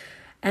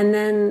 And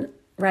then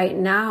right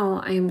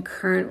now, I'm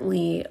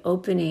currently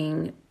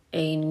opening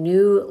a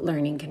new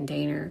learning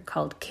container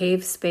called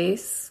Cave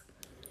Space,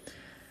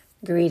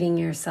 Greeting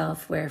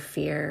Yourself Where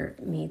Fear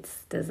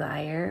Meets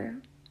Desire.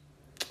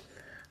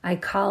 I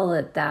call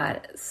it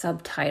that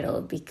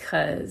subtitle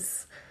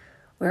because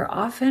we're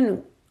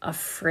often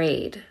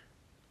afraid.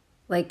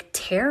 Like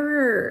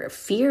terror,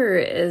 fear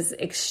is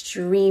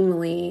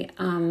extremely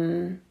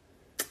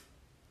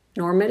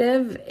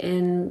normative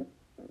in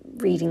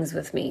readings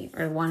with me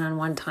or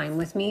one-on-one time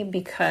with me,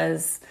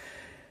 because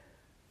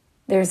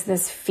there's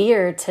this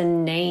fear to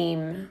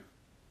name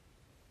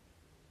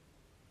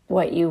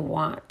what you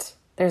want.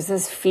 There's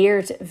this fear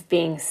of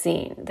being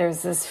seen.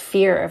 There's this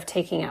fear of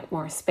taking up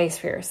more space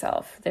for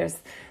yourself.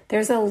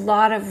 There's a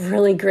lot of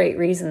really great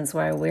reasons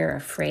why we're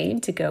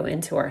afraid to go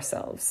into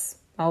ourselves,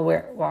 while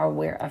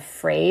we're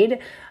afraid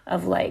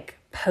of like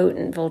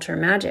potent vulture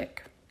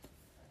magic.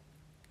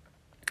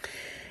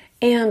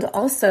 And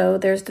also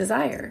there's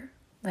desire.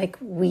 Like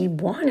we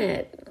want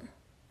it.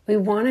 We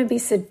want to be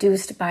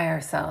seduced by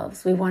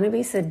ourselves. We want to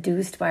be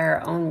seduced by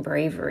our own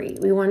bravery.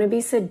 We want to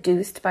be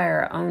seduced by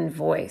our own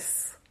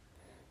voice.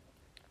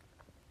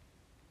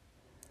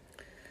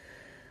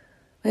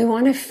 We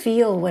want to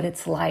feel what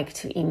it's like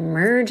to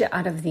emerge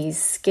out of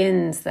these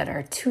skins that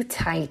are too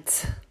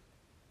tight.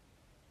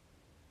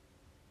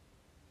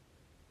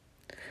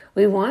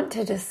 We want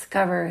to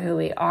discover who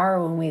we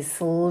are when we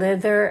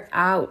slither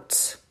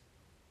out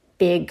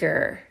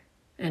bigger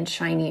and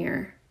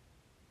shinier.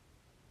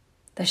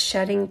 The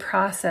shedding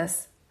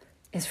process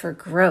is for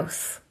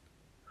growth.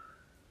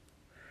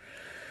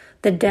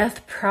 The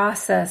death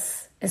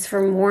process is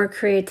for more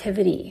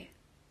creativity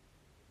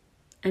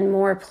and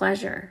more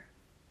pleasure.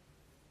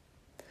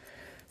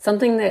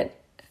 Something that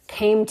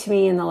came to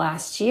me in the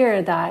last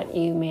year that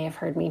you may have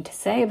heard me to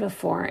say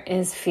before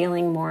is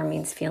feeling more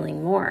means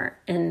feeling more.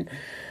 And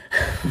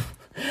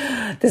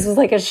this was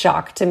like a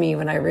shock to me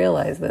when I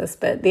realized this,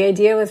 but the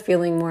idea with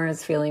feeling more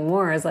is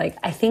like,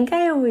 I think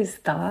I always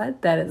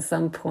thought that at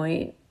some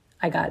point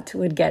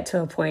would get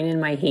to a point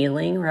in my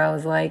healing where I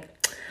was like,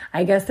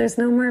 I guess there's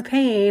no more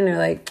pain, or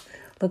like,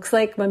 looks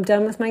like I'm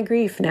done with my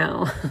grief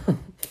now.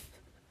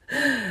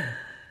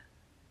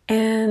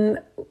 And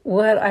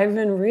what I've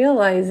been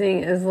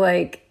realizing is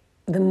like,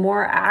 the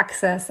more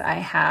access I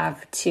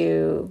have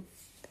to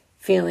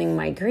feeling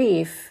my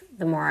grief,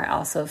 the more I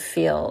also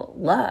feel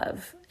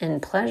love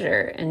and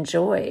pleasure and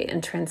joy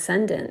and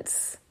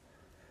transcendence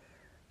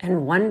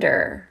and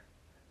wonder.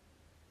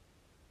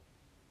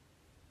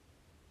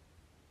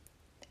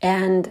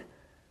 And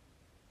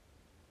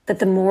But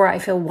the more I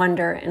feel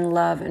wonder and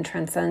love and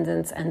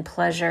transcendence and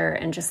pleasure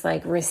and just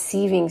like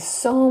receiving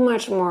so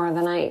much more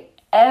than I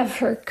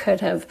ever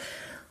could have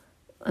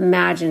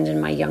imagined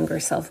in my younger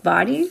self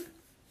body,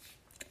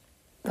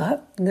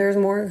 but there's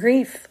more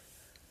grief.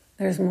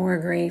 There's more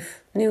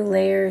grief. New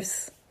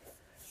layers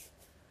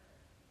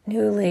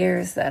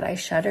that I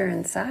shudder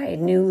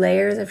inside. New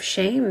layers of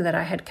shame that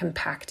I had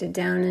compacted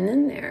down and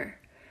in there.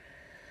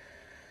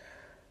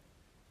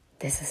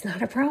 This is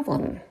not a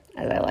problem,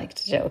 as I like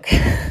to joke.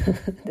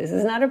 This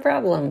is not a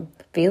problem.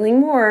 Feeling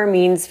more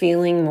means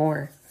feeling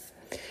more.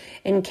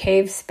 And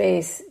cave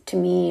space to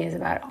me is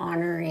about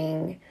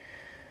honoring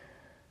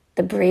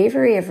the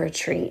bravery of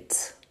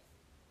retreat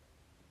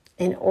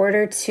in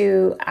order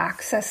to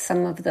access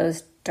some of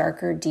those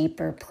darker,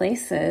 deeper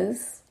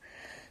places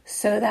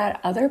so that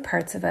other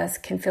parts of us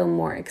can feel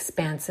more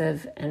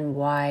expansive and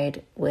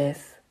wide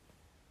with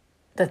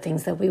the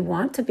things that we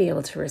want to be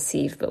able to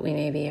receive, but we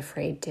may be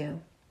afraid to.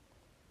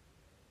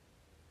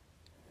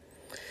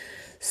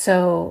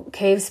 So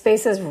cave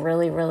space is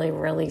really, really,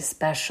 really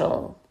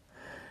special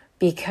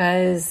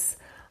because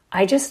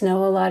I just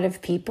know a lot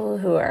of people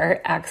who are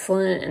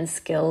excellent and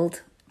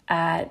skilled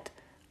at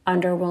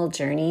underworld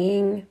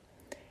journeying.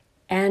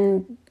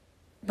 And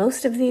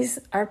most of these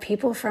are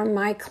people from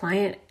my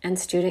client and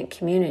student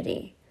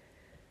community.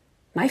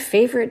 My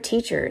favorite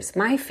teachers,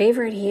 my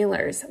favorite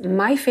healers,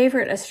 my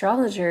favorite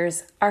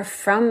astrologers are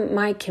from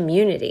my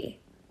community.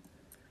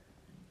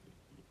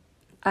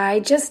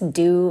 I just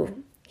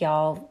do,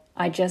 y'all.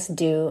 I just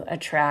do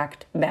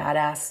attract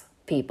badass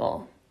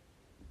people.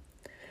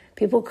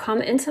 People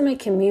come into my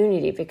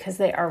community because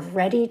they are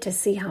ready to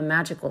see how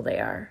magical they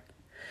are.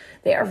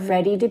 They are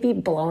ready to be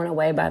blown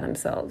away by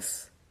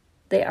themselves.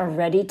 They are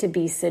ready to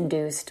be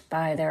seduced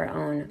by their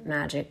own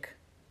magic.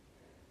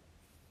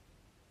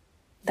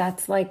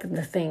 That's like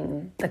the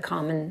thing, the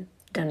common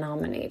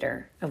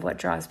denominator of what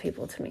draws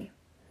people to me.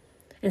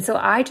 And so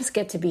I just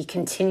get to be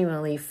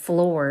continually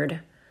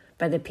floored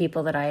by the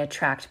people that I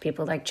attract,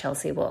 people like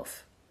Chelsea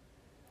Wolfe.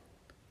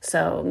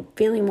 So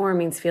feeling more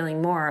means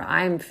feeling more.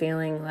 I'm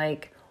feeling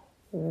like,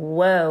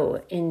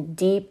 whoa, in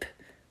deep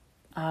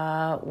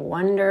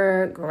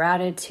wonder,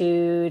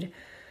 gratitude,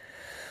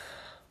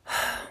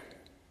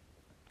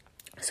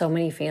 so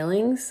many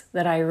feelings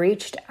that I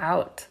reached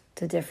out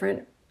to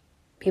different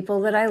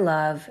people that I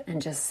love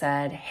and just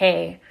said,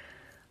 hey,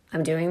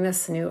 I'm doing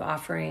this new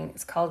offering.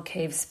 It's called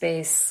Cave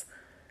Space.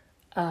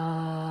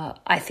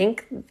 I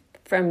think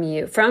from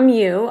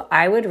you,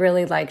 I would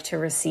really like to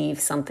receive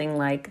something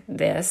like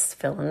this,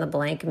 fill in the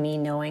blank, me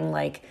knowing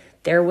like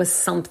there was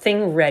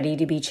something ready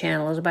to be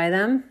channeled by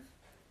them,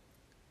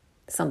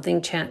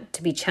 something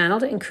to be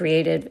channeled and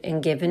created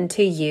and given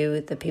to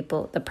you,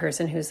 the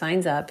person who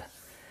signs up.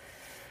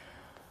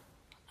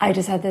 I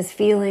just had this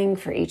feeling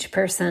for each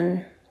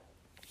person.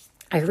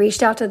 I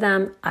reached out to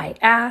them, I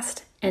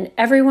asked, and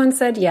everyone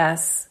said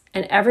yes,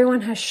 and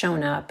everyone has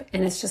shown up,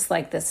 and it's just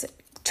like this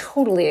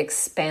totally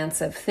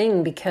expansive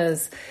thing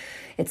because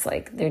it's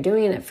like they're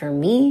doing it for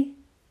me,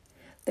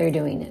 they're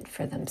doing it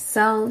for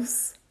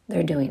themselves,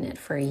 they're doing it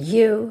for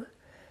you,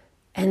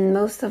 and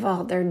most of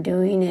all, they're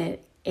doing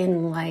it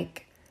in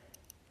like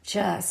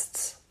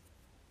just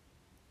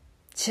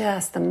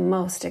the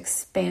most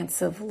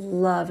expansive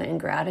love and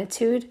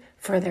gratitude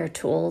for their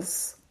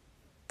tools,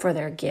 for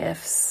their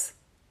gifts,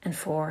 and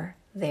for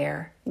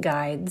their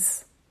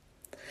guides.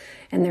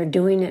 And they're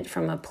doing it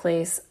from a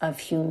place of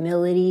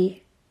humility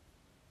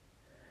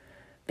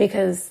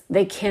because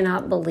they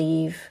cannot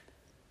believe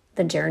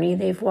the journey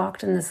they've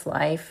walked in this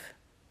life,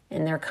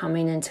 and they're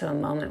coming into a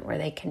moment where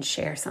they can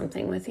share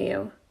something with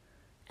you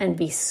and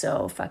be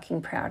so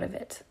fucking proud of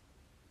it.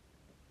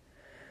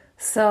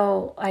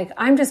 So, like,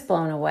 I'm just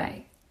blown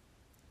away.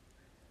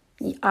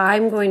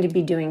 I'm going to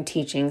be doing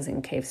teachings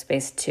in Cave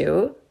Space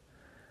too,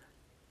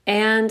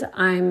 and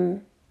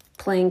I'm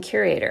playing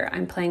curator.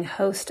 I'm playing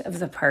host of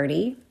the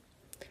party,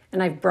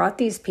 and I've brought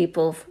these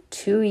people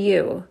to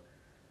you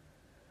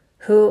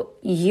who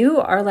you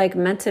are like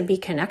meant to be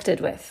connected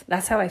with.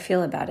 That's how I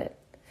feel about it.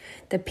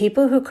 The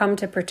people who come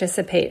to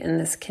participate in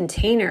this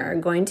container are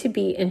going to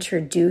be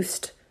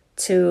introduced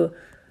to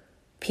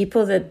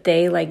people that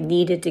they like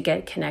needed to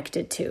get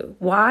connected to.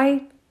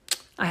 Why?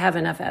 I have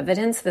enough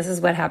evidence. This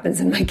is what happens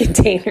in my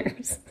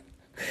containers.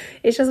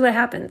 It's just what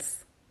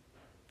happens.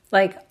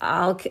 Like,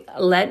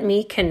 let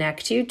me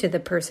connect you to the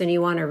person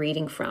you want a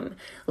reading from.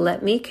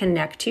 Let me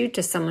connect you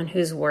to someone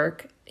whose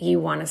work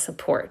you want to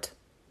support.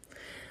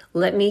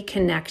 Let me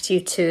connect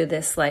you to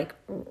this like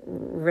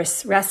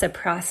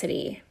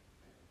reciprocity.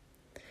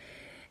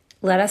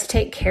 Let us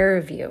take care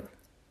of you.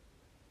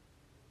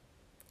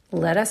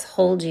 Let us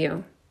hold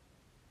you.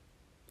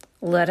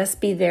 Let us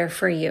be there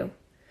for you.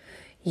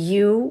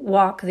 You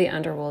walk the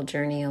underworld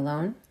journey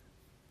alone,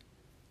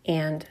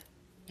 and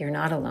you're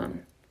not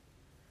alone.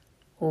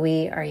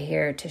 We are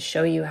here to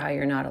show you how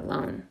you're not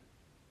alone.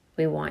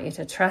 We want you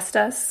to trust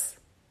us.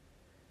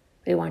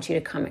 We want you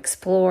to come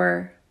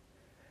explore.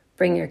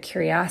 Bring your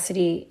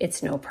curiosity.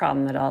 It's no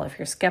problem at all if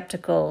you're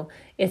skeptical.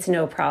 It's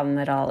no problem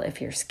at all if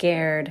you're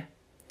scared.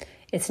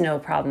 It's no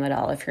problem at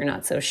all if you're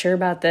not so sure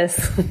about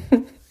this.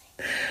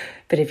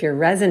 But if you're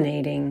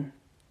resonating,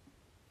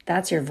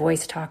 that's your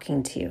voice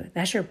talking to you.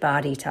 That's your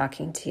body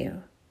talking to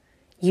you.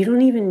 You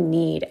don't even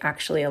need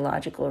actually a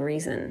logical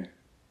reason.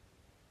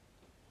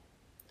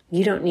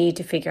 You don't need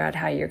to figure out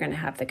how you're going to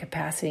have the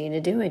capacity to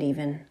do it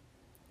even.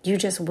 You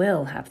just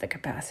will have the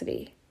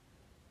capacity.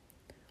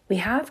 We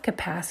have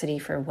capacity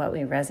for what we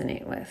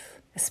resonate with,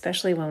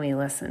 especially when we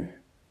listen.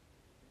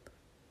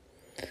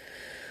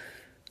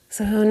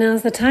 So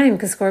now's the time,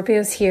 because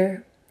Scorpio's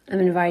here. I'm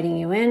inviting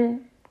you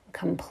in.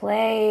 Come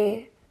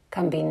play.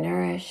 Come be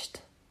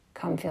nourished.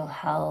 Come feel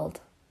held.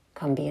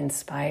 Come be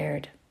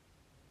inspired.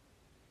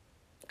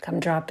 Come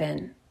drop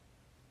in.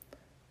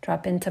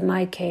 Drop into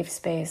my cave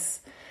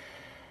space.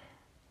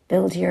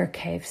 Build your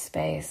cave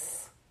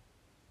space.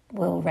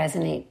 We'll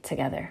resonate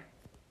together.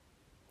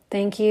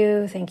 Thank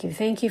you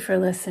for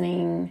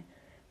listening.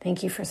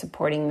 Thank you for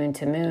supporting Moon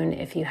to Moon.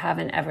 If you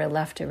haven't ever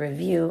left a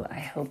review, I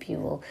hope you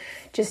will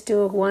just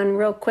do one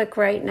real quick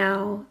right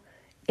now.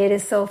 It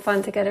is so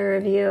fun to get a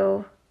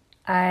review.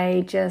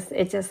 It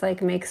just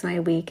like makes my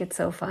week. It's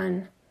so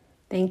fun.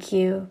 Thank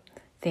you.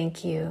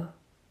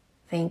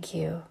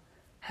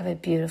 Have a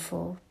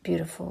beautiful,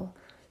 beautiful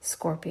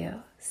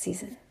Scorpio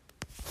season.